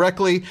follow us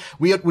directly.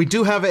 We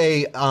do have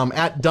a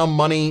at Dumb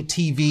Money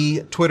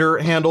TV Twitter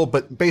handle,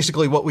 but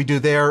basically what we do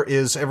there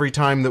is every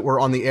time that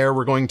we're on the air,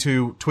 we're going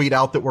to tweet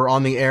out that we're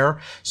on the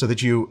air so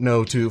that you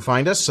know to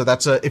find us. So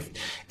that's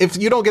if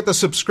you don't get the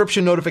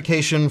subscription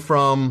notification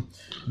from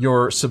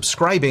your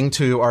subscribing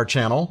to our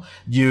channel,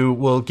 you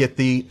will get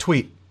the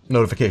tweet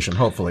notification,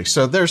 hopefully.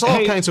 So there's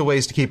all kinds of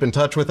ways to keep in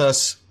touch with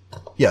us.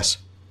 Yes.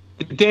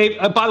 Dave,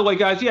 by the way,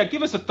 guys,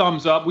 give us a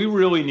thumbs up. We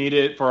really need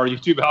it for our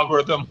YouTube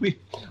algorithm.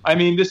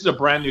 This is a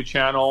brand new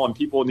channel, and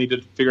people need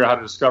to figure out how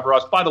to discover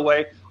us. By the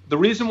way, the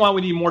reason why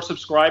we need more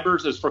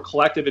subscribers is for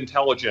collective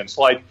intelligence.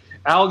 Like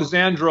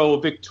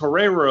Alexandro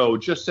Victorero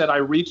just said, I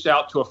reached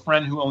out to a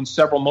friend who owns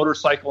several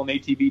motorcycle and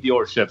ATV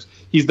dealerships.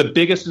 He's the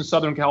biggest in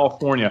Southern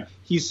California.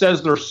 He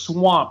says they're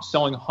swamped,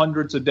 selling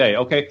hundreds a day.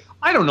 Okay,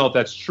 I don't know if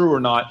that's true or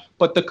not,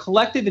 but the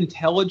collective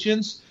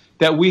intelligence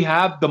that we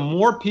have, the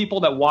more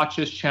people that watch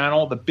this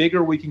channel, the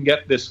bigger we can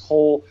get this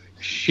whole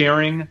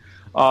sharing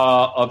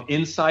of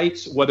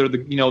insights. Whether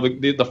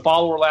the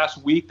follower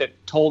last week that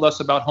told us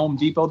about Home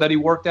Depot that he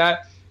worked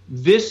at,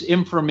 this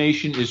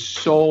information is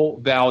so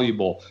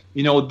valuable.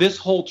 This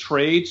whole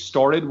trade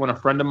started when a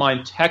friend of mine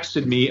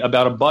texted me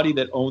about a buddy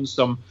that owns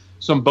some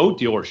boat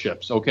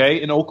dealerships,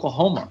 okay, in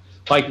Oklahoma.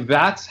 Like,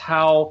 that's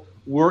how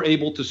we're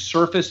able to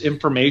surface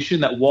information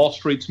that Wall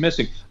Street's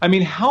missing. I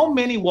mean, how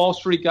many Wall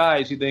Street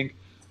guys you think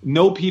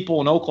know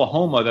people in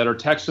Oklahoma that are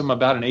texting them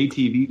about an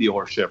ATV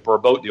dealership or a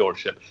boat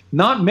dealership?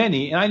 Not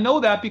many. And I know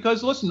that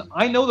because, listen,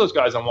 I know those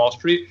guys on Wall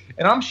Street,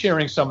 and I'm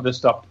sharing some of this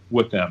stuff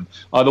with them,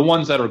 the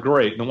ones that are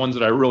great, the ones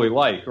that I really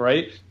like,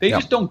 right? They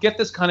just don't get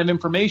this kind of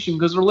information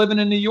because they're living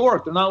in New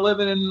York. They're not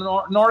living in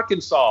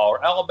Arkansas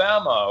or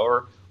Alabama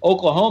or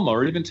Oklahoma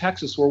or even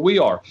Texas where we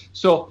are.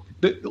 So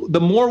the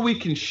more we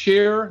can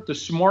share, the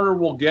smarter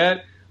we'll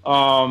get.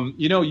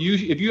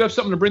 If you have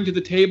something to bring to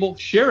the table,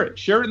 share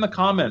it in the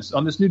comments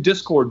on this new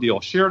Discord deal.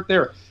 Share it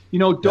there.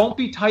 Don't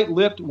be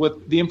tight-lipped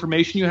with the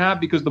information you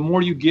have, because the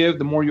more you give,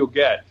 the more you'll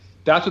get.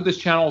 That's what this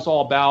channel is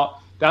all about.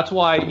 That's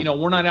why,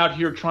 we're not out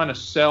here trying to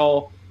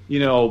sell,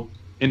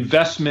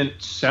 investment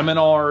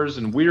seminars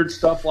and weird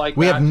stuff like that.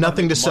 We have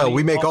nothing to sell.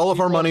 We make all of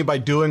our money by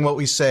doing what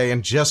we say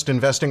and just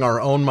investing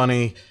our own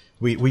money.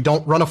 We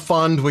don't run a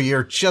fund. We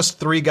are just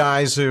three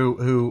guys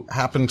who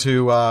happen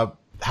to,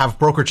 have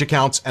brokerage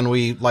accounts, and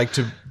we like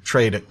to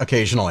trade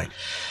occasionally.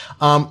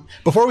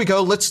 Before we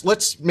go,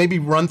 let's maybe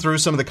run through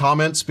some of the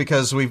comments,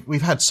 because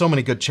we've had so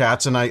many good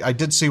chats, and I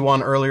did see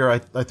one earlier. I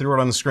threw it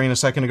on the screen a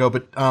second ago,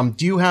 but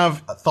do you have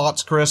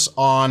thoughts, Chris,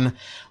 on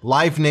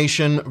Live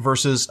Nation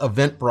versus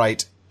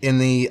Eventbrite in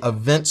the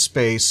event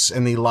space,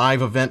 in the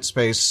live event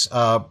space,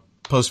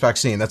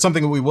 post-vaccine? That's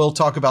something that we will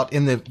talk about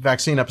in the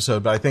vaccine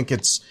episode, but I think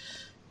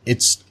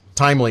it's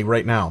timely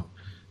right now.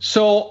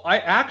 So I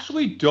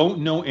actually don't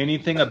know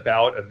anything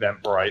about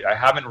Eventbrite. I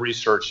haven't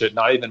researched it,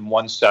 not even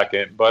 1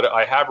 second, but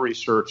I have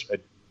researched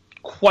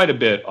quite a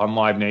bit on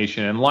Live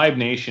Nation. And Live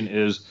Nation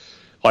is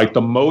like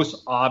the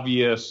most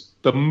obvious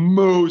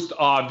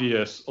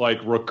like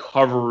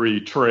recovery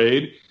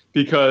trade,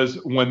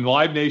 because when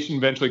Live Nation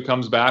eventually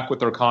comes back with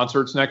their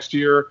concerts next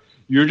year,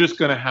 you're just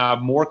going to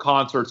have more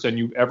concerts than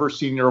you've ever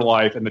seen in your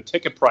life, and the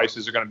ticket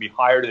prices are going to be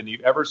higher than you've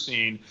ever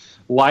seen.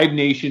 Live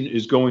Nation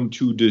is going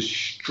to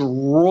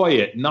destroy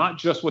it, not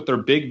just with their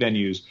big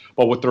venues,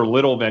 but with their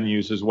little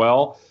venues as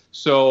well.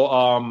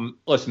 So,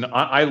 listen,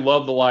 I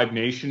love the Live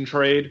Nation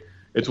trade.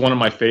 It's one of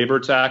my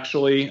favorites,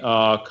 actually,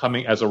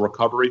 coming as a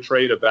recovery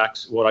trade,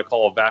 what I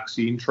call a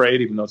vaccine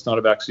trade, even though it's not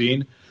a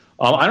vaccine.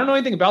 I don't know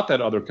anything about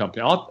that other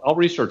company. I'll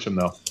research them,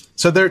 though.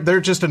 So they're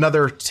just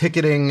another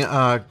ticketing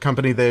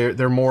company.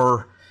 They're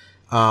more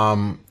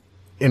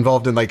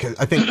involved in, like,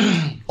 I think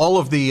all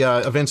of the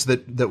events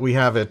that we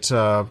have at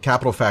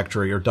Capital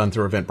Factory are done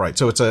through Eventbrite.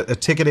 So it's a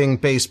ticketing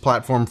based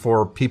platform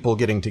for people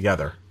getting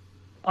together.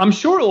 I'm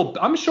sure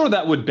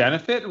that would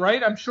benefit,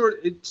 right? I'm sure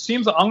it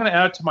seems like I'm going to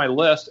add it to my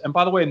list. And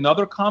by the way,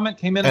 another comment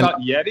came in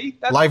about Yeti.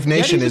 Live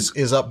Nation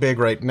is up big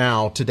right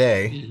now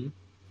today. Mm-hmm.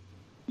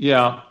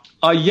 Yeah.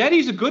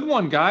 Yeti's a good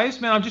one,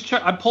 guys. Man, I just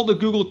pulled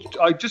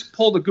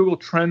the Google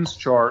Trends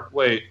chart.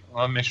 Wait,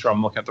 let me make sure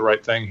I'm looking at the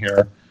right thing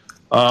here.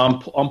 I'm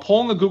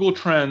pulling the Google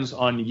Trends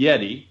on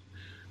Yeti,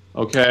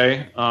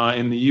 okay,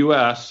 in the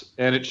U.S.,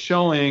 and it's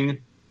showing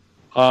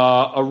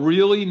A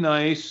really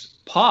nice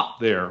pop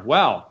there.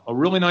 Wow, a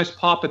really nice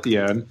pop at the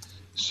end.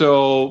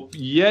 So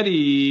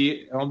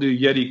Yeti, I'll do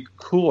Yeti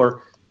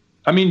Cooler.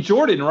 I mean,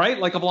 Jordan, right?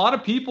 Like a lot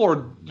of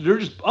people they're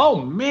just,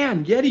 oh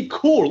man, Yeti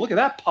Cooler. Look at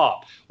that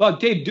pop. Well,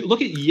 Dave,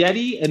 look at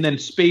Yeti and then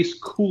space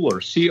Cooler,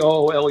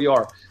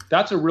 Cooler.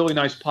 That's a really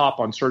nice pop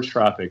on search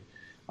traffic.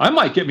 I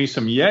might get me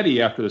some Yeti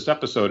after this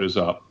episode is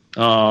up.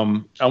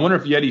 I wonder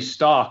if Yeti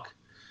stock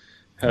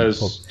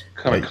has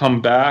kind of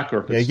come back,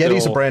 or if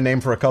Yeti's a brand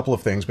name for a couple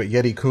of things, but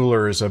Yeti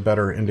Cooler is a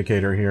better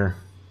indicator here.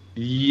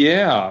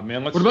 Yeah,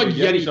 man. What about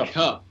Yeti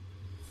Cup?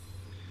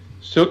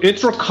 So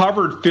it's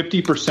recovered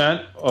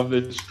 50% of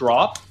its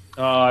drop.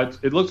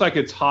 It looks like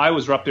its high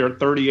was up there at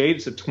 38.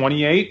 It's at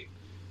 28.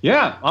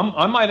 Yeah,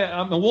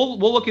 we'll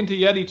look into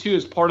Yeti too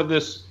as part of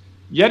this.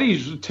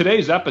 Yeti's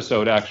today's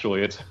episode,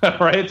 actually. It's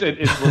right.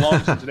 It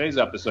belongs to today's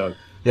episode.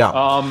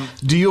 Yeah.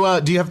 Do you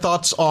have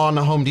thoughts on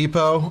Home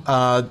Depot?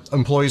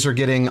 Employees are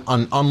getting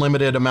an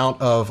unlimited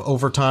amount of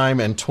overtime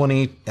and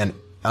 20 and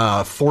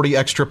 40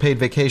 extra paid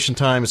vacation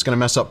time. It's going to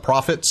mess up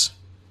profits.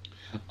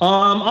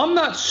 I'm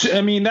not.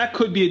 I mean, that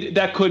could be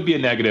a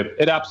negative.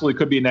 It absolutely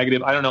could be a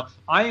negative. I don't know.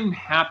 I'm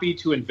happy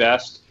to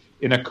invest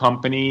in a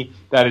company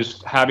that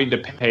is having to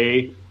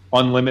pay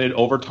unlimited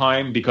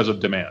overtime because of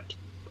demand.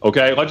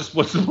 Okay, let's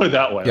put it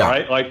that way. Yeah.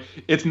 Right? Like,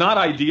 it's not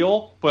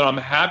ideal, but I'm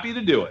happy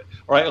to do it.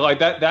 Right? Like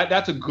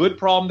that's a good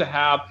problem to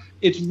have.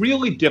 It's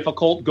really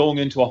difficult going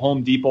into a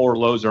Home Depot or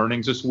Lowe's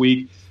earnings this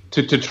week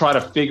to try to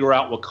figure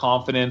out with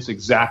confidence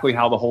exactly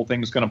how the whole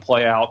thing is going to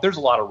play out. There's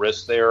a lot of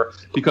risk there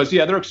because,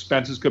 their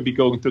expenses could be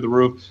going through the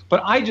roof.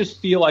 But I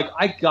just feel like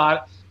I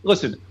got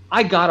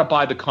to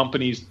buy the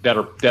companies that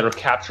are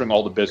capturing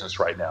all the business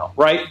right now,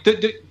 right?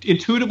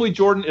 Intuitively,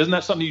 Jordan, isn't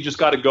that something you just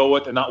got to go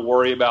with and not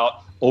worry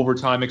about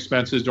overtime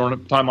expenses during a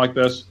time like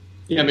this?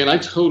 Yeah, I mean, I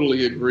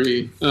totally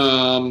agree.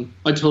 And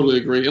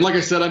like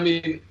I said, I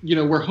mean,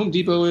 where Home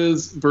Depot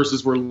is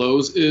versus where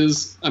Lowe's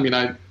is, I mean,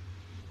 I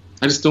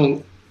just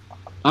don't.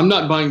 I'm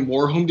not buying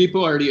more Home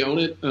Depot. I already own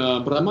it,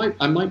 but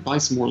I might buy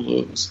some more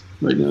Lowe's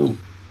right now.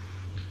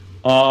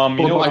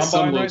 Buy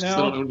some right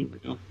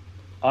now?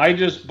 I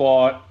just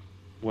bought.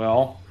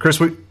 Well, Chris,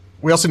 we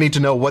also need to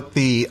know what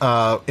the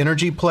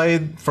energy play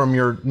from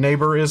your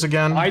neighbor is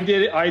again. I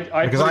did it.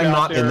 Because I'm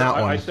not in that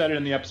one. I said it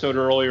in the episode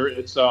earlier.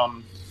 It's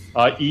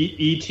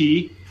ET,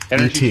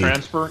 Energy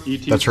Transfer.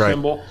 ET That's right.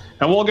 Symbol.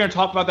 And we're going to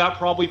talk about that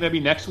probably maybe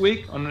next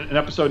week on an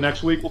episode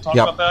next week. We'll talk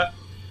about that.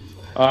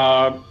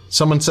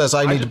 Someone says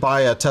I need to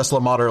buy a Tesla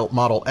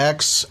Model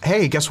X.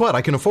 Hey, guess what?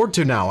 I can afford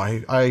to now.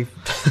 I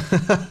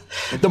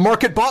the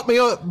market bought me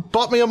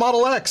a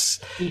Model X.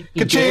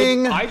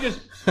 Ka-ching! Guess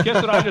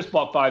what? I just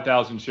bought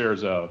 5,000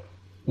 shares of.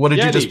 What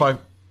did you just buy?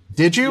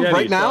 Did you Yeti,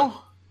 right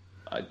now?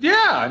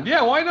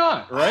 Yeah. Why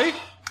not? Right?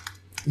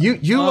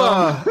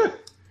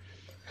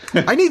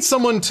 I need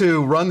someone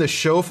to run the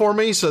show for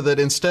me so that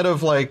instead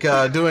of like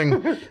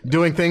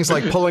doing things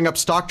like pulling up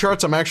stock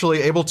charts, I'm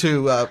actually able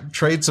to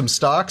trade some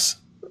stocks.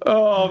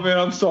 Oh man,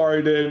 I'm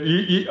sorry,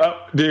 dude.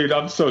 Dude,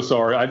 I'm so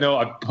sorry. I know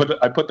I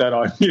put that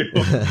on you.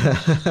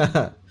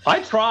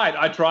 I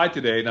tried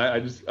today, and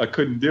I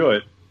couldn't do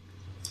it.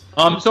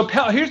 So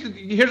here's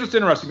what's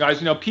interesting, guys.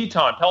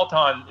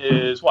 Peloton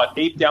is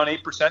down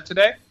 8%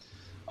 today.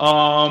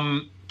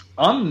 I'm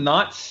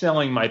not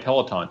selling my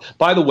Peloton.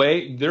 By the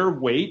way, their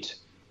weight,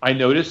 I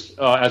noticed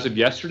as of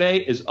yesterday,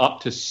 is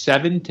up to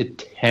 7 to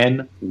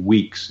 10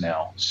 weeks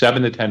now.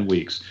 7 to 10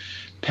 weeks.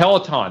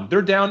 Peloton,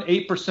 they're down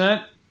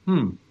 8%.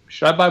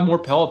 Should I buy more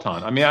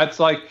Peloton? I mean, it's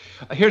like,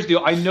 here's the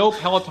deal. I know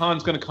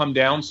Peloton's going to come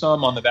down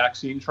some on the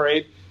vaccine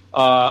trade.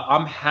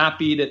 I'm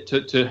happy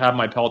to have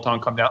my Peloton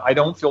come down. I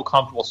don't feel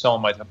comfortable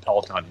selling my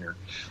Peloton here.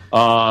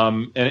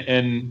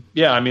 And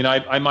yeah, I mean,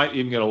 I might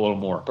even get a little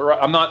more, but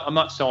I'm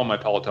not selling my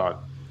Peloton.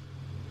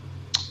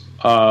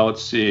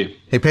 Let's see.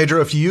 Hey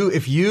Pedro, if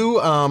you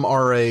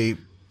are a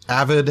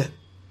avid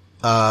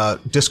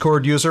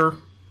Discord user,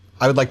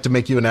 I would like to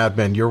make you an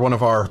admin. You're one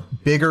of our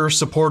bigger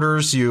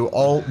supporters. You're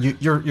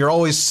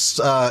always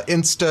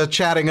Insta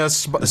chatting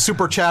us,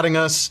 super chatting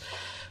us.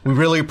 We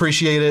really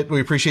appreciate it.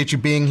 We appreciate you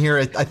being here.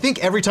 I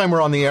think every time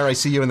we're on the air, I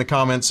see you in the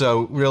comments.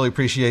 So really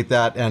appreciate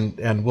that. And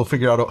I'll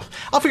figure out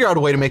a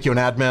way to make you an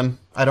admin.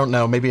 I don't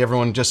know. Maybe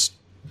everyone just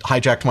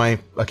hijacked my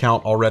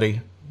account already.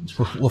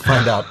 We'll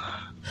find out.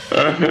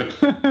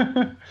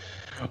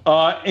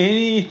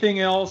 Anything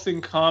else in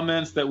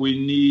comments that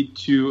we need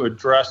to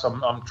address?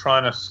 I'm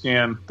trying to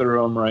scan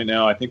through them right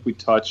now. I think we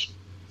touched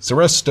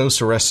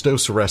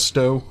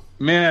Seresto.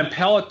 Man,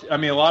 I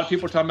mean, a lot of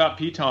people are talking about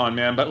Peloton,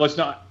 man, but let's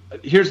not.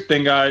 Here's the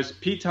thing, guys.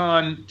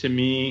 Peloton to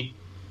me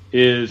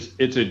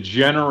it's a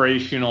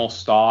generational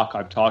stock.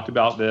 I've talked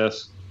about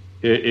this.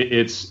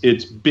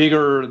 It's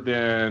bigger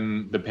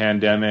than the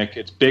pandemic.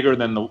 It's bigger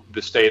than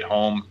the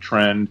stay-at-home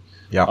trend.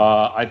 Yeah.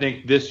 I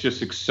think this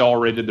just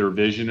accelerated their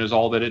vision is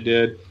all that it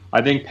did.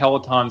 I think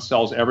Peloton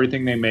sells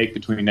everything they make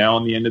between now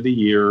and the end of the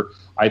year.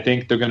 I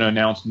think they're going to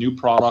announce new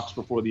products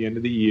before the end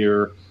of the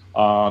year.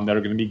 that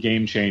are going to be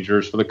game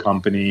changers for the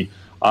company.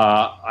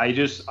 I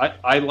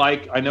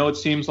know it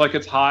seems like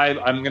it's high.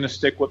 I'm going to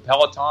stick with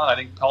Peloton. I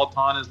think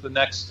Peloton is the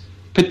next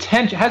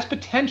has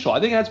potential. I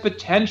think it has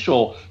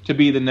potential to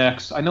be the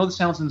next. I know this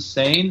sounds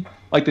insane,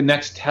 like the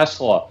next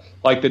Tesla,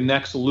 like the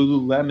next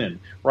Lululemon,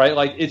 right?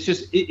 Like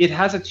it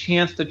has a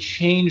chance to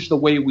change the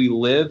way we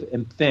live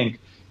and think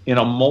in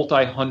a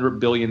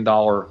multi-$100 billion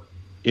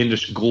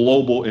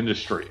global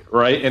industry,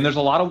 right? And there's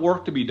a lot of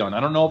work to be done. I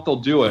don't know if they'll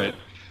do it,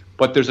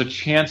 but there's a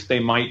chance they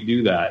might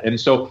do that. And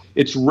so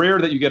it's rare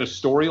that you get a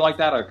story like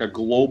that, like a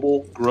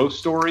global growth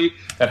story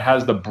that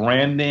has the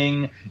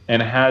branding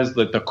and has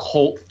the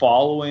cult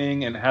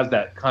following and has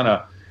that kind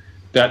of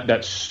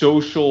that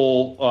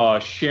social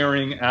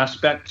sharing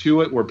aspect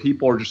to it, where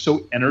people are just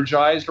so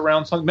energized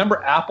around something.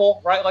 Remember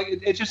Apple, right? Like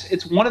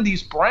it's one of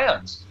these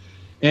brands,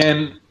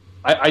 and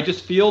I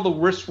just feel the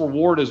risk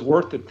reward is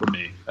worth it for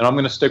me, and I'm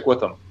going to stick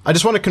with them. I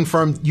just want to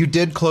confirm, you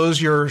did close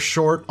your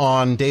short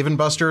on Dave &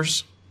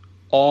 Buster's?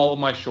 All of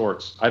my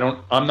shorts.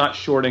 I'm not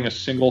shorting a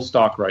single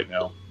stock right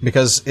now.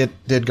 Because it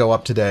did go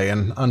up today,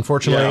 and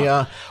unfortunately,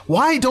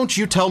 why don't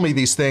you tell me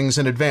these things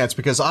in advance?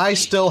 Because I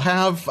still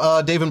have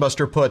Dave &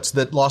 Buster puts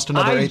that lost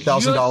another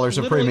 $8,000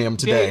 of premium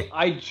today.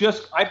 I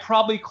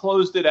probably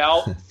closed it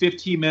out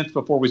 15 minutes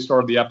before we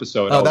stared the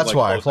episode. Oh, that's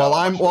why. Well,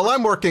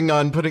 I'm working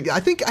on putting. I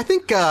think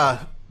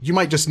you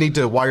might just need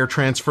to wire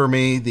transfer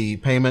me the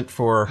payment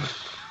for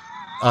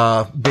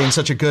being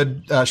such a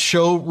good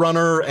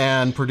showrunner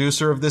and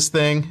producer of this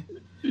thing.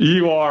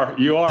 You are.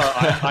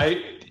 But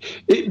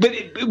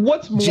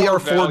what's more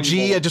GR4G,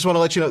 valuable? I just want to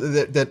let you know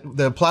that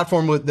the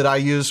platform that I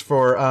use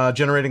for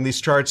generating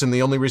these charts, and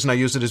the only reason I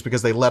use it is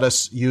because they let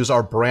us use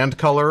our brand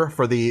color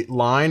for the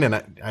line,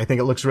 and I think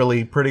it looks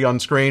really pretty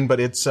on screen, but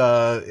it's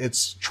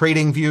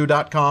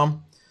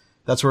tradingview.com.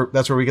 That's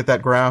where we get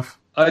that graph.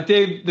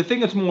 Dave, the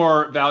thing that's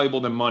more valuable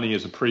than money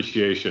is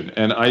appreciation,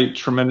 and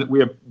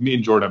me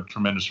and Jordan have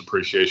tremendous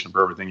appreciation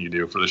for everything you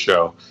do for the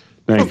show.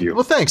 Thank you.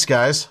 Well, thanks,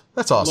 guys.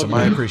 That's awesome.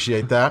 I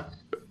appreciate that.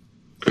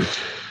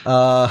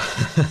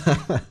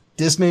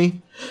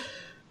 Disney,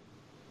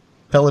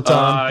 Peloton,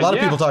 a lot of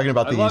people talking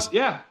about these.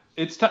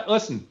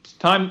 Listen,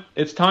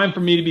 it's time for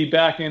me to be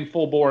back in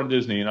full bore in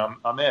Disney, and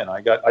I'm in.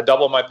 I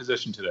doubled my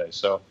position today,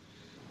 so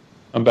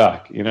I'm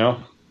back.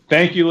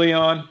 Thank you,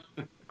 Leon,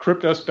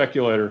 crypto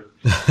speculator.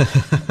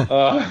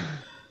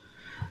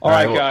 All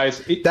right,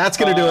 guys. That's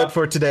going to do it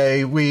for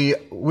today. We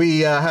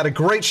had a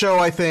great show,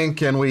 I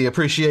think, and we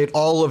appreciate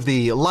all of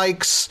the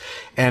likes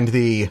and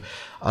the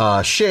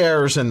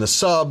shares and the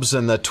subs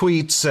and the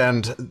tweets,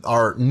 and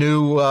our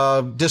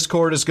new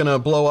Discord is going to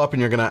blow up, and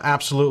you're going to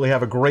absolutely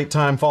have a great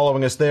time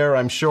following us there,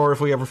 I'm sure,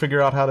 if we ever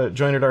figure out how to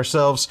join it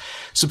ourselves.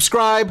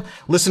 Subscribe,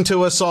 listen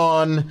to us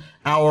on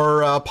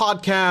our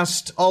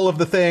podcast, all of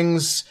the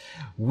things.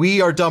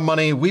 We are Dumb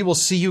Money. We will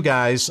see you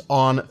guys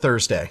on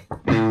Thursday.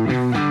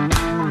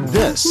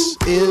 This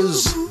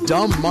is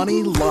Dumb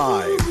Money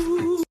Live.